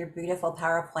presentation and your beautiful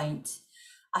PowerPoint.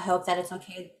 I hope that it's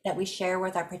okay that we share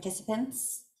with our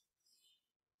participants.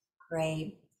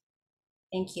 Great,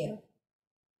 thank you.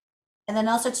 And then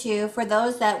also too, for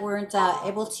those that weren't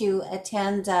able to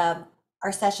attend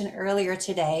our session earlier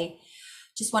today,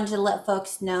 just wanted to let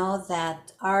folks know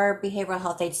that our behavioral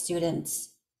health aid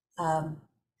students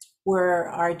were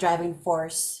our driving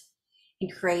force in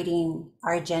creating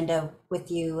our agenda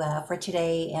with you for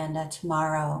today and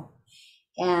tomorrow.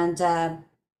 And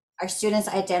our students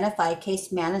identified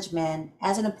case management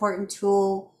as an important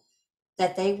tool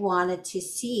that they wanted to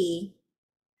see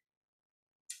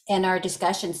in our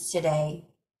discussions today,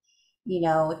 you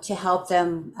know, to help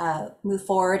them move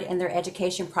forward in their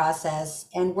education process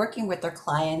and working with their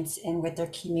clients and with their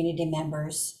community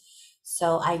members.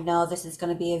 So I know this is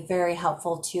going to be a very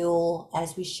helpful tool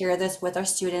as we share this with our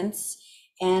students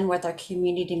and with our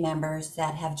community members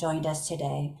that have joined us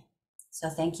today. So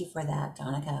thank you for that,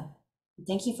 Donica.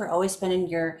 Thank you for always spending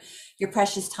your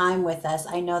precious time with us.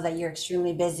 I know that you're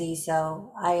extremely busy,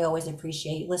 so I always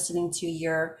appreciate listening to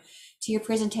your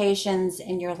presentations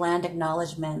and your land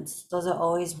acknowledgements. Those are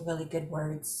always really good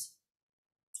words.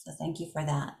 So thank you for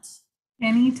that.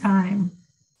 Anytime.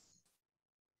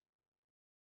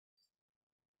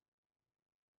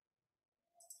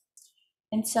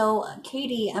 And so,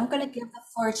 Katie, I'm going to give the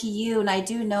floor to you. And I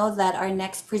do know that our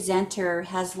next presenter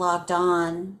has logged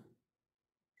on.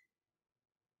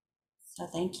 So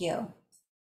thank you.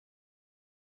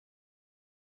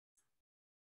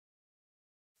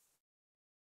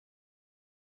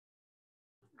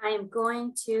 I am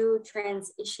going to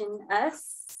transition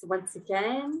us once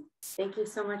again. Thank you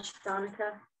so much,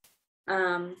 Donica.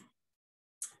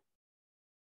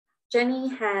 Jenny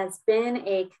has been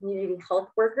a community health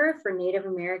worker for Native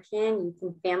American Youth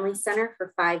and Family Center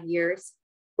for 5 years,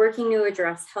 working to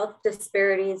address health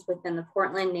disparities within the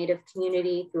Portland Native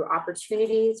community through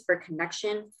opportunities for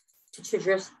connection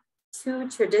to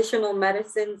traditional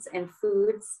medicines and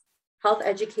foods, health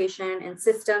education, and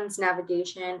systems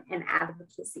navigation and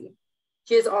advocacy.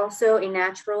 She is also a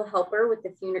natural helper with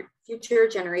the Future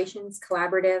Generations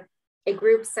Collaborative, a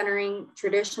group centering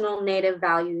traditional Native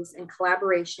values and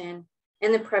collaboration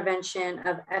in the prevention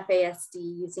of FASD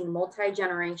using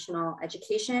multi-generational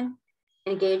education,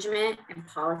 engagement, and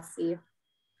policy.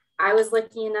 I was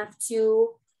lucky enough to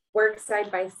work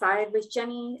side by side with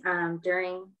Jenny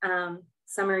during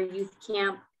summer youth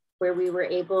camp, where we were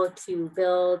able to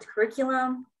build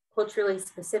curriculum culturally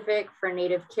specific for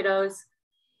Native kiddos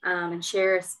and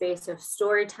share a space of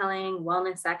storytelling,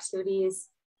 wellness activities.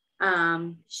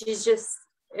 She's just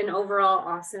an overall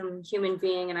awesome human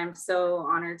being, and I'm so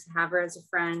honored to have her as a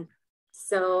friend.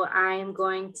 So I am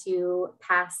going to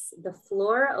pass the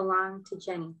floor along to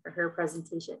Jenny for her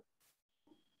presentation.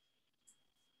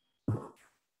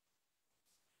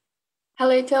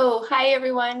 Hello, hi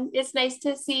everyone. It's nice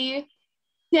to see you.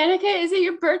 Danica, is it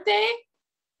your birthday?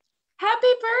 Happy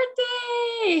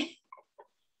birthday!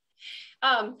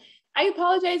 I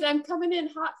apologize, I'm coming in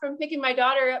hot from picking my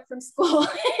daughter up from school.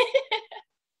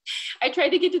 I tried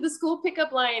to get to the school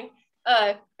pickup line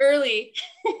early,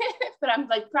 but I'm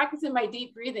like practicing my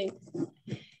deep breathing.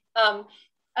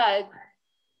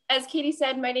 As Katie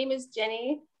said, my name is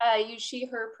Jenny. I use she,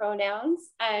 her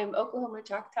pronouns. I'm Oklahoma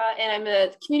Choctaw, and I'm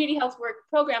a community health work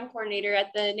program coordinator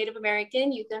at the Native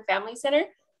American Youth and Family Center,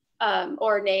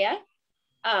 or NAYA.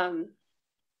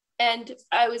 And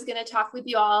I was gonna talk with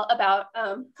you all about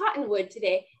cottonwood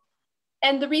today.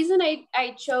 And the reason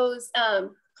I chose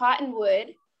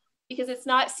cottonwood, because it's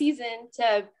not season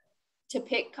to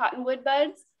pick cottonwood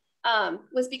buds,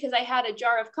 was because I had a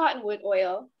jar of cottonwood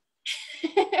oil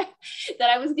that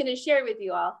I was gonna share with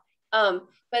you all.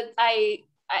 But I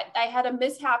had a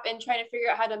mishap in trying to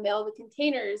figure out how to mail the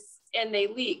containers, and they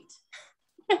leaked.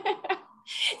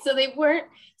 So they weren't,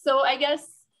 so I guess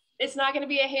it's not gonna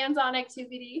be a hands-on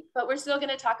activity, but we're still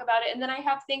gonna talk about it. And then I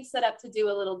have things set up to do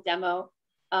a little demo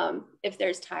if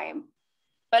there's time.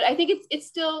 But I think it's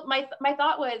still, my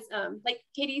thought was, like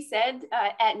Katie said,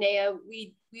 at NAYA,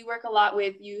 we work a lot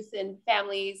with youth and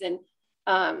families, and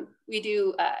we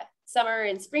do summer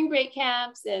and spring break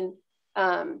camps and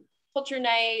culture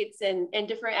nights and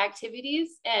different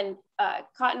activities. And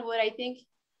Cottonwood, I think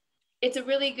it's a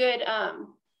really good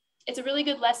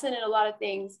lesson in a lot of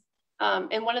things.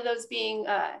 And one of those being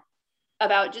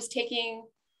about just taking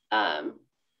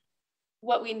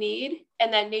what we need,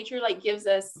 and that nature gives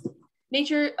us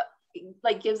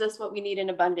what we need in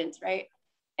abundance, right?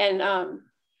 And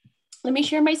let me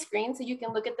share my screen so you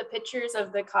can look at the pictures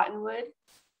of the cottonwood.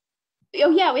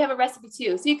 Oh yeah, we have a recipe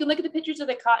too. So you can look at the pictures of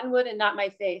the cottonwood and not my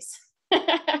face.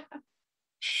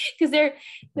 Because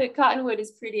the cottonwood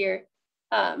is prettier.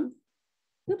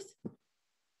 Oops.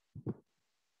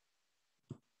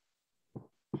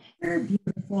 They're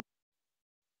beautiful.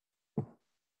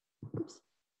 Oops.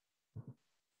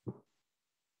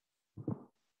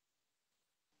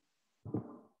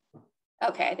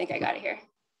 Okay, I think I got it here.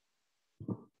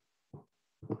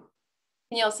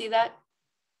 Can you all see that?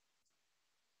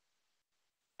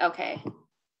 Okay.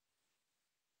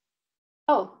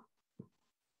 Oh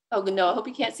no, I hope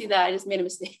you can't see that. I just made a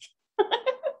mistake.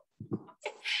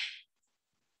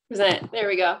 Present, there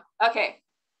we go. Okay.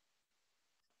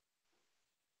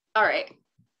 All right.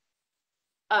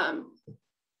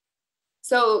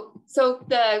 So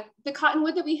the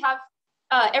cottonwood that we have,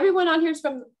 everyone on here is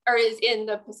from, or is in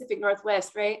the Pacific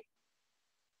Northwest, right?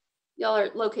 Y'all are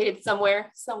located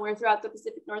somewhere throughout the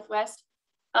Pacific Northwest.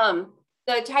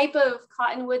 The type of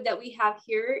cottonwood that we have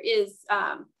here is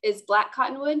black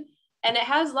cottonwood, and it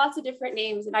has lots of different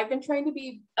names. And I've been trying to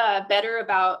be better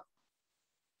about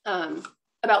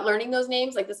learning those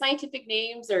names, like the scientific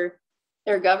names or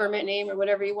their government name or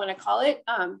whatever you want to call it,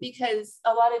 because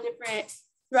a lot of different,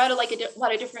 throughout like a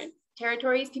lot of different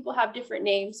territories, people have different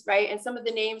names, right? And some of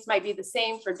the names might be the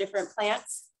same for different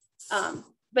plants.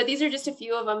 But these are just a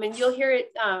few of them, and you'll hear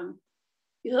it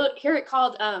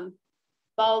called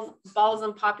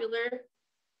balsam popular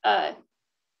a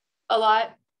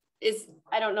lot.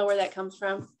 I don't know where that comes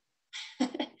from.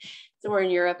 Somewhere in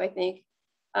Europe, I think.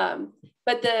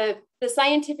 But the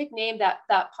scientific name, that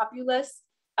populus,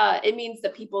 it means the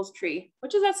people's tree,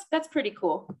 which is that's pretty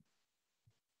cool.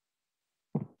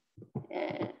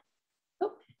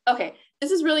 Oh, okay,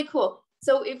 this is really cool.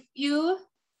 So if you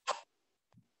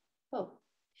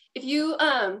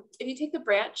take the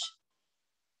branch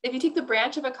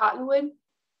of a cottonwood,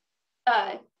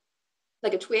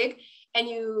 like a twig, and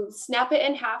you snap it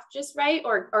in half just right,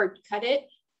 or cut it,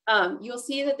 you'll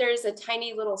see that there's a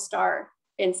tiny little star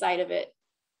inside of it.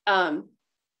 And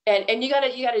you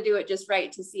gotta do it just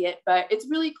right to see it, but it's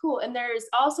really cool. And there's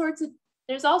all sorts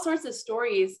of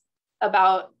stories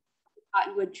about the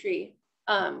cottonwood tree.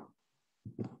 Do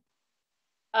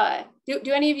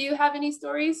any of you have any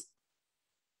stories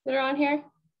that are on here?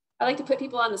 I like to put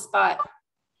people on the spot.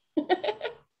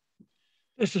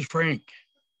 This is Frank.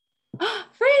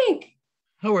 Frank!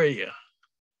 How are you?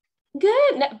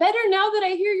 Good. Better now that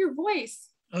I hear your voice.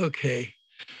 Okay.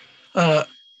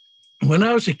 When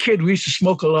I was a kid, we used to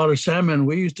smoke a lot of salmon.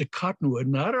 We used to cottonwood.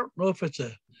 Now, I don't know if it's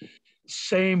the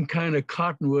same kind of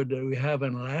cottonwood that we have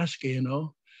in Alaska,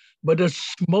 but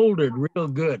it's smoldered real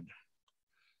good.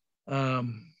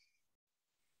 And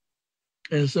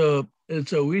so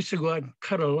we used to go out and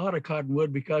cut a lot of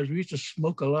cottonwood because we used to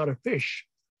smoke a lot of fish.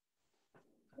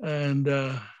 And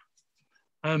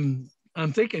I'm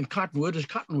thinking cottonwood is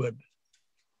cottonwood.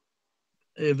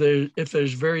 If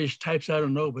there's various types, I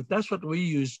don't know, but that's what we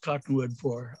use cottonwood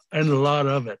for, and a lot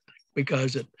of it,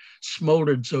 because it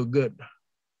smoldered so good.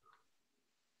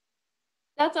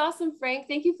 That's awesome, Frank.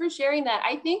 Thank you for sharing that.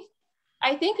 I think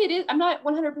it is, I'm not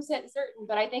 100% certain,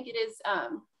 but I think it is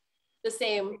the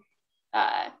same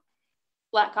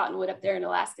black cottonwood up there in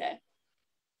Alaska.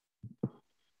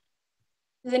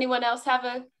 Does anyone else have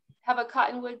a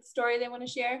cottonwood story they want to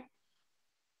share?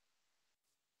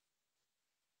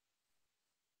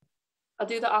 I'll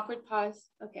do the awkward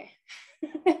pause. Okay.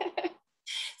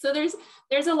 So there's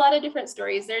a lot of different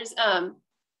stories. There's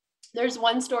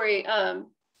one story.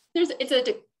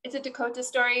 It's a Dakota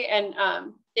story, and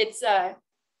it's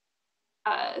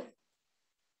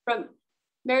from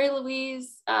Mary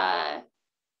Louise. I'm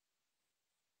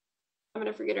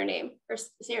gonna forget her name.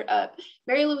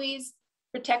 Mary Louise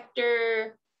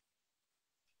Protector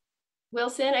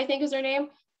Wilson, I think is her name.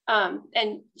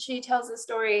 And she tells the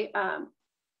story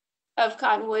of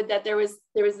cottonwood, that there was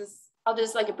this, I'll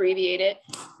just like abbreviate it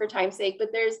for time's sake,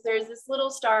 but there's this little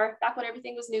star back when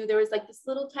everything was new. There was like this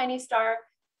little tiny star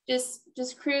just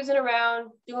cruising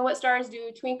around, doing what stars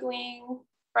do, twinkling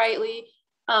brightly.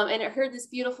 And it heard this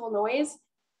beautiful noise.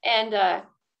 And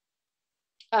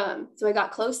so I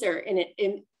got closer, and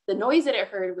the noise that it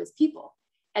heard was people.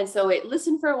 And so it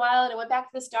listened for a while, and it went back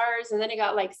to the stars, and then it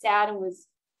got like sad and was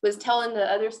telling the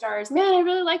other stars, man, I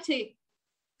really like to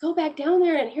go back down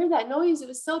there and hear that noise. It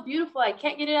was so beautiful. I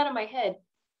can't get it out of my head.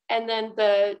 And then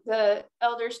the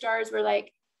elder stars were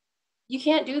like, you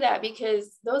can't do that,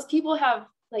 because those people have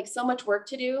like so much work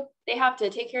to do. They have to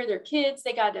take care of their kids.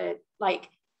 They have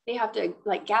to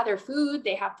gather food.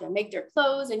 They have to make their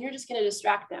clothes, and you're just going to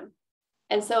distract them.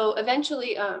 And so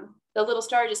eventually the little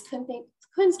star just couldn't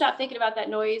couldn't stop thinking about that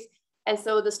noise. And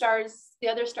so the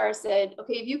other stars said,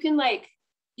 okay, if you can like,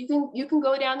 you can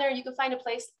go down there, you can find a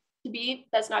place to be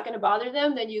that's not going to bother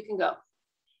them, then you can go.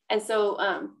 And so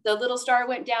the little star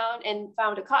went down and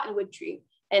found a cottonwood tree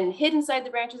and hid inside the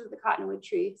branches of the cottonwood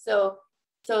tree so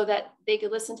that they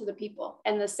could listen to the people.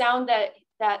 And the sound that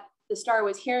the star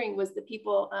was hearing was the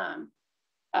people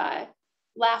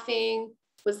laughing,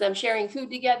 was them sharing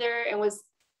food together, and was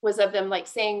of them like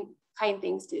saying kind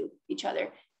things to each other.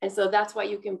 And so that's why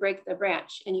you can break the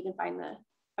branch and you can find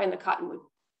the cottonwood,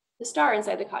 the star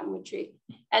inside the cottonwood tree.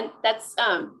 And that's,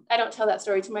 I don't tell that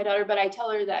story to my daughter, but I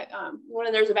tell her that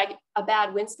when there's a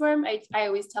bad windstorm, I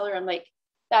always tell her, I'm like,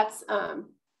 that's,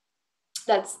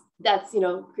 you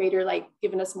know, Creator like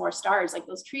giving us more stars, like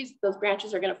those trees, those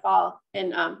branches are going to fall,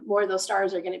 and more of those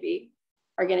stars are going to be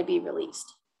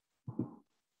released.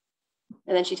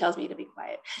 And then she tells me to be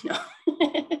quiet. No,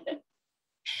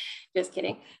 just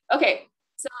kidding. Okay.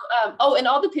 So, oh, and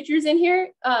all the pictures in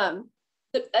here, I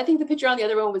think the picture on the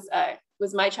other one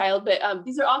was my child, but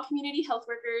these are all community health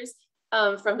workers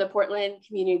from the Portland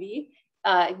community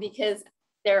because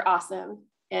they're awesome.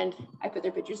 And I put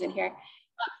their pictures in here.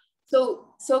 So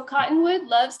cottonwood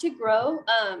loves to grow.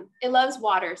 It loves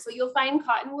water. So you'll find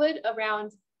cottonwood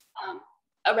around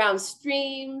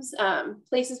streams,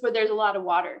 places where there's a lot of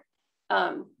water.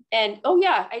 And oh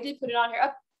yeah, I did put it on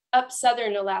here, up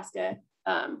southern Alaska.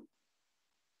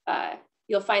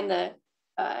 You'll find the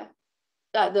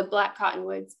black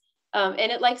cottonwoods, and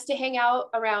it likes to hang out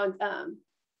around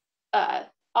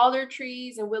alder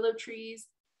trees and willow trees.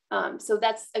 So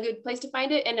that's a good place to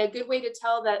find it. And a good way to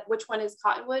tell that which one is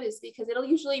cottonwood is because it'll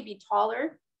usually be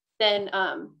taller than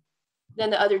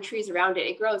the other trees around it.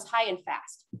 It grows high and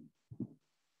fast.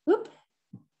 Whoop.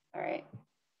 All right.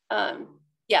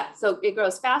 Yeah, so it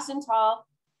grows fast and tall,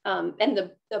 and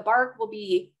the bark will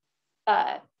be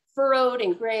furrowed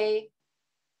and gray.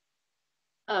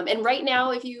 And right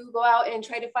now, if you go out and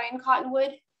try to find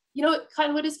cottonwood, you know,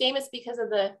 cottonwood is famous because of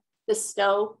the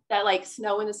snow, that like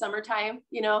snow in the summertime,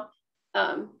 you know,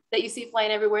 that you see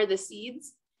flying everywhere, the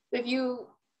seeds. If you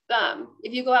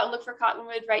go out and look for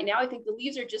cottonwood right now, I think the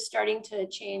leaves are just starting to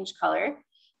change color.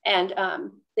 And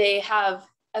they have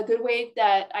a good way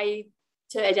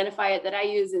to identify it that I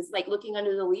use is like looking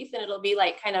under the leaf, and it'll be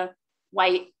like kind of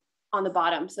white on the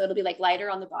bottom. So it'll be like lighter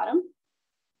on the bottom.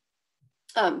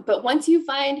 But once you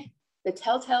find the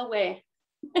telltale way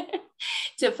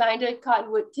to find a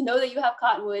cottonwood, to know that you have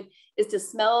cottonwood, is to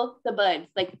smell the buds.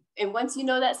 Like, and once you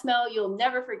know that smell, you'll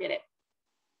never forget it.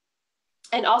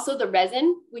 And also the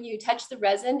resin, when you touch the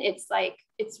resin, it's like,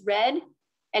 it's red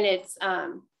and it's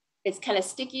kind of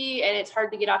sticky and it's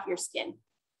hard to get off your skin.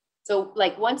 So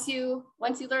like once you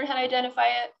learn how to identify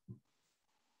it,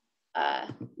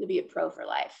 you'll be a pro for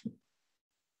life.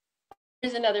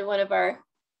 Here's another one of our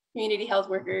community health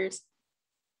workers.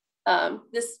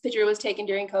 This picture was taken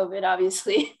during COVID,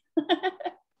 obviously.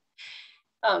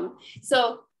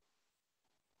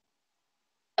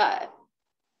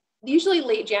 Usually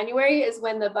late January is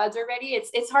when the buds are ready.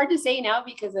 It's hard to say now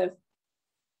because of,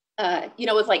 you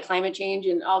know, with like climate change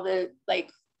and all the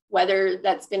like weather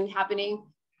that's been happening,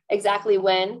 exactly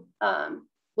when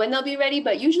they'll be ready.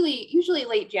 But usually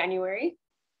late January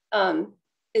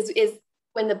is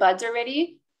when the buds are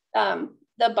ready.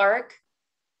 The bark,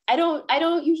 I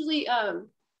don't usually, I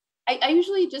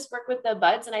usually just work with the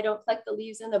buds and I don't collect the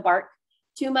leaves and the bark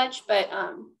too much, but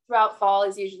throughout fall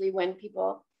is usually when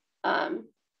people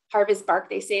harvest bark.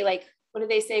 They say, like, what do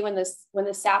they say when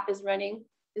the sap is running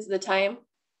is the time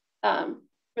for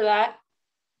that.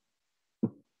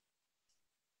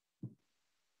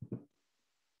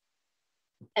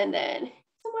 And then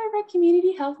some more of our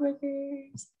community health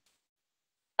workers.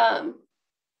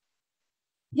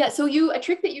 Yeah, so a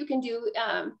trick that you can do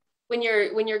when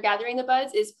you're gathering the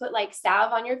buds is put like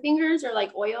salve on your fingers or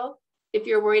like oil if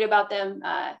you're worried about them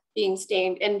being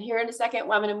stained. And here in a second,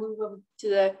 well, I'm going to move over to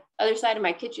the other side of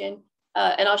my kitchen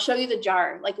and I'll show you the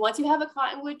jar. Like once you have a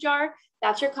cottonwood jar,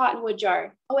 that's your cottonwood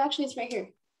jar. Oh, actually it's right here.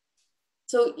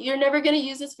 So you're never going to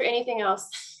use this for anything else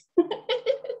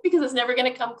because it's never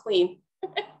going to come clean.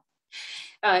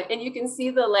 And you can see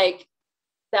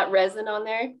that resin on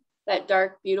there, that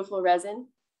dark, beautiful resin,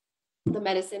 the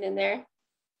medicine in there.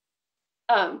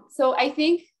 So I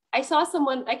think I saw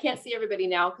someone, I can't see everybody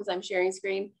now because I'm sharing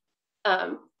screen.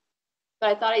 But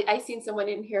I thought I seen someone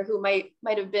in here who might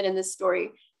have been in this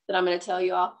story that I'm going to tell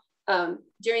you all.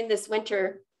 During this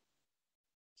winter,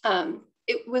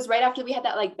 it was right after we had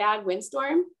that like bad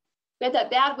windstorm. We had that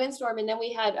bad windstorm, and then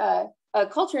we had a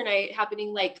culture night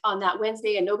happening like on that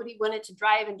Wednesday, and nobody wanted to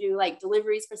drive and do like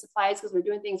deliveries for supplies because we're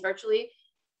doing things virtually.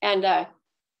 And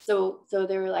so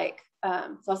they were like, so I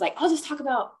was like, I'll just talk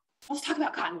about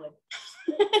cottonwood.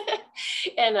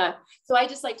 And so I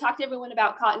just like talked to everyone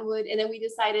about cottonwood, and then we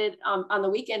decided on the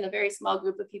weekend, a very small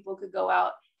group of people could go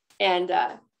out and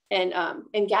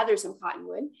gather some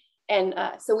cottonwood. And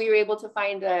so we were able to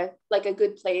find a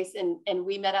good place, and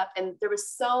we met up, and there was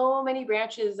so many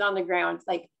branches on the ground,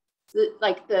 like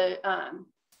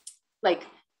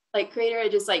Creator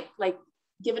had just like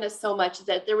given us so much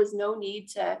that there was no need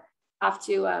to have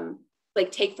to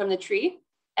take from the tree.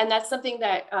 And that's something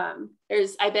that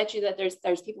I bet you that there's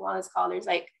people on this call, there's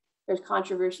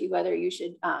controversy whether you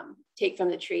should take from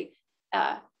the tree.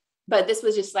 But this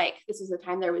was just this was a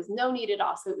time there was no need at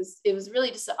all. So it was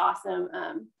really just an awesome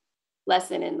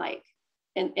lesson in the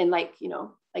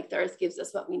earth gives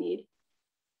us what we need.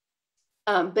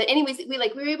 But anyways, we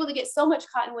were able to get so much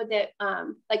cottonwood that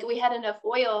we had enough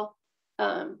oil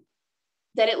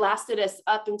that it lasted us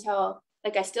up until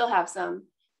I still have some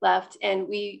left, and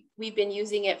we've been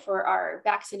using it for our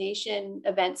vaccination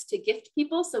events to gift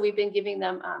people. So we've been giving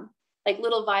them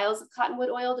little vials of cottonwood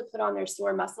oil to put on their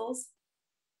sore muscles.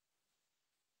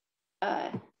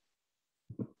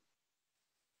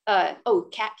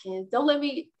 Catkins, don't let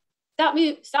me stop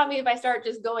me if I start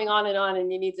just going on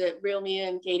and you need to reel me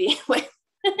in, Katie.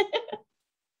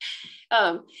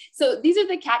 So these are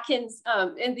the catkins,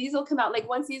 and these will come out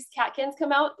once these catkins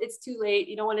come out, it's too late.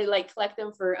 You don't want to collect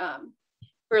them for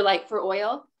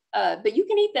oil, but you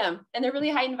can eat them, and they're really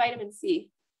high in vitamin C.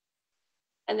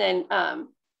 And then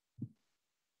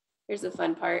here's the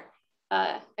fun part.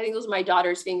 I think those are my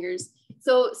daughter's fingers.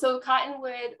 So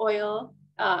cottonwood oil,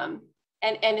 and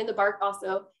in the bark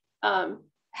also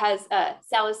has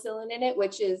salicylate in it,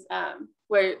 which is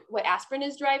what aspirin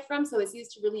is derived from. So it's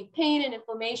used to relieve pain and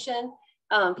inflammation.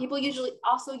 People usually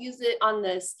also use it on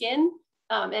the skin.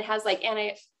 It has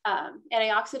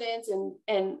antioxidants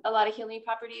and a lot of healing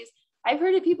properties. I've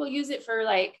heard of people use it for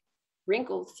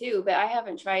wrinkles too, but I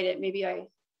haven't tried it. Maybe I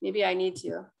need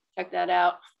to check that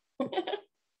out.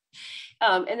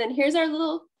 And then here's our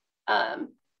little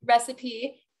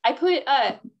recipe. I put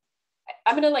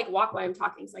I'm gonna walk while I'm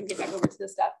talking so I can get back over to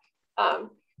this stuff.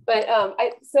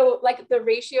 So the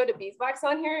ratio to beeswax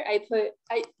on here, I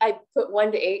put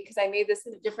 1 to 8 because I made this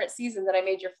in a different season that I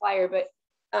made your flyer, but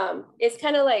it's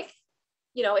kind of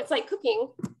it's like cooking.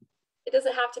 It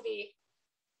doesn't have to be,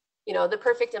 the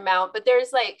perfect amount, but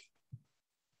there's the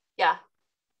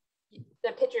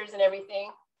pictures and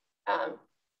everything.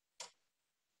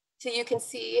 So you can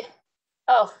see,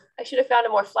 oh, I should have found a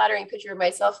more flattering picture of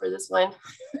myself for this one.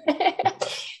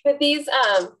 But these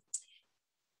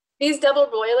double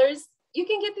broilers, you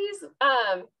can get these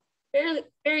very,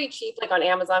 very cheap, on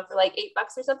Amazon for $8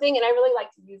 or something. And I really like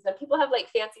to use them. People have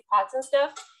fancy pots and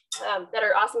stuff that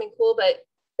are awesome and cool, but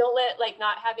don't let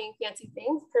not having fancy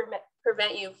things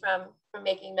prevent you from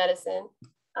making medicine.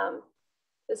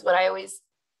 This is what I always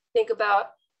think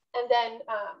about. And then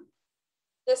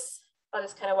I'll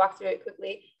just kind of walk through it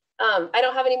quickly. I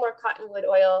don't have any more cottonwood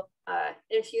oil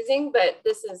infusing, but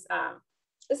this is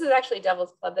actually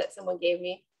Devil's Club that someone gave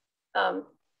me.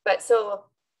 But so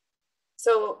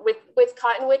with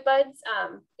cottonwood buds,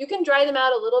 you can dry them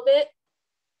out a little bit,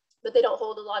 but they don't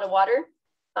hold a lot of water.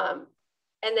 And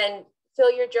then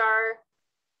fill your jar,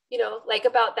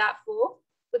 about that full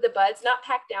with the buds, not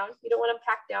packed down. You don't want them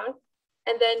packed down.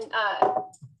 And then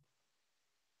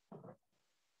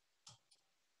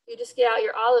you just get out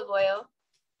your olive oil.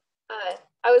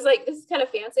 I was this is kind of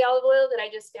fancy olive oil that I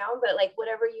just found, but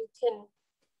whatever you can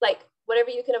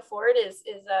afford is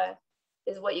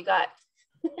what you got.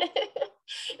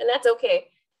 And that's okay.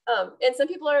 And some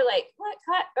people are what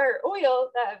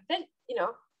oil,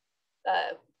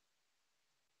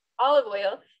 olive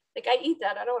oil, I eat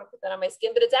that. I don't want to put that on my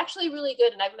skin, but it's actually really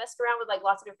good. And I've messed around with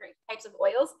lots of different types of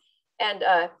oils, and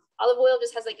olive oil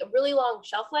just has a really long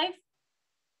shelf life.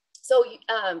 So,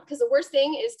 because the worst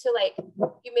thing is to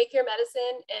you make your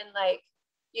medicine and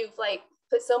you've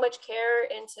put so much care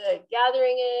into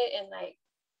gathering it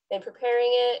and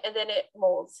preparing it, and then it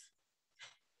molds.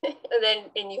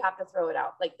 and you have to throw it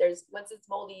out. Once it's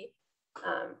moldy,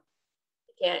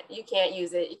 you can't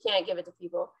use it. You can't give it to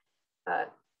people.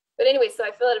 But anyway, so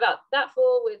I fill it about that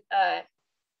full with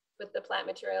the plant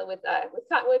material with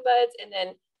cottonwood buds, and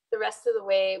then the rest of the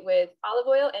way with olive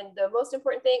oil. And the most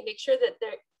important thing, make sure that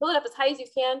fill it up as high as you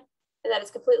can and that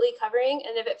it's completely covering.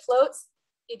 And if it floats,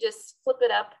 you just flip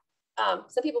it up.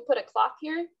 Some people put a cloth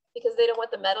here because they don't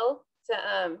want the metal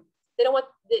to, they don't want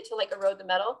it to erode the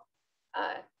metal.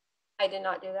 I did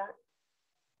not do that,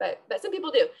 but some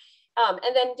people do.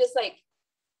 And then just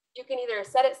you can either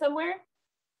set it somewhere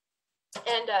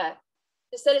and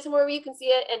just set it somewhere where you can see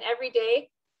it. And every day,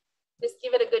 just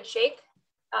give it a good shake.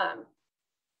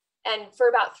 and for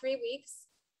about 3 weeks,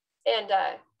 and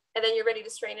then you're ready to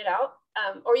strain it out.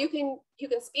 Or you can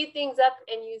speed things up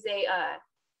and use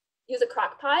a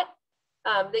crock pot.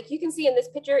 Like you can see in this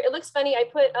picture, it looks funny. I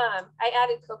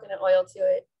added coconut oil to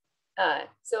it.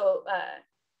 So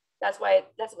that's why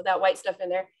that's with that white stuff in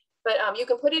there. But you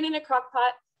can put it in a crock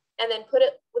pot and then put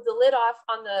it with the lid off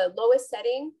on the lowest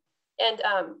setting. And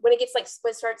when it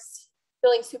starts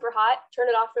feeling super hot, turn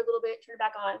it off for a little bit, turn it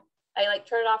back on. I like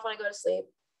turn it off when I go to sleep,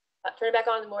 turn it back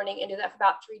on in the morning, and do that for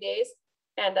about 3 days.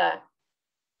 And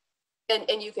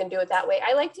you can do it that way.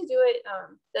 I like to do it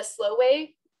the slow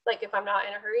way, like if I'm not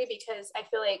in a hurry, because I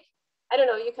feel like, I don't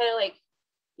know, you kind of like,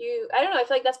 I don't know, I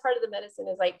feel like that's part of the medicine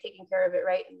is like taking care of it,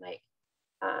 right? And like,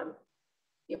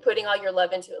 you're putting all your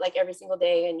love into it, like every single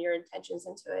day, and your intentions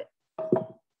into it,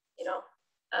 you know?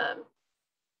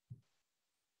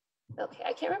 Okay,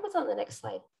 I can't remember what's on the next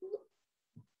slide.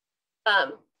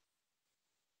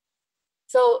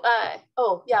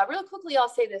 Oh yeah, real quickly, I'll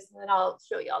say this and then I'll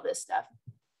show you all this stuff.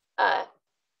 Oh,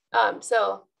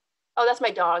 that's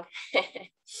my dog.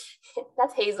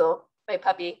 That's Hazel, my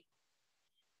puppy,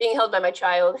 being held by my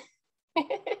child.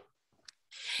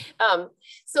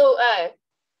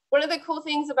 One of the cool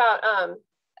things about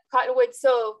cottonwood,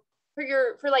 so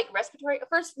for like respiratory,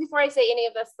 first, before I say any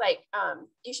of this, like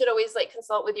you should always like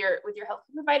consult with your health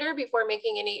provider before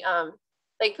making any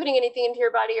like putting anything into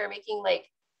your body or making like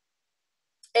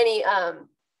any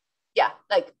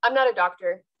like I'm not a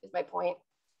doctor is my point.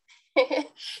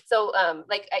 So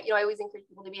like I always encourage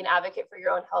people to be an advocate for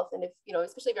your own health, and if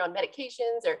especially if you're on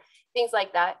medications or things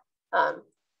like that,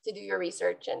 to do your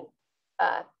research. And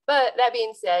but that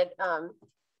being said,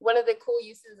 one of the cool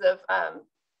uses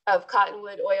of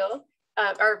cottonwood oil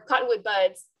or cottonwood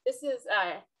buds, this is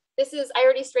I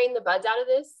already strained the buds out of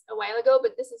this a while ago,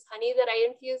 but this is honey that I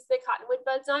infused the cottonwood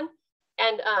buds on.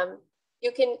 And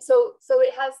you can so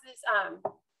it has these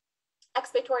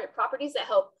expectorant properties that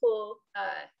help pull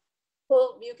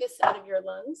mucus out of your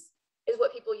lungs, is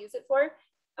what people use it for.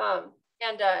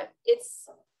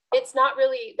 It's not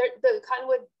really, the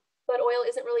cottonwood bud oil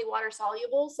isn't really water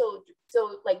soluble, so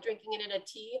like drinking it in a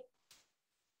tea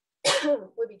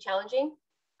would be challenging.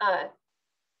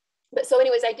 But so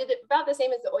anyways, I did it about the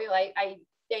same as the oil. I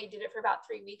did it for about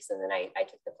 3 weeks, and then I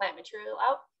took the plant material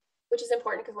out, which is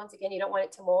important because once again, you don't want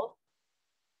it to mold.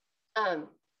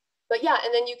 But yeah,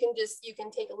 and then you can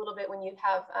take a little bit when you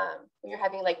have when you're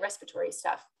having like respiratory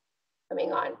stuff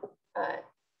coming on.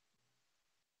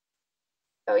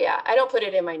 Oh yeah, I don't put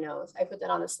it in my nose. I put that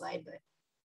on the slide, but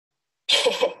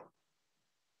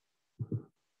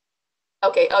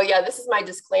okay. Oh yeah, this is my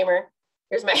disclaimer.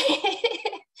 Here's my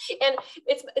and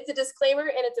it's a disclaimer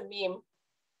and it's a meme.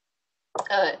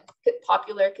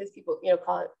 Popular because people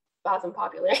call it Bosom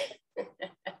popular.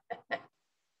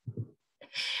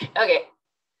 Okay.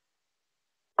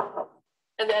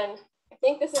 And then I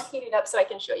think this is heated up so I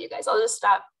can show you guys. I'll just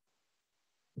stop.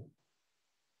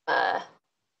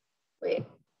 Wait,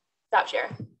 stop share.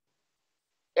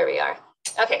 There we are.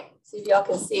 Okay, so if y'all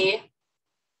can see.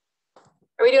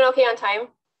 Are we doing okay on time?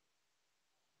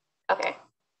 Okay.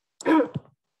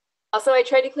 Also, I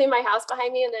tried to clean my house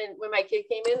behind me, and then when my kid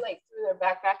came in, like threw their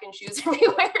backpack and shoes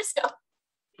everywhere. So,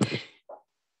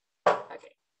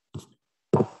 okay.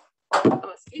 I'm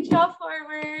gonna scoot y'all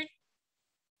forward.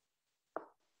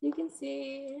 You can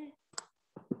see.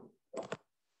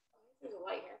 There's a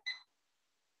light here.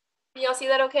 Can y'all see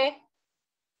that okay?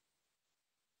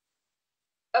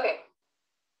 Okay.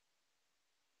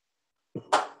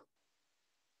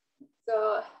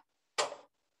 So,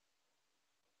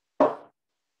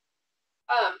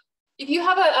 if you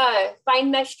have a fine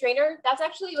mesh strainer, that's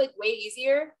actually like way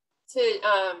easier to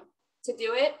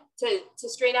do it, to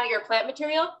strain out your plant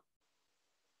material.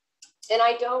 And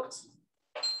I don't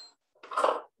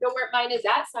know where mine is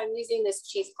at, so I'm using this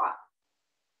cheesecloth.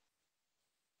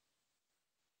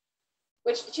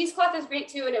 Which cheesecloth is great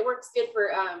too, and it works good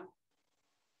for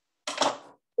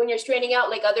when you're straining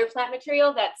out like other plant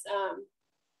material that's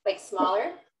like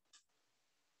smaller.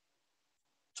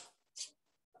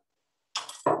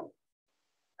 Okay.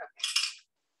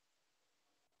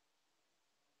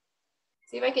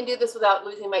 See if I can do this without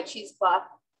losing my cheesecloth.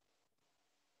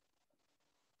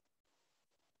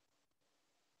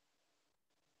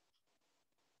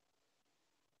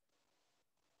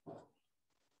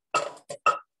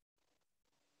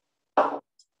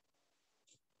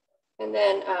 And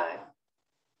then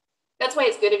that's why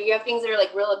it's good if you have things that are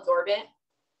like real absorbent.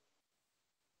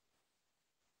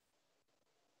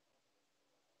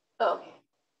 Oh, okay.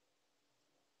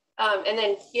 And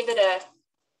then give it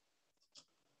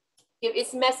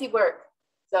it's messy work.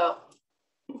 So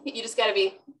you just gotta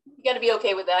be You got to be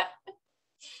okay with that.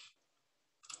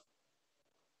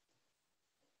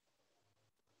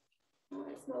 Oh,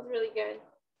 it smells really good.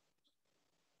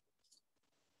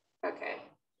 Okay.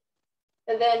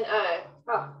 And then,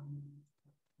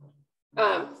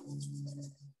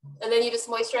 and then you just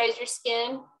moisturize your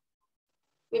skin.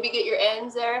 Maybe get your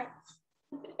ends there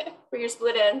for your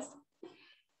split ends.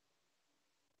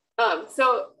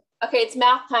 So, okay, it's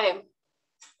math time.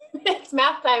 It's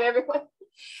math time, everyone.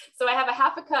 So I have a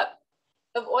half a cup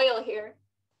of oil here.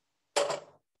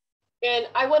 And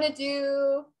I want to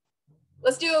do,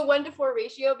 let's do a 1-to-4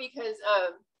 ratio because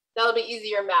that'll be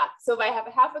easier math. So if I have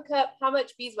a half a cup, how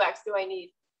much beeswax do I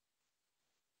need?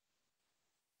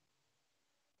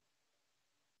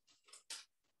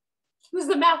 Who's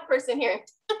the math person here?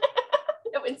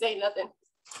 No one's saying nothing.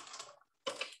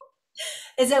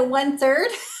 Is it 1/3?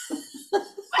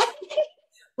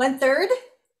 1/3?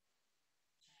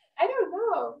 I don't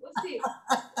know. Let's see.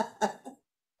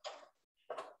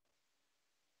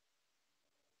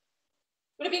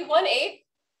 Would it be 1/8?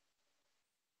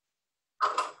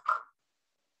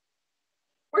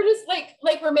 We're just like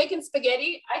we're making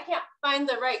spaghetti. I can't find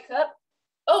the right cup.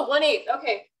 Oh, 1/8.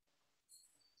 Okay.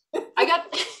 I got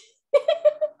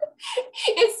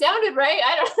it sounded right.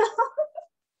 I don't know.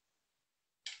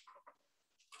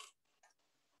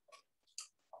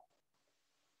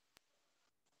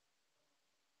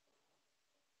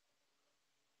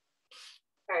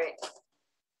 All right.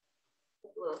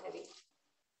 It's a little heavy.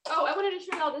 Oh, I wanted to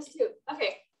show you all this too.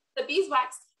 Okay, the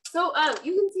beeswax. So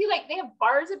you can see like they have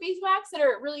bars of beeswax that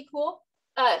are really cool.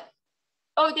 Oh,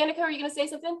 Danica, are you gonna say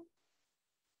something?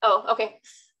 Oh, okay.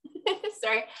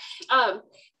 Sorry.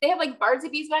 They have like bars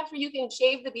of beeswax where you can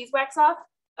shave the beeswax off.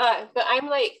 But I'm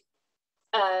like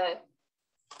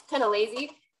kind of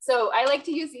lazy. So I like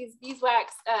to use these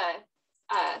beeswax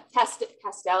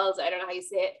pastels. I don't know how you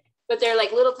say it, but they're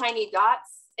like little tiny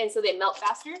dots. And so they melt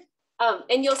faster.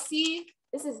 And you'll see,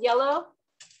 this is yellow,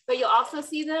 but you'll also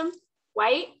see them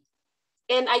white.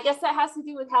 And I guess that has to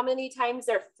do with how many times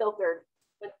they're filtered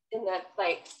in that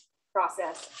like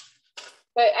process.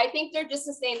 But I think they're just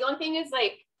the same. The only thing is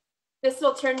like, this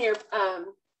will turn your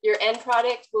end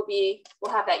product will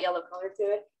have that yellow color to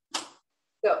it.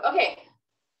 So, okay.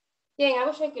 Dang, I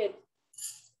wish I could,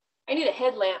 I need a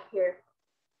headlamp here.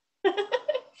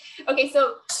 Okay,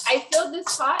 so I filled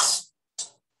this pot.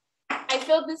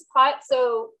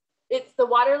 So it's the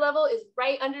water level is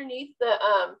right underneath the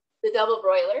double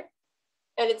broiler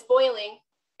and it's boiling.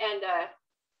 And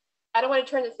I don't want to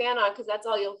turn the fan on because that's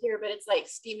all you'll hear, but it's like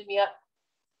steaming me up.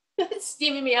 It's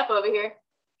steaming me up over here.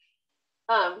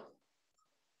 And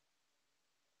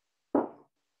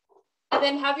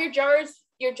then have your jars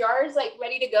like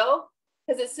ready to go.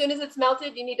 Because as soon as it's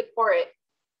melted, you need to pour it.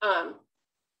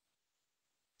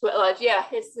 Well, yeah,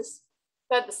 it's just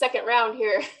about the second round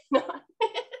here.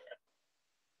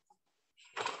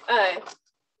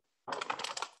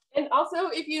 And also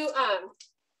if you,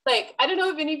 like, I don't know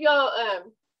if any of y'all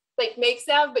like make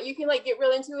salve, but you can like get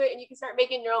real into it and you can start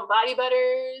making your own body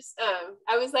butters.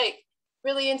 I was like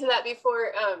really into that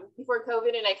before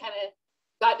COVID and I kind of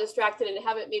got distracted and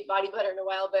haven't made body butter in a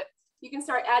while, but you can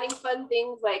start adding fun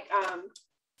things like,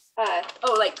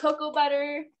 like cocoa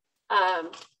butter,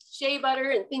 shea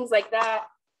butter and things like that.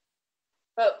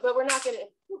 But we're not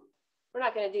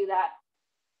gonna do that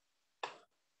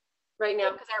right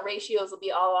now because our ratios will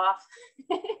be all off.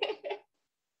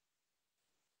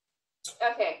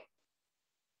 Okay,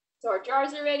 so our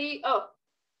jars are ready. Oh,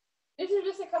 these are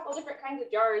just a couple different kinds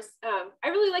of jars. I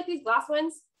really like these glass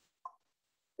ones.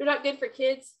 They're not good for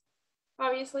kids,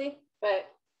 obviously, but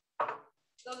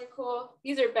those are cool.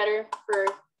 These are better for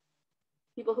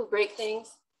people who break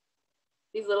things.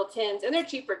 These little tins, and they're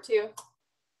cheaper too.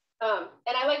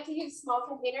 And I like to use small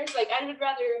containers. Like I would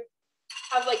rather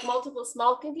have like multiple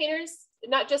small containers,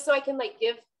 not just so I can like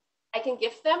gift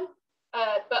them,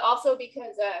 but also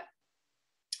because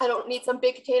I don't need some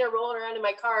big container rolling around in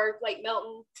my car, like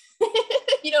melting,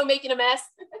 you know, making a mess.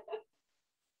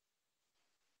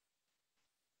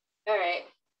 All right.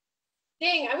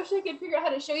 Dang, I wish I could figure out how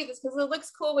to show you this because it looks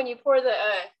cool when you pour the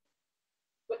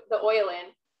oil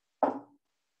in.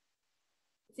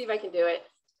 Let's see if I can do it.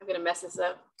 I'm gonna mess this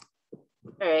up.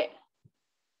 All right.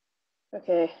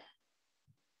 Okay.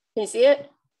 Can you see it?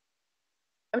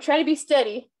 I'm trying to be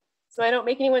steady so I don't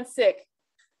make anyone sick.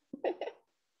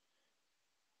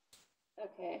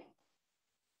 Okay.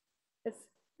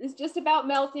 It's just about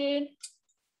melted.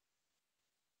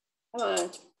 Come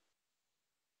on.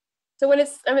 So when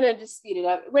it's, I'm gonna just speed it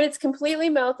up. When it's completely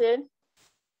melted,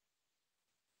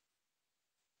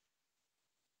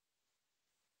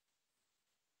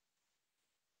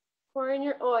 pour in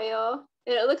your oil.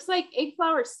 And it looks like egg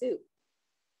flour soup,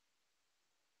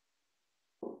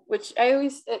 which I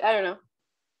don't know.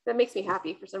 That makes me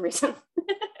happy for some reason.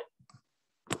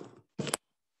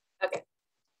 Okay.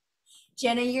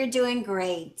 Jenna, you're doing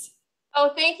great. Oh,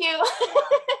 thank you.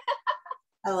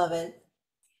 I love it.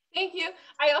 Thank you.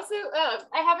 I also,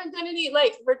 I haven't done any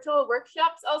like virtual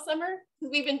workshops all summer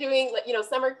because we've been doing like,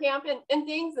 summer camp and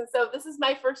things. And so this is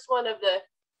my first one of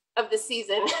the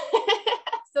season.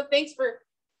 So thanks for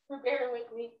bearing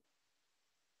with me.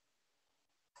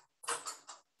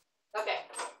 Okay.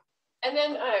 And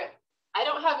then I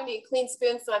don't have any clean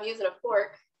spoons, so I'm using a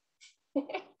fork.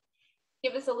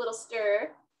 Give this a little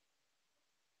stir.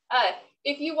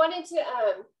 If you wanted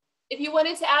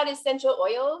to add essential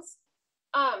oils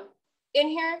in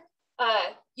here,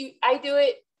 I do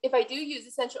it. If I do use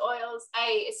essential oils,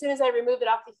 as soon as I remove it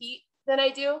off the heat, then I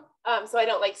do, so I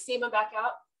don't like steam them back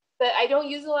out. But I don't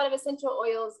use a lot of essential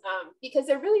oils because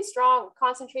they're really strong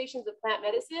concentrations of plant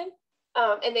medicine,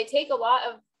 and they take a lot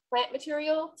of plant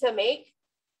material to make.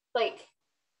 Like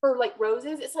for like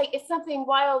roses, it's something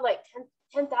wild, like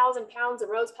 10,000 pounds of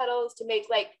rose petals to make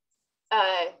like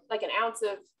an ounce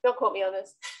of, don't quote me on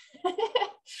this,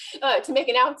 to make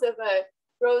an ounce of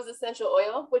rose essential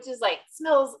oil, which is like,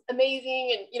 smells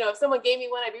amazing. And, if someone gave me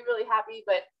one, I'd be really happy,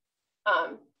 but,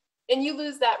 and you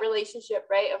lose that relationship,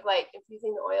 right? Of like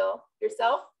infusing the oil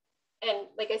yourself. And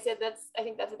like I said, I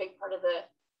think that's a big part of the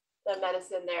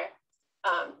medicine there.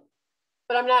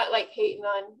 But I'm not like hating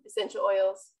on essential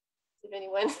oils, if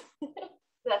anyone,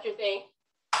 that's your thing.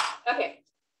 Okay.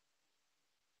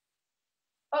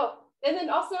 Oh, and then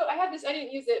also I have this, I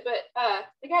didn't use it, but I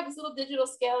have this little digital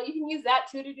scale. You can use that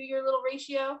too to do your little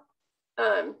ratio.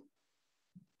 I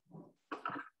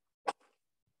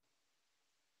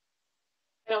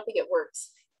don't think it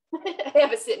works. I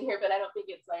have it sitting here, but I don't think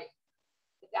it's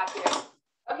accurate.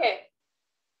 Okay.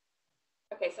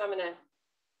 Okay, so I'm gonna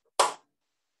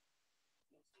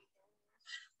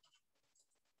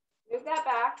move that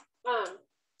back.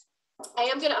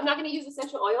 I'm not gonna use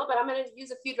essential oil, but I'm gonna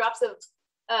use a few drops of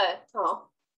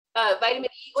vitamin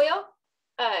E oil.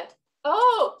 I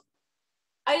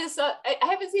just saw, I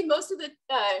haven't seen most of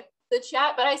the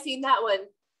chat, but I seen that one.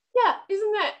 Yeah,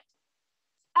 isn't that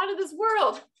out of this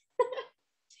world?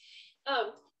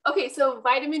 Okay, so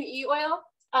vitamin E oil.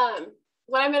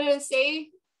 What I'm gonna say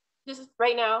just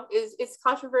right now is it's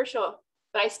controversial,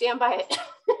 but I stand by it.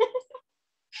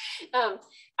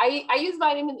 I use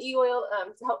vitamin E oil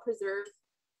to help preserve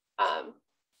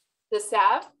the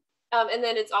salve, and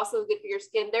then it's also good for your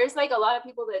skin. There's like a lot of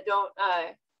people that don't.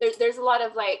 There's a lot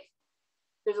of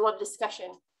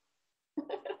discussion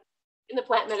in the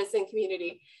plant medicine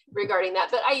community regarding that,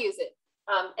 but I use it,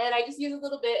 and I just use a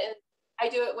little bit, and I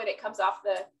do it when it comes off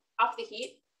the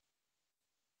heat.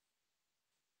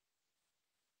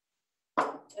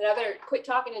 And I better quit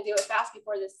talking and do it fast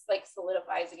before this like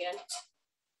solidifies again.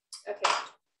 Okay.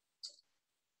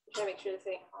 I'm trying to make sure this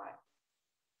ain't hot.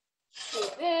 Do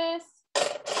this.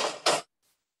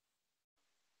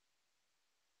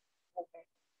 Okay.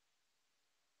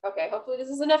 Okay, hopefully this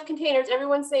is enough containers.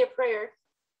 Everyone say a prayer.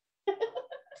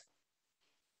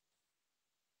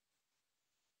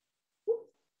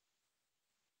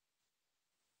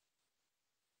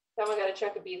 Someone got a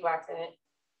chunk of beeswax in it.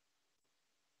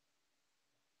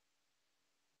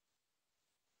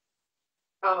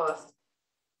 Almost.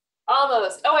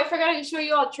 Almost. Oh, I forgot to show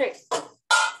you all a trick.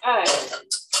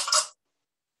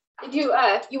 You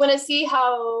want to see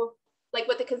how, like,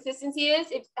 what the consistency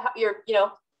is? If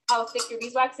how thick your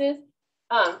beeswax is.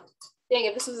 Dang,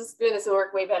 if this was a spoon, this would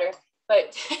work way better.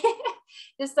 But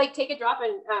just like take a drop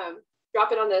and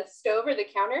drop it on the stove or the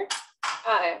counter,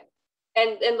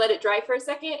 and let it dry for a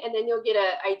second, and then you'll get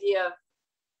an idea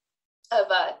of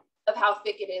how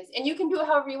thick it is. And you can do it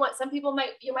however you want. Some people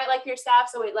might like your salve,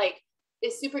 so it like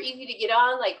is super easy to get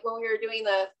on. Like when we were doing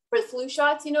for the flu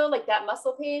shots, like that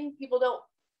muscle pain, people don't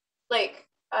like,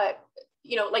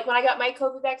 like when I got my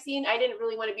COVID vaccine, I didn't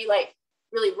really want to be like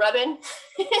really rubbing.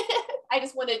 I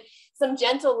just wanted some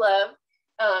gentle love.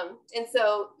 And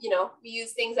so, we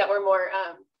use things that were more,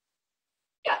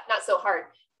 not so hard.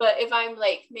 But if I'm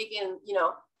like making,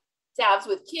 salves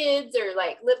with kids or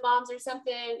like lip balms or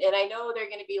something, and I know they're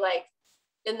going to be like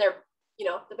in their,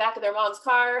 the back of their mom's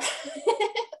car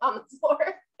on the floor,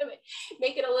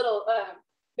 make it a little,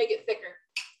 make it thicker.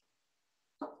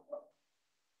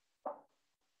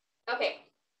 Okay.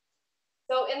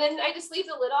 So, and then I just leave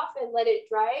the lid off and let it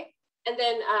dry, and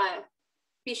then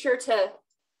be sure to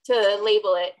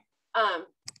label it. Can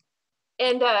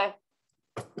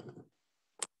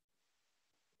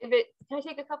I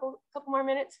take a couple more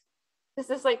minutes? Is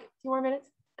this like 2 more minutes?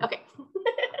 Okay.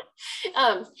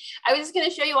 I was just going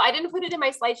to show you, I didn't put it in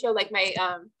my slideshow, like my,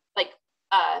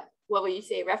 what would you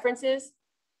say, references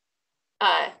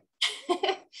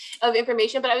of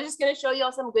information, but I was just going to show you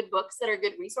all some good books that are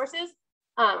good resources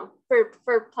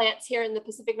for plants here in the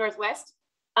Pacific Northwest.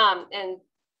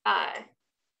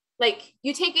 Like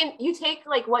you take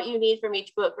like what you need from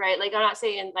each book, right? Like I'm not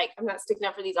saying like, I'm not sticking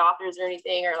up for these authors or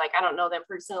anything, or like, I don't know them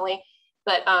personally,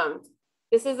 but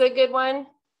this is a good one.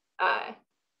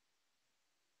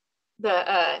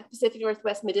 The Pacific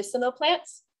Northwest Medicinal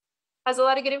Plants has a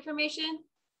lot of good information.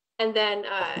 And then,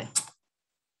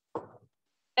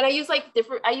 and I use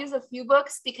a few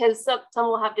books because some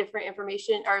will have different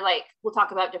information, or like, we'll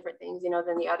talk about different things, you know,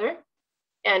 than the other.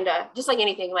 And just like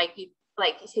anything, like you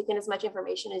take in as much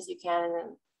information as you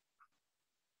can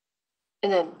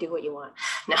and then do what you want.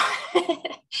 No.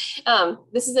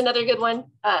 This is another good one,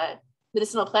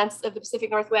 Medicinal Plants of the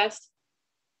Pacific Northwest.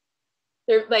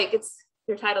 They're like,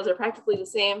 their titles are practically the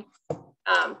same.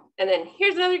 And then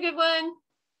here's another good one.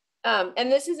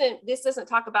 And this doesn't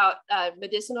talk about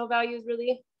medicinal values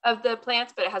really of the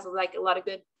plants, but it has like a lot of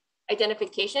good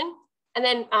identification. And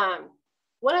then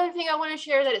one other thing I want to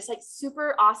share that is like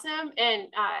super awesome, and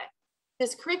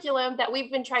this curriculum that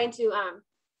we've been trying to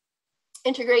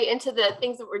integrate into the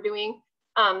things that we're doing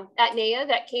at NAIA,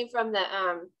 that came from the,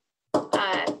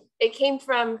 it came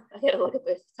from, I gotta look at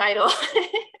the title.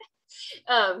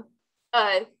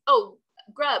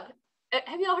 GRUB.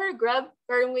 Have you all heard of GRUB?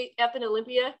 Garden Week up in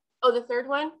Olympia. Oh, the third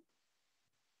one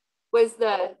was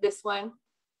this one.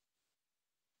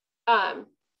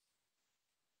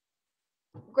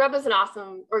 GRUB is an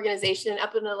awesome organization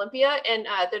up in Olympia, and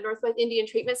the Northwest Indian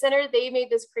Treatment Center, they made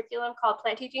this curriculum called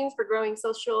Plant Teachings for Growing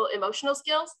Social Emotional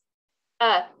Skills.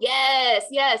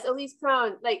 Yes, Elise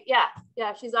Crone, like, yeah,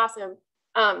 she's awesome.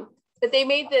 But they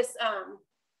made this,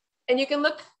 and you can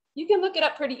look it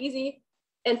up pretty easy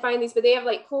and find these, but they have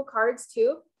like cool cards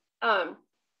too.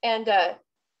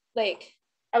 Like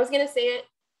I was gonna say it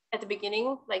at the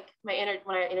beginning, like when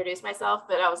I introduced myself,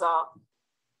 but I was all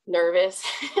nervous.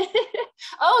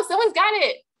 Oh, someone's got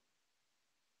it.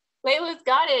 Layla's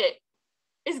got it.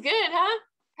 It's good, huh?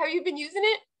 Have you been using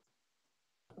it?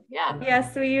 Yeah.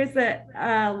 Yes, we use it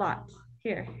a lot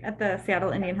here at the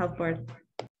Seattle Indian Health Board.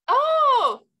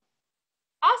 Oh,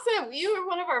 awesome. You were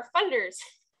one of our funders.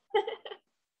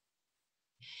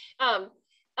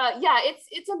 Yeah,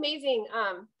 it's amazing.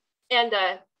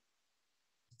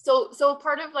 So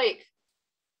part of like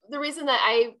the reason that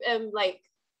I am like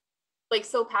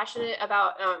so passionate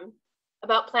about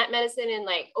plant medicine and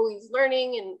like always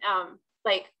learning and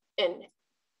and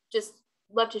just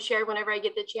love to share whenever I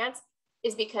get the chance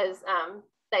is because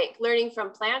like learning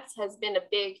from plants has been a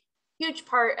huge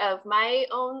part of my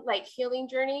own like healing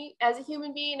journey as a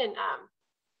human being. And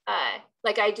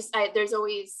like there's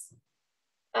always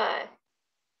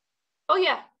oh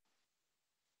yeah,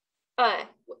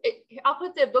 I'll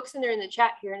put the books in there in the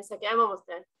chat here in a second. I'm almost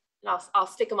done, and I'll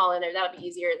stick them all in there. That'll be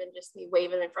easier than just me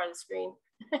waving in front of the screen.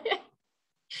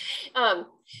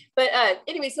 But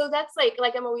anyway, so that's like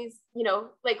I'm always, you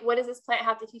know, like, what does this plant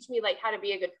have to teach me, like how to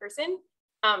be a good person,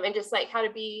 and just like how to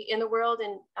be in the world,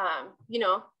 and you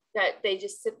know, that they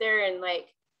just sit there and like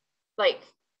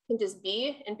can just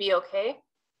be and be okay,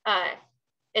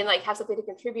 and like have something to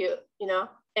contribute, you know.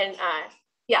 And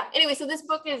yeah, anyway, so this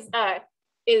book is like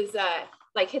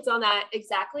hits on that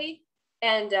exactly.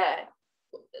 And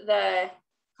the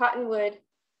cottonwood,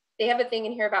 they have a thing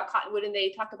in here about cottonwood, and they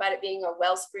talk about it being a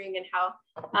wellspring, and how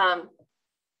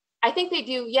I think they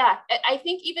do. Yeah, I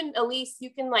think even Elise, you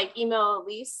can like email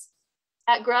Elise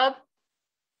at GRUB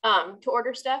to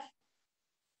order stuff.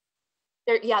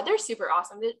 They're super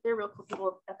awesome. They're real cool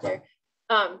people up there.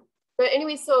 But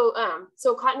anyway, so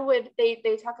cottonwood,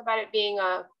 they talk about it being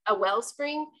a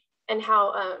wellspring, and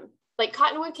how like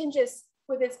cottonwood can just,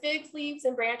 with its big leaves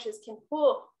and branches, can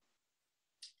pull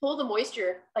the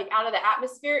moisture like out of the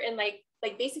atmosphere and like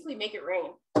basically make it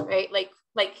rain, right?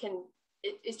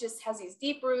 It just has these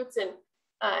deep roots. And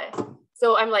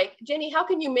so I'm like, Jenny, how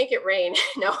can you make it rain?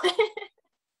 No,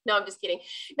 no, I'm just kidding.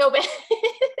 No, but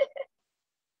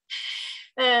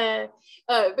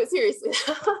seriously,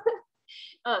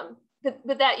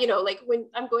 but that, you know, like when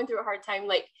I'm going through a hard time,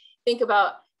 like think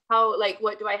about how, like,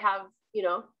 what do I have, you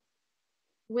know,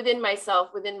 within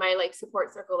myself, within my like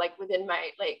support circle, like within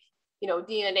my like, you know,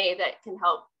 DNA that can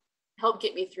help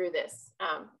get me through this.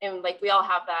 And like we all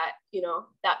have that, you know,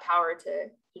 that power to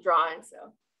draw on.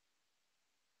 So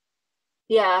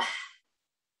yeah.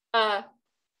 Did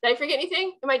I forget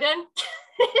anything? Am I done?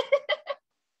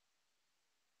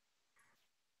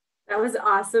 That was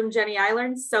awesome, Jenny. I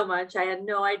learned so much. I had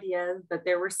no idea that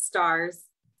there were stars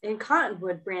in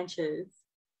cottonwood branches.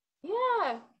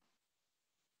 Yeah.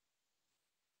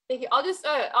 Thank you. I'll just,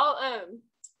 I'll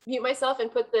mute myself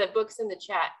and put the books in the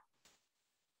chat.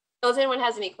 Unless anyone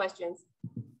has any questions.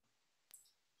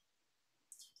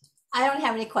 I don't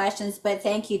have any questions, but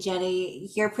thank you, Jenny.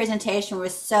 Your presentation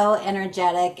was so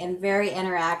energetic and very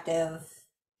interactive.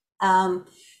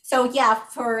 So yeah,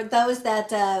 for those that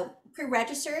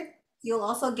pre-registered, you'll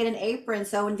also get an apron.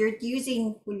 So when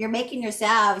you're making your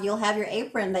salve, you'll have your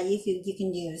apron that you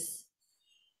can use.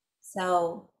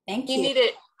 So thank you. You need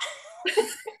it.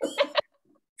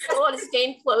 I want to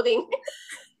stain clothing.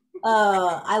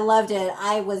 Oh, I loved it.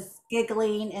 I was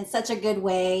giggling in such a good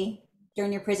way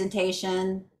during your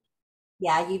presentation.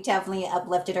 Yeah, you definitely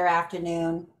uplifted our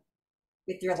afternoon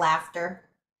with your laughter.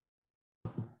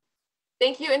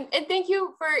 Thank you. And thank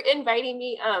you for inviting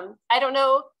me. I don't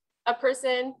know a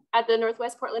person at the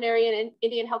Northwest Portland area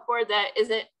Indian Health Board that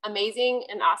isn't amazing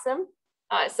and awesome.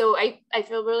 So I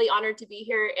feel really honored to be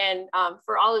here. And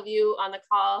for all of you on the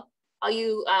call, all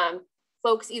you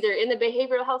folks either in the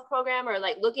behavioral health program or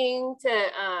like looking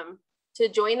to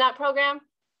join that program,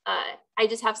 I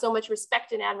just have so much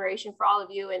respect and admiration for all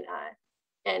of you,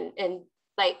 and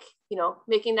like, you know,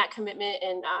 making that commitment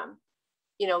and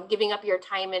you know, giving up your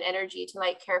time and energy to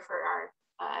like care for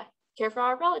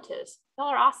our relatives. Y'all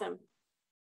are awesome.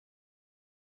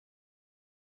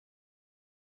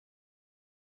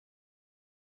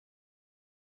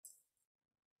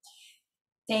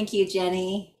 Thank you,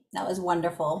 Jenny. That was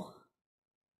wonderful.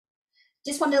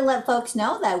 Just wanted to let folks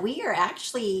know that we are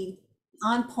actually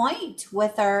on point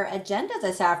with our agenda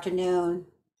this afternoon.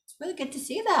 It's really good to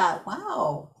see that.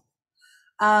 Wow.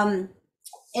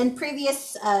 In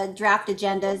previous draft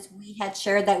agendas, we had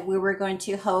shared that we were going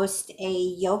to host a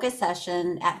yoga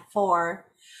session at 4,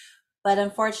 but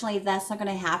unfortunately that's not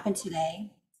going to happen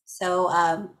today.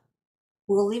 So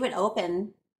we'll leave it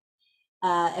open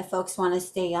if folks want to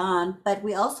stay on, but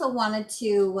we also wanted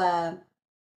to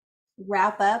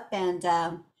wrap up, and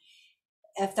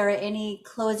if there are any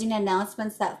closing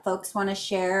announcements that folks want to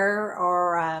share,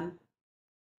 or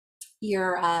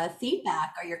your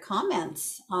feedback or your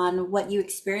comments on what you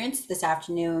experienced this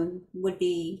afternoon would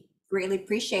be greatly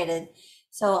appreciated.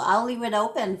 So I'll leave it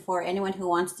open for anyone who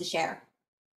wants to share.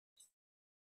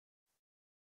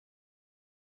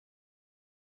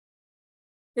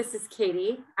 This is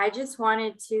Katie. I just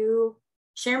wanted to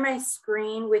share my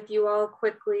screen with you all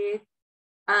quickly.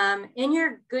 In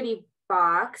your goodie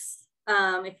box,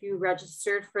 if you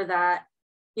registered for that,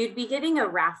 you'd be getting a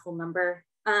raffle number.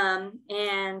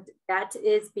 And that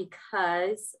is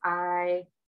because I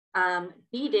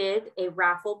beaded a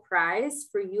raffle prize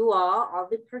for you all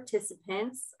the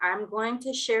participants. I'm going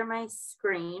to share my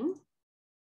screen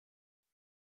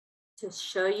to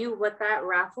show you what that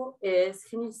raffle is.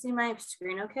 Can you see my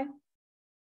screen okay?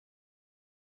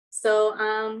 So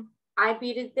I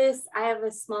beaded this. I have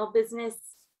a small business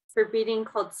for beading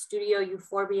called Studio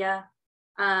Euphorbia.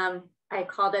 I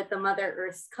called it the Mother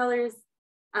Earth's Colors.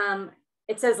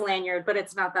 It says lanyard, but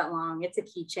it's not that long. It's a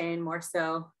keychain more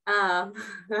so.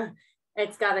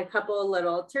 It's got a couple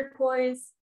little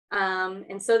turquoise.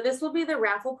 And so this will be the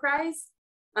raffle prize.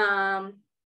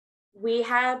 We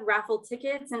had raffle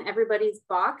tickets in everybody's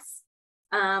box.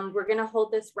 We're gonna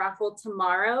hold this raffle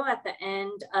tomorrow at the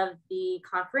end of the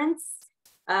conference.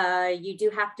 You do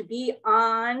have to be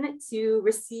on to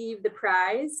receive the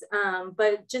prize,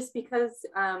 but just because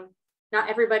not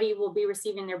everybody will be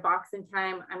receiving their box in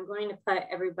time, I'm going to put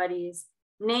everybody's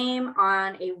name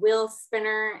on a wheel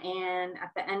spinner, and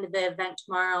at the end of the event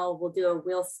tomorrow, we'll do a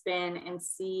wheel spin and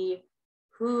see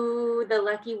who the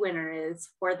lucky winner is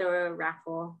for the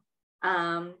raffle.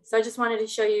 So I just wanted to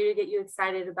show you to get you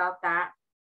excited about that.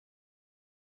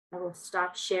 I will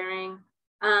stop sharing.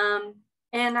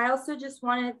 And I also just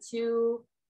wanted to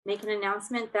make an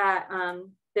announcement that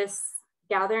this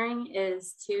gathering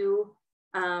is to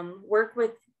work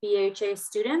with BHA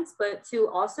students, but to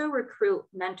also recruit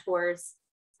mentors.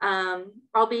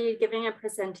 I'll be giving a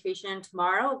presentation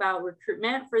tomorrow about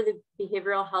recruitment for the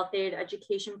Behavioral Health Aid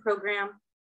Education Program.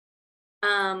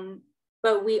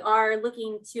 But we are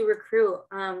looking to recruit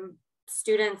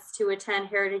students to attend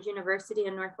Heritage University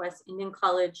and Northwest Indian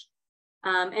College.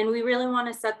 And we really want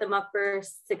to set them up for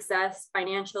success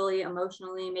financially,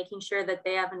 emotionally, making sure that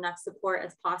they have enough support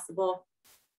as possible.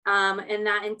 And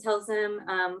that entails them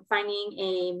finding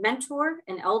a mentor,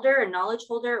 an elder, a knowledge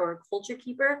holder, or a culture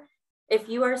keeper. If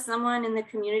you are someone in the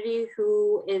community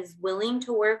who is willing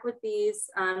to work with these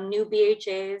new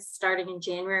BHAs starting in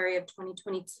January of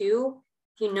 2022,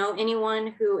 if you know anyone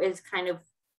who is kind of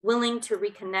willing to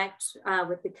reconnect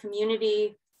with the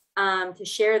community, to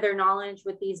share their knowledge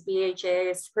with these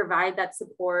BHAs, to provide that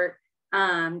support,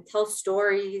 tell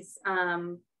stories,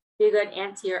 be a good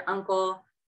auntie or uncle,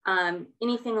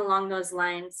 anything along those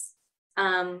lines.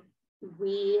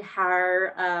 We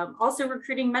are also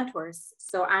recruiting mentors.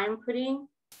 So I'm putting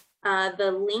a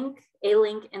link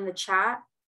in the chat,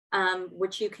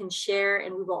 which you can share,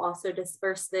 and we will also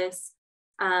disperse this.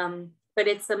 But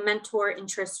it's a mentor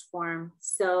interest form.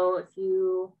 So if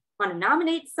you want to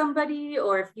nominate somebody,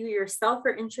 or if you yourself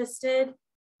are interested,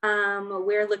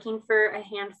 we're looking for a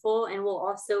handful, and we'll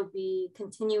also be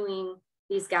continuing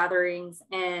these gatherings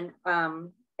and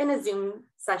in a Zoom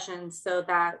session, so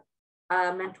that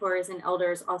mentors and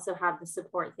elders also have the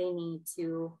support they need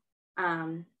to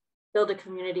build a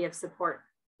community of support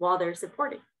while they're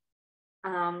supporting.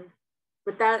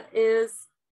 But that is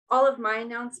all of my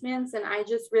announcements, and I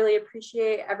just really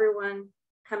appreciate everyone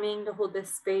coming to hold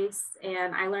this space.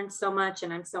 And I learned so much,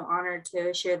 and I'm so honored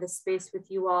to share this space with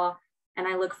you all. And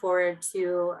I look forward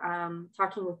to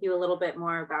talking with you a little bit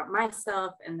more about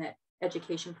myself and the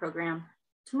education program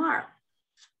tomorrow.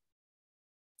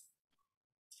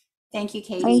 Thank you,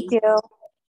 Katie. Thank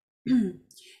you.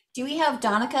 Do we have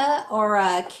Donica or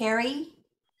Carrie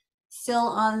still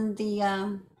on the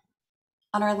on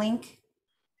our link?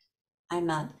 I'm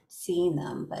not seeing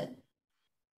them, but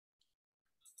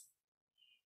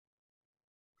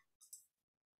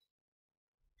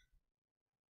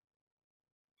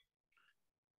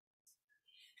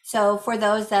so for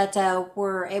those that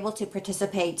were able to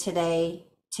participate today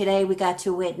we got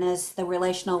to witness the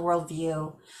relational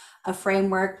worldview, a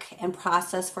framework and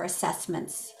process for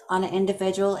assessments on an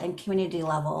individual and community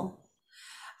level.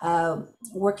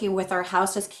 Working with our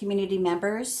house's community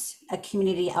members, a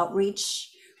community outreach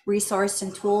resource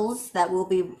and tools that we'll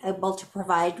be able to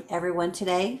provide everyone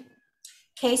today.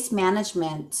 Case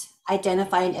management,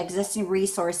 identifying existing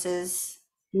resources,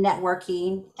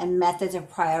 networking, and methods of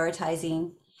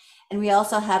prioritizing. And we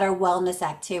also had our wellness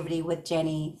activity with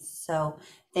Jenny. So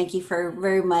thank you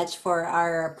very much for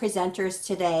our presenters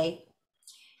today.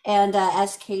 And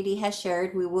as Katie has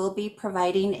shared, we will be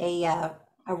providing a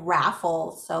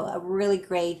raffle. So a really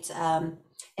great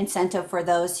incentive for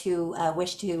those who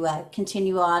wish to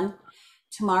continue on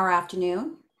tomorrow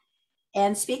afternoon.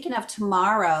 And speaking of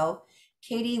tomorrow,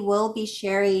 Katie will be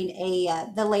sharing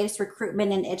the latest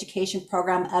recruitment and education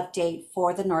program update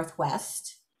for the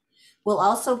Northwest. We'll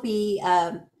also be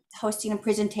hosting a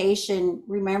presentation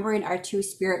remembering our two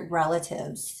spirit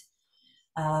relatives.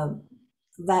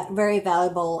 That very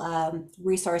valuable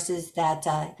resources that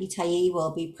Itai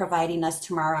will be providing us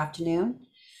tomorrow afternoon,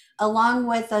 along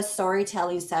with a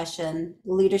storytelling session,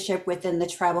 leadership within the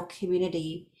tribal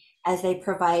community, as they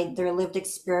provide their lived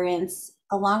experience,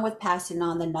 along with passing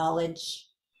on the knowledge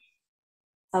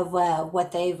of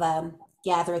what they've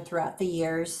gathered throughout the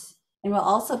years. And we'll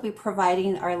also be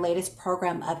providing our latest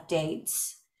program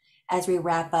updates as we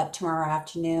wrap up tomorrow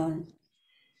afternoon.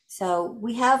 So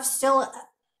we have still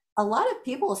a lot of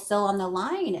people still on the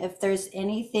line. If there's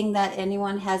anything that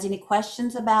anyone has any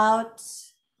questions about,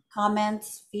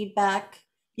 comments, feedback,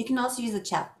 you can also use the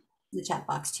chat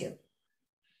box too.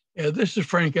 Yeah, this is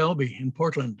Frank Elby in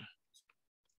Portland.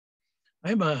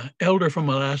 I'm an elder from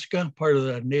Alaska, part of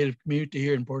the Native community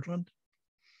here in Portland.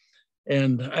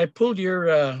 And I pulled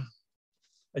your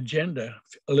agenda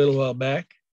a little while back.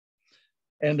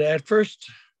 And at first,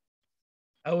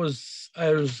 I was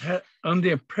under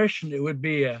the impression it would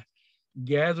be a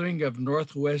gathering of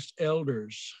Northwest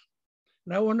elders.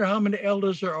 And I wonder how many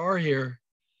elders there are here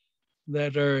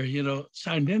that are,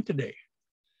 signed in today.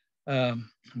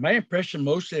 My impression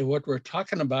mostly of what we're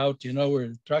talking about,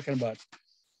 we're talking about,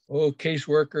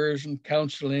 caseworkers and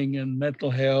counseling and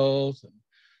mental health and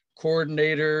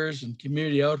coordinators and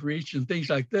community outreach and things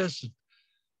like this.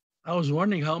 I was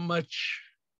wondering how much,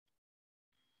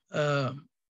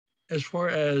 as far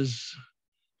as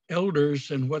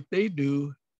elders and what they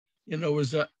do,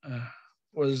 was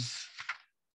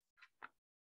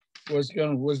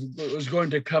going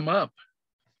to come up.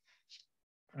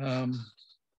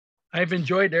 I've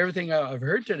enjoyed everything I've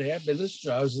heard today. I've been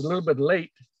listening. I was a little bit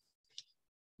late,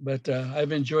 but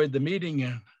I've enjoyed the meeting.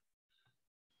 And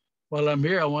while I'm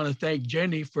here, I want to thank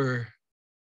Jenny for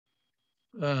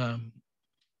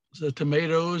the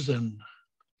tomatoes and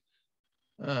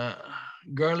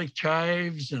garlic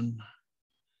chives and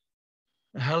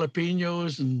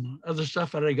jalapenos and other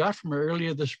stuff that I got from her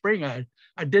earlier this spring. I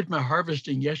did my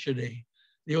harvesting yesterday.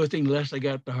 The only thing left I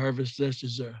got to harvest this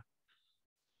is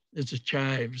the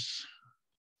chives.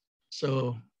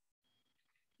 So,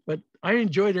 but I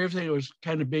enjoyed everything that was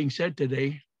kind of being said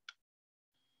today.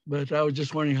 But I was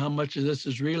just wondering how much of this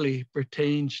is really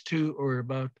pertains to or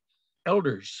about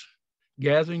elders,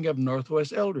 gathering of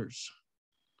Northwest elders.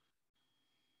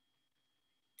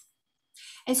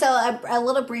 And so a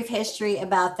little brief history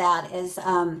about that is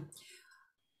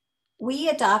we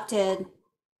adopted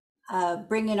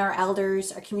bringing our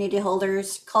elders, our community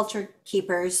holders, culture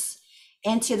keepers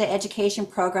into the education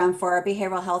program for our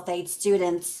behavioral health aid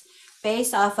students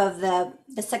based off of the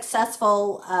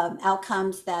successful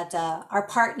outcomes that our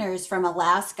partners from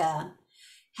Alaska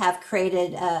have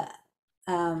created.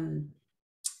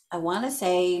 I want to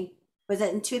say, was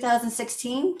it in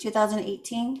 2016,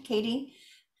 2018, Katie,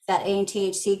 that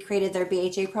ANTHC created their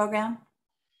BHA program?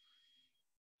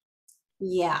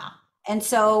 Yeah. And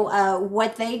so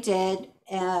what they did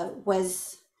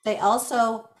was they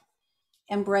also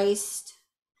embraced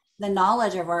the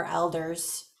knowledge of our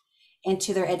elders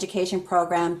into their education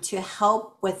program to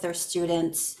help with their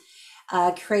students,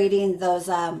 creating those,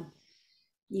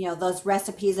 those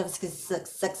recipes of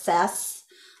success,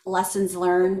 lessons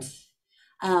learned,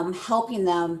 helping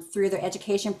them through their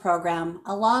education program,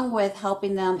 along with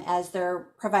helping them as they're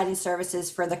providing services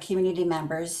for the community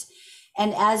members.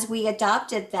 And as we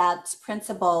adopted that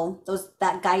principle,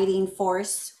 that guiding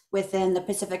force within the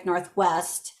Pacific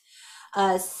Northwest,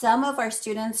 some of our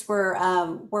students were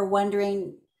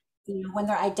wondering, when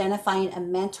they're identifying a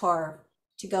mentor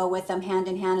to go with them hand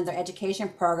in hand in their education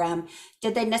program,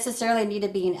 did they necessarily need to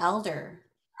be an elder?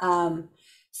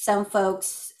 Some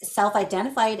folks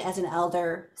self-identified as an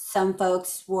elder. Some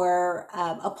folks were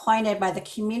appointed by the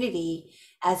community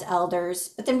as elders,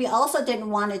 but then we also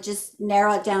didn't want to just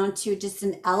narrow it down to just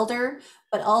an elder,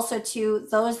 but also to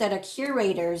those that are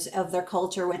curators of their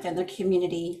culture within their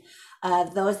community,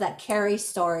 those that carry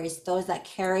stories, those that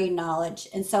carry knowledge.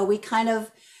 And so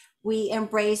we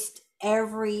embraced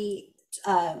every,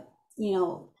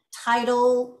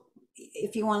 title,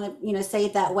 if you want to, say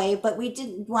it that way, but we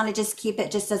didn't want to just keep it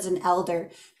just as an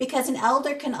elder, because an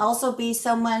elder can also be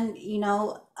someone,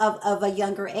 of a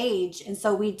younger age. And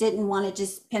so we didn't want to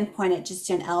just pinpoint it just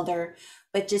to an elder,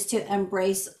 but just to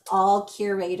embrace all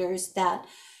curators that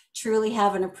truly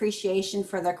have an appreciation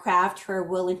for their craft, who are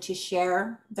willing to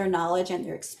share their knowledge and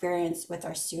their experience with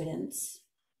our students.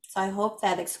 So I hope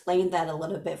that explained that a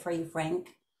little bit for you,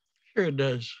 Frank. Sure it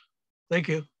does. Thank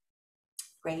you.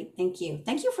 Great, thank you.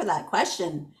 Thank you for that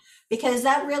question, because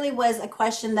that really was a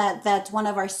question that one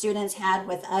of our students had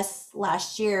with us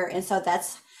last year. And so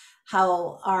that's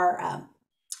how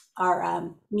our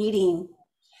meeting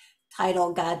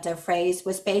title got the phrase,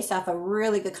 was based off a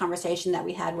really good conversation that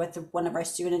we had with one of our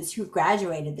students who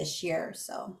graduated this year.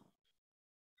 So.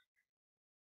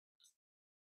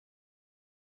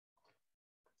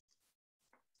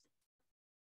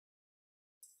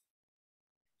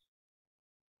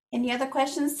 Any other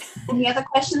questions? Any other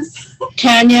questions?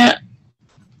 Tanya,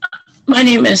 my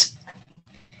name is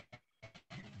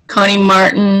Connie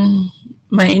Martin.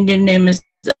 My Indian name is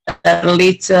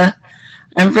Adalitza.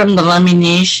 I'm from the Lummi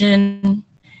Nation,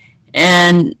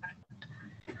 and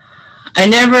I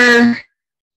never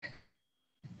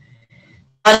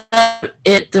thought of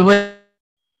it the way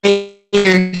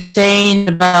you're saying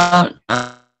about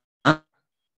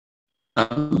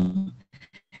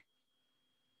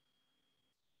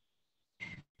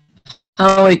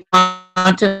how we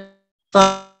quantify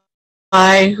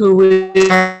who we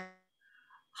are.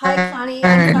 Hi, Connie.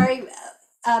 I'm sorry.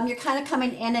 You're kind of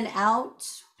coming in and out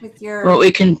with your. What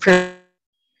we can provide.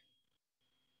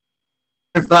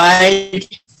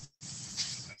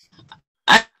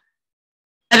 I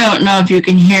don't know if you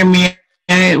can hear me.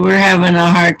 We're having a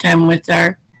hard time with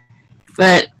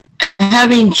but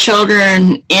having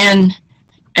children in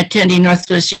attending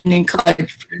Northwest Union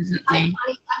College presently. Hi,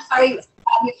 Connie. I'm sorry.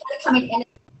 You're kind of coming in.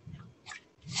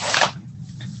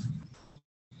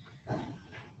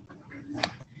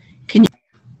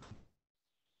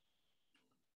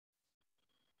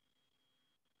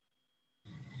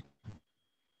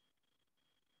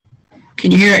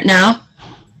 Can you hear it now?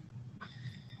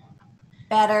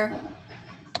 Better.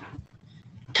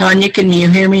 Tanya, can you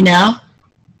hear me now?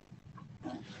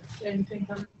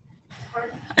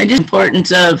 I just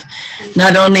importance of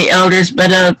not only elders,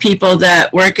 but people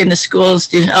that work in the schools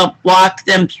to help walk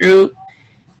them through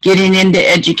getting into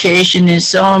education is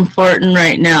so important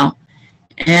right now.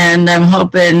 And I'm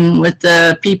hoping with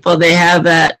the people they have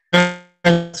at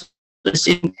Northwest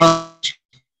College,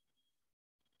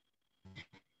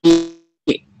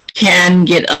 can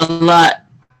get a lot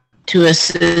to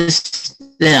assist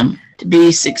them to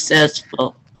be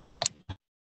successful.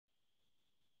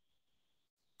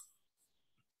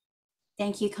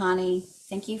 Thank you, Connie.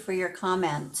 Thank you for your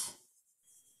comment.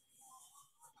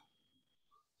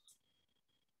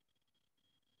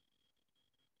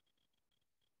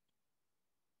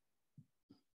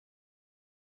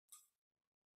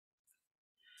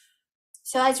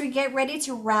 So as we get ready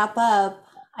to wrap up,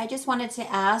 I just wanted to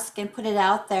ask and put it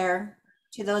out there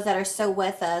to those that are still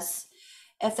with us,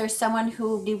 if there's someone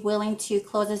who would be willing to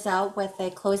close us out with a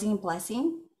closing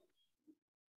blessing.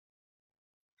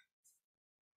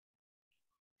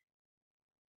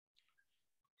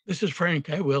 This is Frank.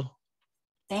 I will.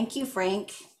 Thank you,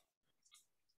 Frank.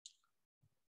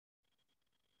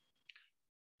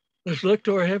 Let's look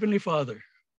to our Heavenly Father.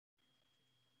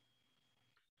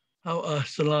 How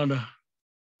Solana,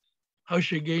 how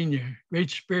Shigenya,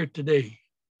 great spirit today.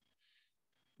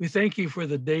 We thank you for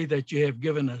the day that you have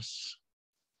given us.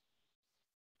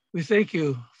 We thank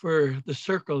you for the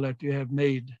circle that you have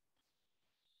made.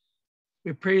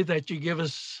 We pray that you give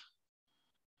us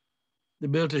the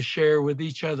ability to share with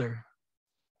each other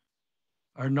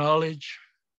our knowledge,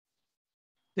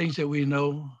 things that we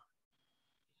know,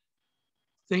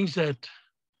 things that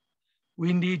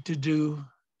we need to do,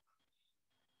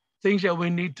 things that we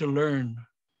need to learn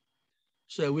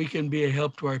so that we can be a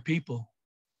help to our people.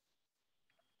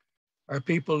 Our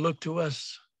people look to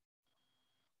us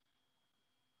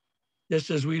just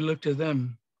as we look to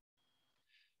them.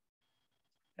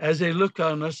 As they look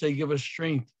on us, they give us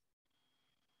strength,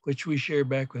 which we share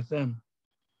back with them.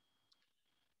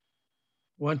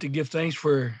 I want to give thanks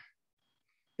for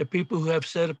the people who have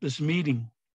set up this meeting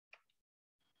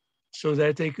so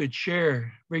that they could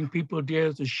share, bring people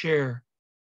together to share,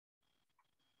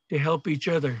 to help each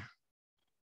other.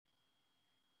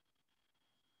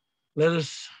 Let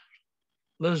us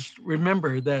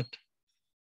remember that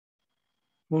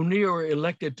when we are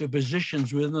elected to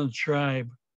positions within the tribe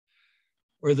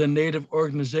or the Native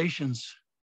organizations,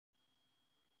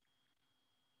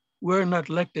 we're not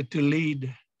elected to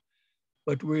lead,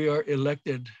 but we are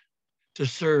elected to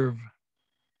serve.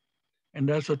 And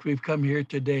that's what we've come here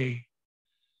today,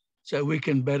 so that we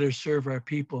can better serve our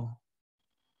people.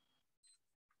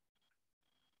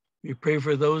 We pray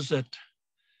for those that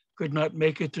could not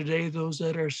make it today, those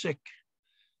that are sick,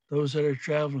 those that are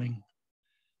traveling.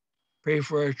 Pray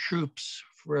for our troops,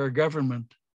 for our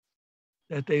government,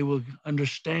 that they will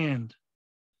understand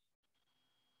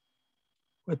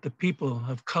what the people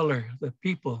of color, the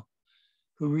people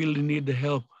who really need the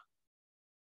help,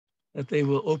 that they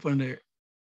will open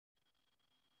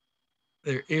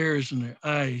their ears and their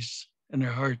eyes and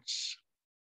their hearts.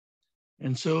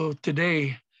 And so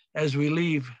today, as we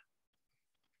leave,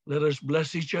 let us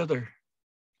bless each other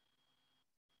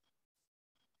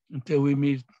until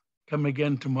we come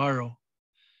again tomorrow.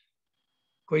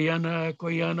 Koyana,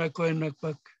 koyana,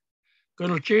 koyanakpak.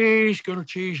 Gonna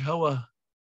cheese, hawa,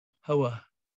 hawa.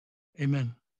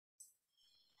 Amen.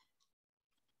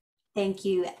 Thank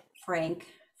you, Frank,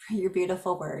 for your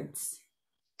beautiful words.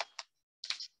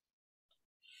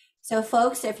 So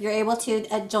folks, if you're able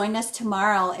to join us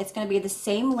tomorrow, it's going to be the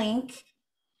same link.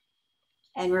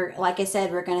 And like I said,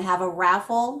 we're going to have a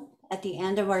raffle at the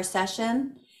end of our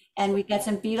session. And we got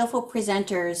some beautiful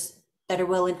presenters that are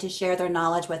willing to share their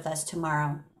knowledge with us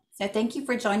tomorrow. So thank you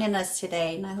for joining us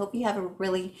today. And I hope you have a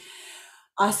really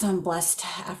awesome, blessed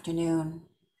afternoon.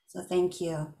 So thank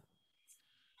you.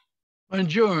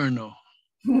 Buongiorno.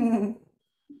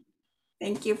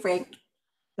 Thank you, Frank.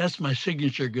 That's my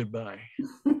signature goodbye.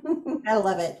 I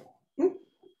love it.